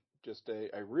find just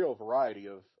a real variety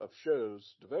of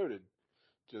shows devoted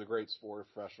to the great sport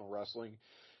of professional wrestling.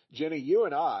 Jenny, you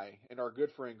and I and our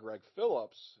good friend Greg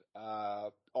Phillips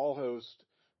all host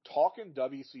Talkin'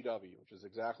 WCW, which is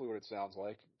exactly what it sounds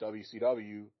like,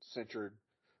 WCW-centered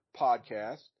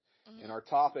podcast. Mm-hmm. And our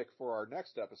topic for our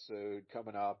next episode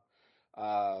coming up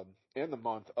in the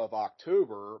month of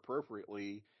October,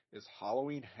 appropriately, is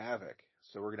Halloween Havoc.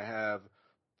 So we're going to have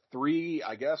 3,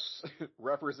 I guess,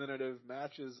 representative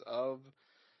matches of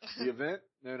the event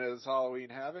known as Halloween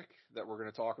Havoc that we're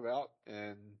going to talk about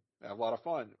and have a lot of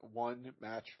fun. 1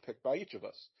 match picked by each of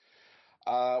us.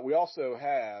 We also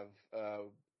have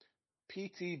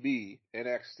PTB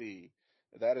NXT.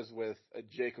 That is with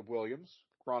Jacob Williams,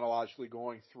 chronologically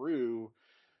going through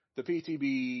the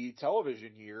PTB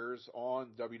television years on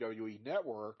WWE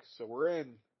Network. So we're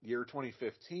in year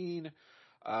 2015,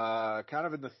 kind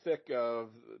of in the thick of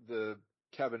the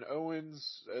Kevin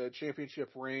Owens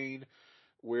championship reign.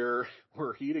 We're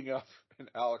heating up an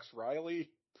Alex Riley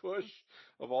push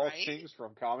of all things,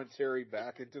 from commentary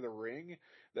back into the ring,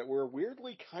 that we're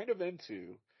weirdly kind of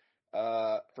into.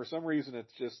 For some reason,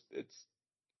 it's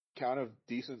kind of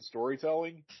decent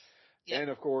storytelling. Yep. And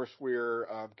of course, we're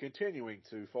continuing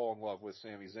to fall in love with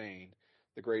Sami Zayn,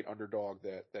 the great underdog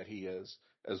that he is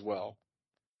as well.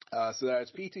 So that's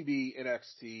PTB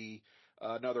NXT,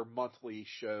 another monthly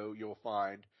show you'll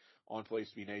find on Place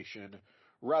to Be Nation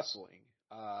Wrestling.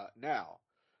 Now,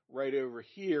 right over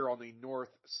here on the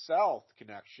north-south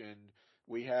connection,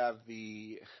 we have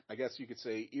the, I guess you could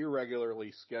say,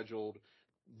 irregularly scheduled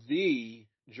The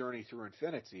Journey Through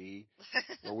Infinity,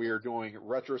 where we are doing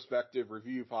retrospective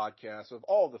review podcasts of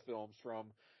all the films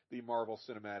from the Marvel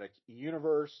Cinematic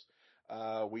Universe.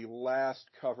 We last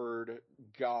covered,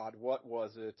 God, what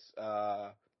was it?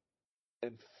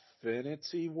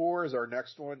 Infinity War. Is our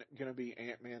next one going to be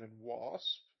Ant-Man and Wasp?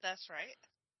 That's right.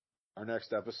 Our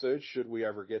next episode, should we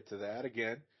ever get to that.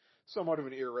 Again, somewhat of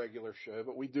an irregular show,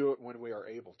 but we do it when we are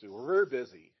able to. We're very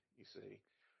busy, you see.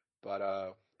 But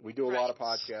we do a lot of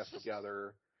podcasts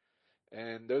together,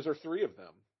 and those are 3 of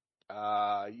them.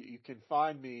 You can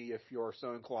find me, if you're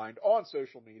so inclined, on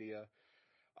social media.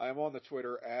 I am on the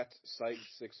Twitter at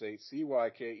Cyke68,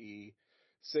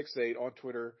 CYKE68 on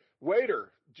Twitter.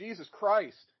 Waiter, Jesus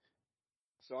Christ.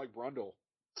 I sound like Brundle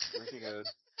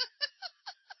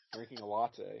drinking a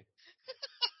latte,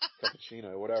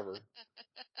 cappuccino, whatever.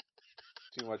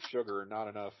 Too much sugar, not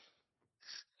enough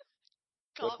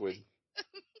liquid.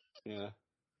 Yeah.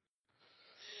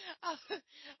 I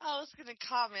was going to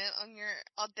comment on your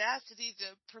audacity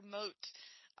to promote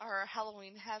our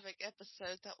Halloween Havoc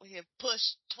episode that we have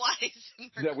pushed twice.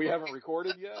 That we haven't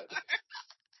recorded yet?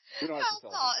 We don't have to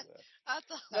tell people that. I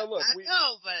thought. No, look,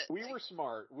 but we were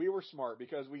smart. We were smart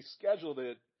because we scheduled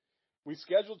it. We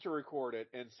scheduled to record it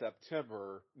in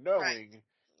September, knowing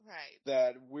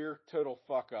that we're total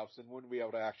fuck-ups and wouldn't be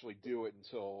able to actually do it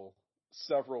until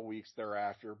several weeks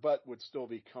thereafter, but would still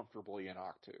be comfortably in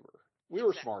October. We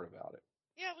were smart about it.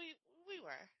 Yeah, we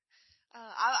were.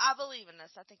 I believe in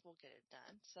us. I think we'll get it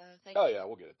done. So thank you. Oh yeah,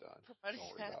 we'll get it done. Don't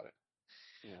worry about it.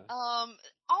 Yeah.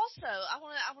 Also, I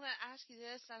want to ask you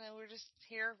this. I know we're just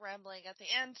here rambling at the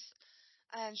end,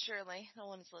 and surely no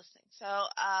one is listening. So,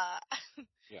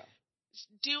 yeah.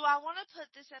 Do I want to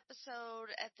put this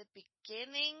episode at the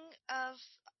beginning of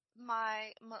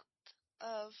my month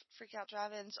of Freak Out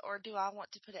Drive-Ins, or do I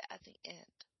want to put it at the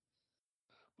end?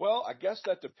 Well, I guess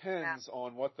that depends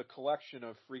on what the collection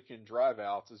of freaking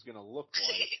drive-outs is going to look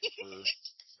like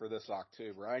for this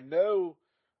October. I know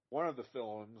one of the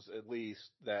films, at least,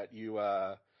 that you've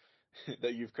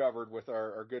covered with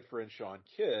our good friend Sean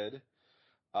Kidd.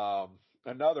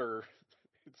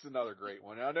 It's another great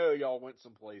one. I know y'all went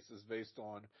some places based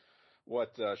on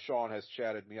what Sean has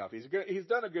chatted me up. He's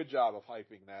done a good job of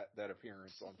hyping that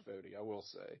appearance on Fody, I will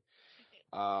say.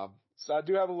 So I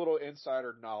do have a little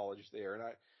insider knowledge there,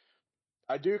 and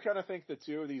I do kind of think the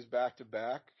 2 of these back to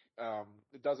back.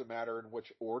 It doesn't matter in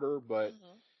which order, but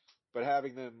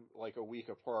having them like a week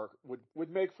apart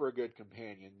would make for a good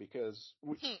companion, because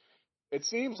it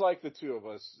seems like the 2 of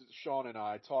us, Sean and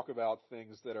I, talk about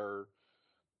things that are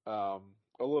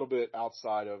a little bit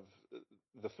outside of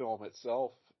the film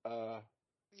itself.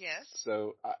 Yes.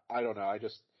 So I don't know. I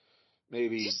just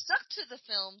maybe you stuck to the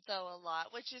film though a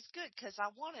lot, which is good because I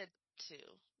wanted to.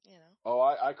 You know. Oh,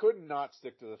 I couldn't not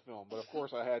stick to the film, but of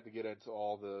course I had to get into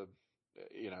all the,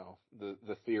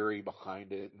 the theory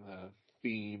behind it and the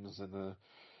themes and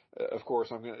of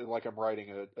course I'm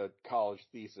writing a college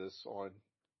thesis on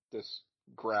this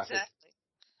graphic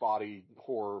body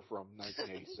horror from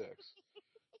 1986,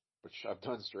 which I've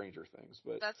done Stranger Things,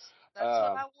 but that's what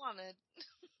I wanted.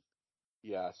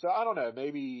 Yeah, so I don't know,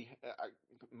 maybe,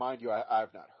 mind you,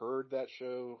 I've not heard that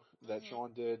show that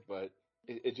Sean did, but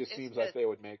It just seems like they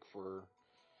would make for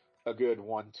a good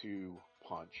 1-2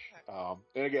 punch.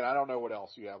 And again, I don't know what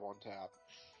else you have on tap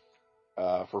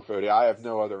for Fody. I have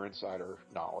no other insider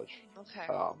knowledge. Okay.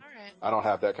 All right. I don't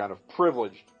have that kind of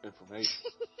privileged information.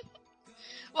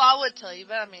 Well, I would tell you,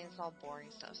 but I mean, it's all boring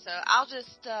stuff. So I'll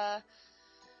just,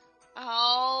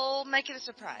 I'll make it a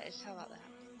surprise. How about that?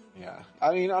 Yeah.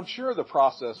 I mean, I'm sure the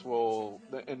process will,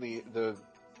 in the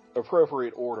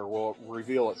appropriate order, will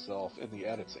reveal itself in the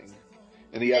editing.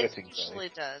 It usually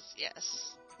does,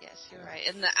 yes. Yes, you're right.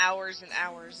 In the hours and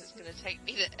hours it's going to take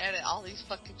me to edit all these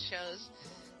fucking shows.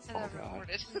 And I've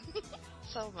recorded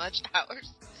so much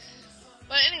hours.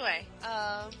 But anyway,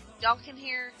 y'all can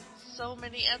hear so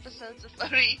many episodes of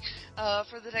Fody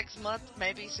for the next month,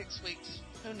 maybe 6 weeks.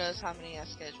 Who knows how many I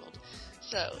scheduled.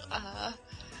 So,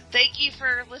 thank you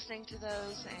for listening to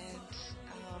those,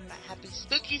 and happy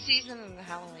spooky season and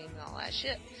Halloween and all that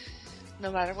shit.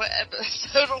 No matter what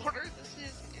episode order this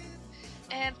is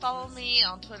in. And follow me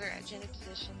on Twitter at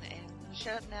JennyPosition, and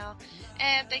shut up now.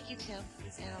 And thank you, Tim,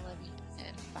 and I love you,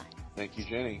 and bye. Thank you,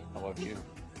 Jenny. I love you.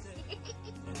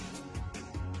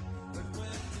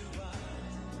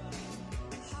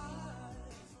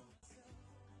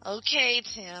 Okay,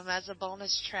 Tim, as a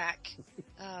bonus track,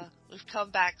 we've come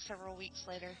back several weeks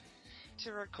later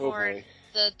to record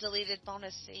the deleted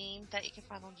bonus scene that you can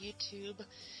find on YouTube,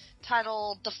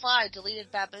 titled The Fly Deleted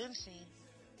Baboon Scene.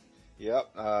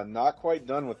 Yep, not quite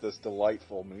done with this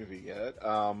delightful movie yet.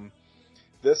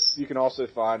 This you can also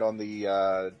find on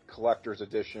the collector's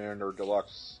edition or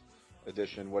deluxe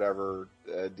edition, whatever,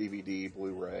 DVD,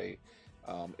 Blu-ray.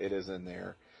 It is in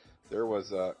there. There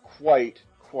was quite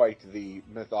the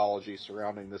mythology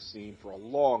surrounding this scene for a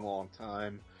long, long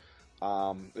time.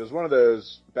 It was one of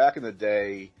those, back in the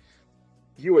day,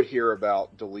 you would hear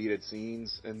about deleted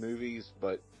scenes in movies,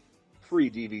 but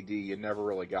pre-DVD, you never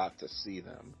really got to see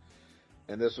them.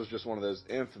 And this was just one of those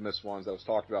infamous ones that was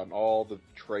talked about in all the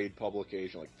trade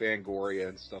publications, like Fangoria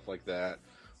and stuff like that.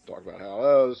 Talk about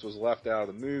how, this was left out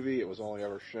of the movie. It was only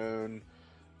ever shown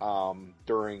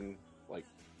during, like,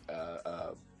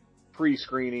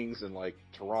 pre-screenings in, like,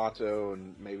 Toronto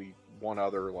and maybe one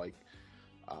other, like,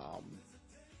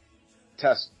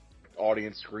 test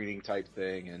audience screening type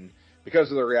thing. And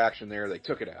because of the reaction there, they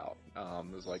took it out.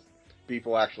 It was like,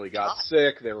 people actually got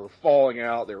sick, they were falling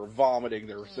out, they were vomiting,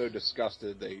 they were so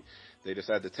disgusted, they just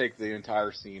had to take the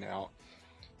entire scene out.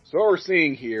 So what we're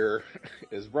seeing here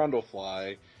is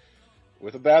Brundlefly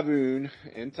with a baboon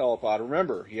in telepod.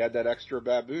 Remember, he had that extra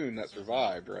baboon that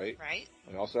survived, right? Right.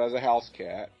 He also has a house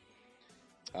cat.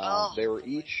 They were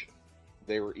each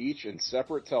in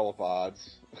separate telepods.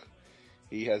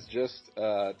 He has just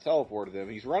teleported them.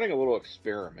 He's running a little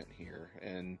experiment here,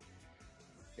 and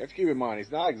you have to keep in mind,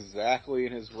 he's not exactly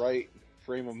in his right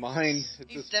frame of mind at this point.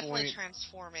 He's definitely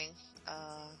transforming.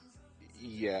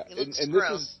 Yeah, and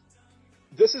gross.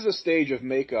 This is a stage of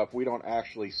makeup we don't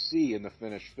actually see in the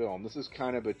finished film. This is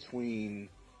kind of between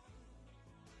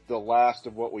the last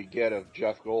of what we get of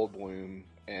Jeff Goldblum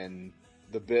and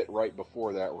the bit right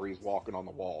before that where he's walking on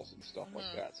the walls and stuff like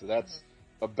that. So that's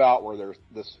about where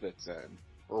this fits in,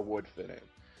 or would fit in.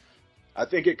 I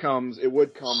think it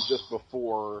would come just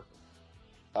before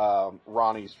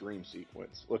Ronnie's dream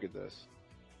sequence. Look at this.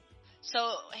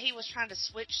 So he was trying to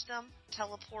switch them,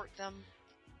 teleport them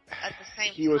at the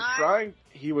same time?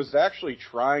 He was actually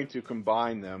trying to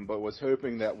combine them, but was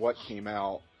hoping that what came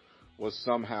out was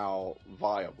somehow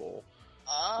viable.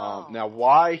 Now,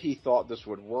 why he thought this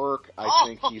would work, I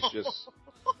think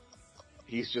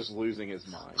he's just losing his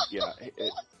mind. Yeah. What the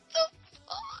fuck?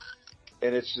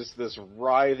 And it's just this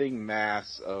writhing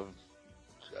mass of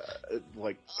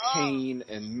like pain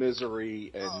and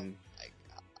misery and. Oh my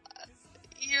God.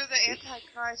 You're the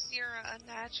Antichrist. You're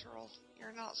unnatural.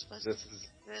 You're not supposed to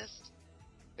exist.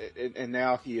 And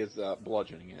now he is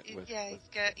bludgeoning it. You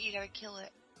gotta kill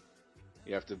it.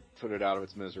 You have to put it out of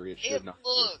its misery. It should not. It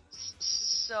looks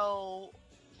so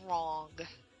wrong.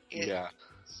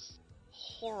 It's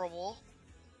horrible.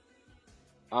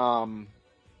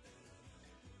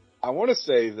 I want to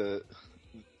say that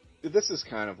this is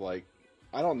kind of like,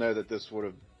 I don't know that this would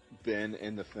have been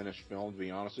in the finished film, to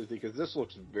be honest with you, because this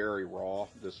looks very raw,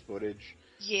 this footage.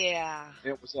 Yeah.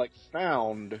 It was like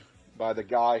found by the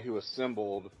guy who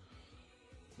assembled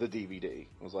the DVD.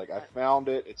 It was like, I found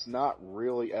it. It's not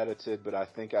really edited, but I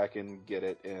think I can get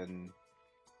it in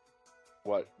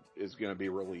what is going to be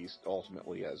released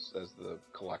ultimately as the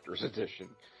collector's edition.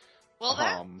 Well,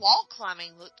 that wall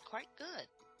climbing looked quite good.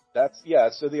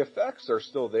 So the effects are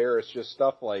still there. It's just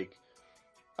stuff like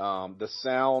the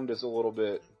sound is a little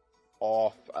bit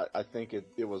off. I think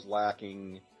it was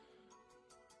lacking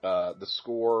the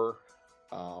score.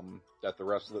 that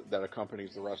that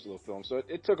accompanies the rest of the film. So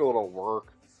it took a little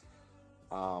work,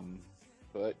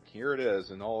 but here it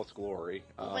is in all its glory.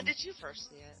 When did you first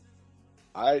see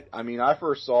it? I mean, I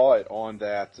first saw it on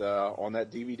that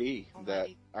DVD.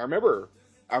 I remember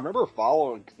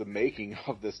following the making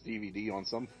of this DVD on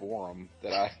some forum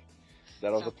that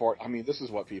was a part. I mean, this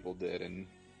is what people did in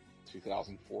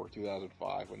 2004,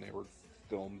 2005 when they were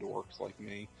film dorks like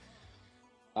me.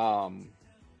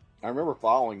 I remember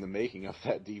following the making of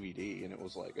that DVD, and it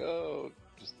was like,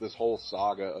 just this whole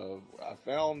saga of, I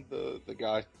found the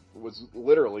guy was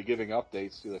literally giving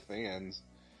updates to the fans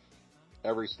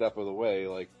every step of the way.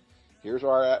 Like, here's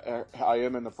where I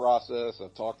am in the process.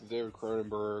 I've talked to David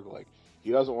Cronenberg. Like,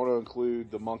 he doesn't want to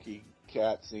include the monkey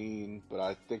cat scene, but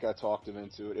I think I talked him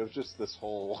into it. It was just this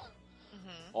whole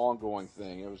ongoing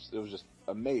thing. It was just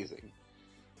amazing.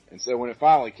 And so when it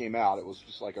finally came out, it was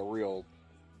just like a real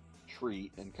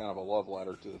treat and kind of a love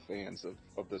letter to the fans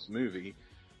of this movie.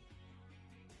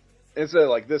 And so,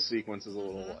 like, this sequence is a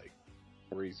little like,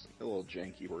 where he's a little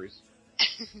janky, where he's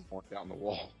going down the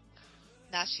wall.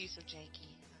 Nice use of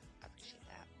janky. I appreciate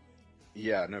that.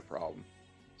 Yeah, no problem.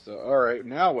 So, alright,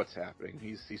 now what's happening?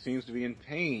 He seems to be in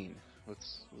pain. With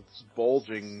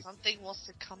bulging. Something wants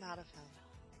to come out of him.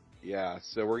 Yeah,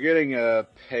 so we're getting a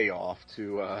payoff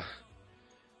to, oh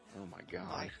my god.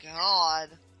 Oh my god.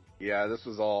 Yeah, this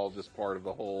was all just part of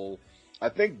the whole... I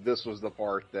think this was the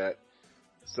part that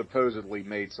supposedly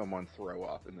made someone throw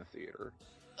up in the theater.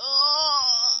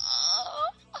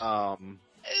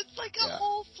 It's like a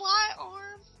whole fly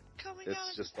arm coming out of his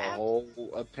It's just a whole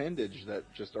appendage that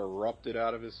just erupted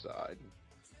out of his side.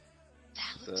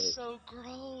 That looks so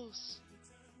gross.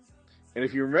 And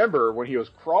if you remember, when he was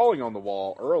crawling on the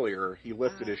wall earlier, he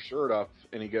lifted his shirt up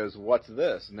and he goes, "What's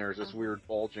this?" And there's this weird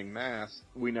bulging mass.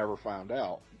 We never found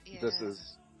out. Yeah.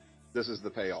 This is the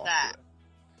payoff. That.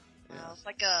 Yeah. It's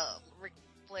like a Ric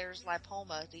Flair's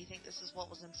lipoma. Do you think this is what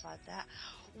was inside that?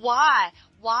 Why?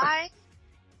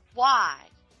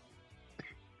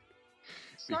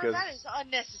 Sir, that is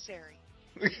unnecessary.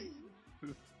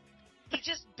 He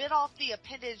just bit off the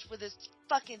appendage with his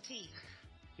fucking teeth.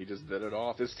 He just bit it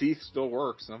off. His teeth still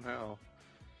work somehow.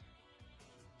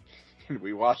 And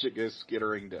we watch it go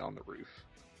skittering down the roof.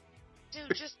 Dude,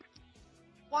 just...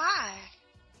 why?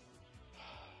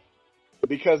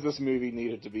 Because this movie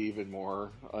needed to be even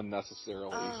more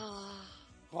unnecessarily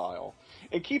vile.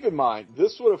 And keep in mind,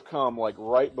 this would have come like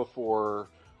right before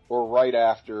or right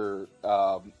after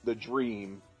the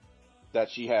dream that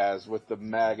she has with the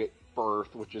maggot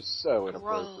birth, which is so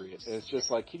inappropriate. And it's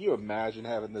just like, can you imagine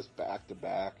having this back to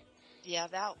back? Yeah,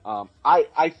 that...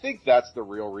 I think that's the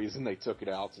real reason they took it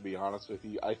out, to be honest with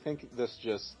you. I think this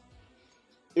just...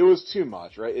 It was too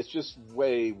much, right? It's just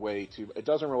way, way too... It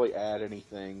doesn't really add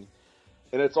anything.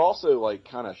 And it's also, like,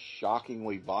 kind of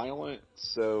shockingly violent.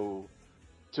 So,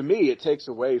 to me, it takes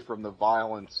away from the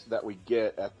violence that we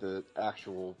get at the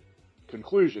actual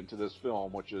conclusion to this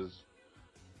film, which is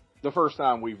the first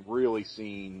time we've really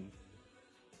seen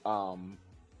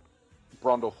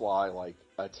Brundlefly, like,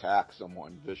 attack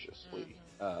someone viciously.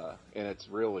 And it's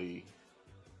really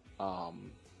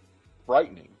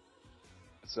frightening.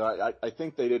 So I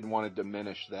think they didn't want to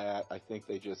diminish that. I think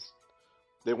they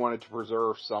wanted to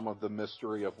preserve some of the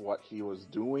mystery of what he was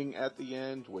doing at the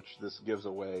end, which this gives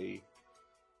away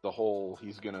the whole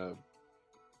he's going to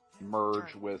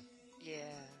merge with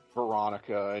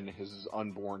Veronica and his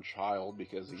unborn child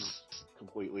because he's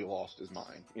completely lost his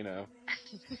mind, you know?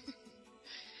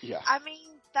 Yeah. I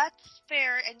mean, that's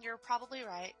fair, and you're probably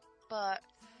right, but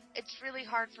it's really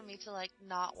hard for me to, like,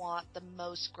 not want the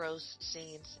most gross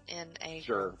scenes in a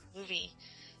movie.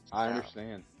 I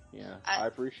understand. Yeah, I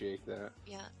appreciate that.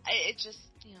 Yeah, it just,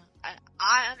 you know,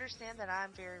 I understand that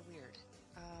I'm very weird.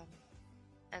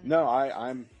 No,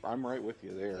 I'm right with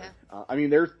you there. Yeah. I mean,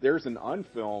 there's an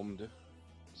unfilmed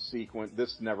sequence.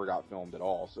 This never got filmed at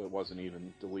all, so it wasn't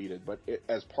even deleted. But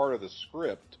as part of the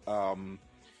script,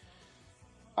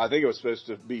 I think it was supposed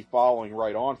to be following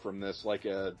right on from this, like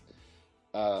a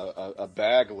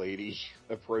bag lady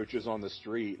approaches on the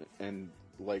street and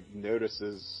like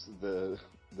notices the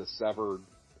severed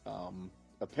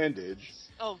appendage.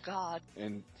 Oh God!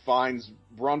 And finds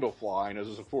Brundlefly and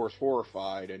is of course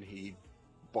horrified, and he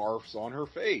barfs on her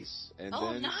face and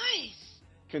then nice!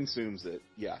 Consumes it.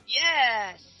 Yeah.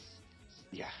 Yes.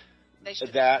 Yeah.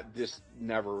 That just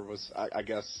never was. I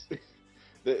guess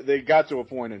they got to a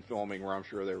point in filming where I'm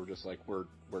sure they were just like, we're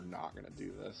not going to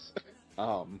do this.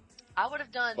 I would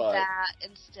have done that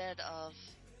instead of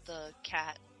the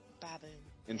cat baboon.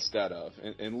 Instead of,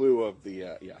 in lieu of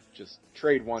the, just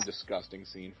trade one disgusting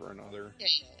scene for another. Yeah.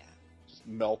 Just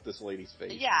melt this lady's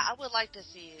face. Yeah, I would like to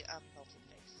see a melted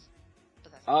face.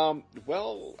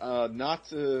 Well, not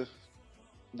to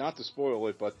spoil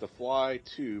it, but The Fly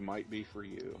 2 might be for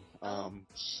you.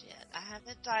 Shit, I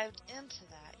haven't dived into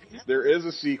that yet. There is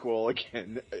a sequel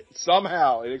again.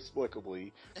 Somehow,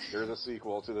 inexplicably, there's a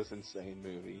sequel to this insane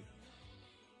movie.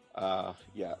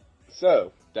 Yeah.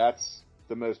 So that's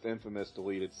the most infamous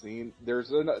deleted scene.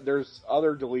 There's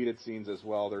other deleted scenes as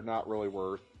well. They're not really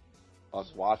worth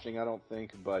us watching, I don't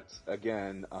think. But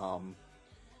again,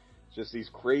 just these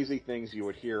crazy things you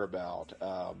would hear about.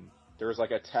 There's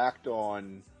like a tacked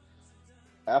on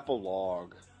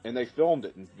epilogue, and they filmed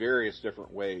it in various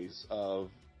different ways.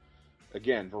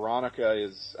 Again, Veronica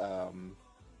is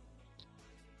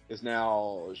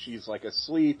now, she's like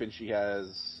asleep and she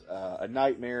has a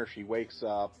nightmare. She wakes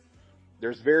up.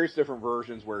 There's various different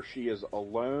versions where she is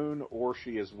alone or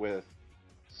she is with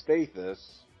Stathis,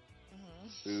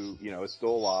 who, is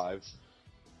still alive.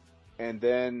 And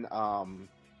then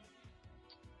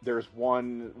there's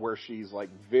one where she's like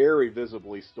very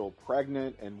visibly still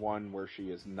pregnant and one where she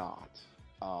is not.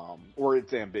 Or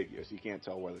it's ambiguous. You can't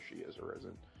tell whether she is or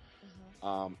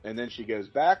isn't. And then she goes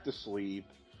back to sleep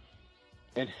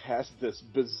and has this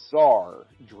bizarre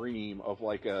dream of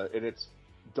and it's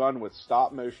done with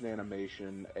stop motion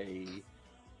animation, a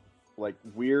like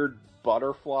weird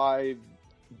butterfly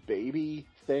baby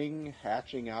thing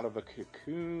hatching out of a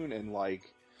cocoon and like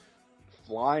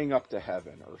flying up to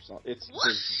heaven or something. It's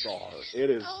bizarre. It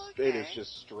is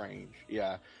just strange.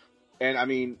 Yeah. And I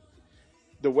mean,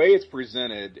 the way it's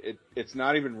presented, it's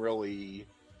not even really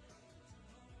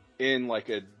in like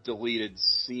a deleted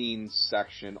scenes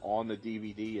section on the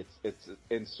DVD. It's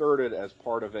inserted as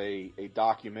part of a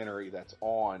documentary that's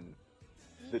on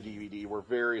the DVD where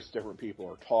various different people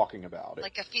are talking about it.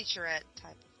 Like a featurette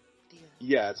type of deal.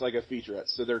 Yeah, it's like a featurette.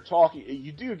 So they're talking,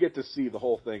 you do get to see the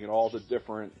whole thing and all the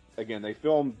different, again, they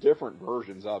filmed different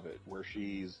versions of it where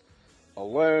she's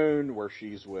alone, where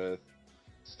she's with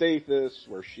Stathis,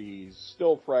 where she's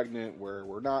still pregnant, where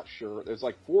we're not sure. There's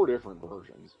like 4 different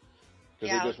versions.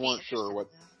 Because they just weren't sure what.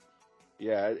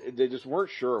 Yeah, they just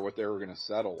weren't sure what they were going to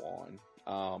settle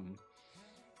on.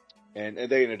 And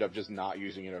they ended up just not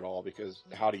using it at all because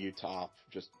how do you top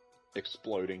just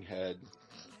exploding head,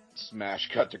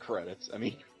 smash cut to credits? I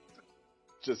mean,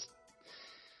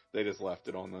 they just left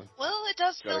it on the. Well, it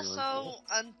does feel so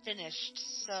unfinished.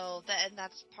 So and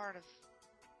that's part of.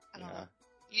 I don't know.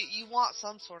 You want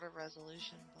some sort of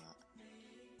resolution, but.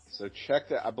 So check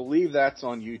that. I believe that's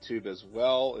on YouTube as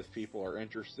well if people are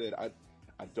interested. I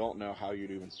don't know how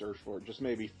you'd even search for it. Just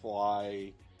maybe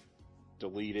Fly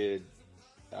deleted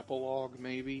epilogue,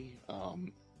 maybe.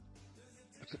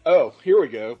 Oh, here we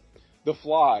go. The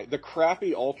Fly, the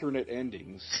crappy alternate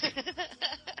endings.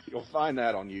 You'll find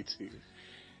that on YouTube.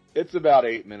 It's about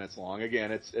 8 minutes long.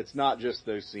 Again, it's not just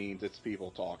those scenes. It's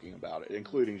people talking about it,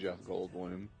 including Jeff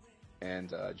Goldblum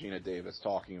and Gina Davis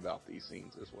talking about these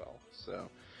scenes as well. So.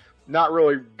 Not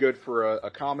really good for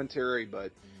a commentary,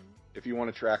 but if you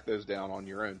want to track those down on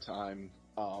your own time,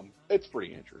 it's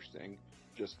pretty interesting.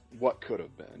 Just what could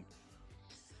have been.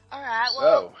 All right.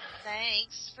 Well,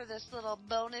 thanks for this little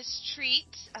bonus treat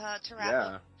to wrap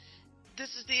up.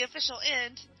 This is the official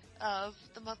end of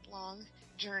the month-long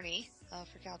journey for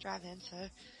Freak Out Drive-In. So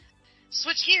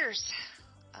switch gears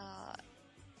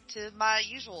to my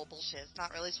usual bullshit. It's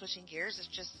not really switching gears. It's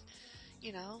just,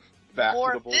 back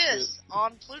more to of the this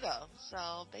on Pluto.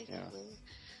 So basically,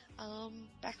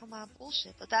 back on my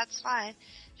bullshit, but that's fine.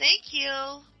 Thank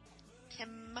you,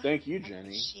 Tim. Thank you, Jenny. I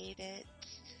appreciate it.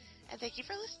 And thank you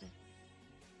for listening.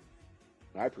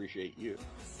 I appreciate you.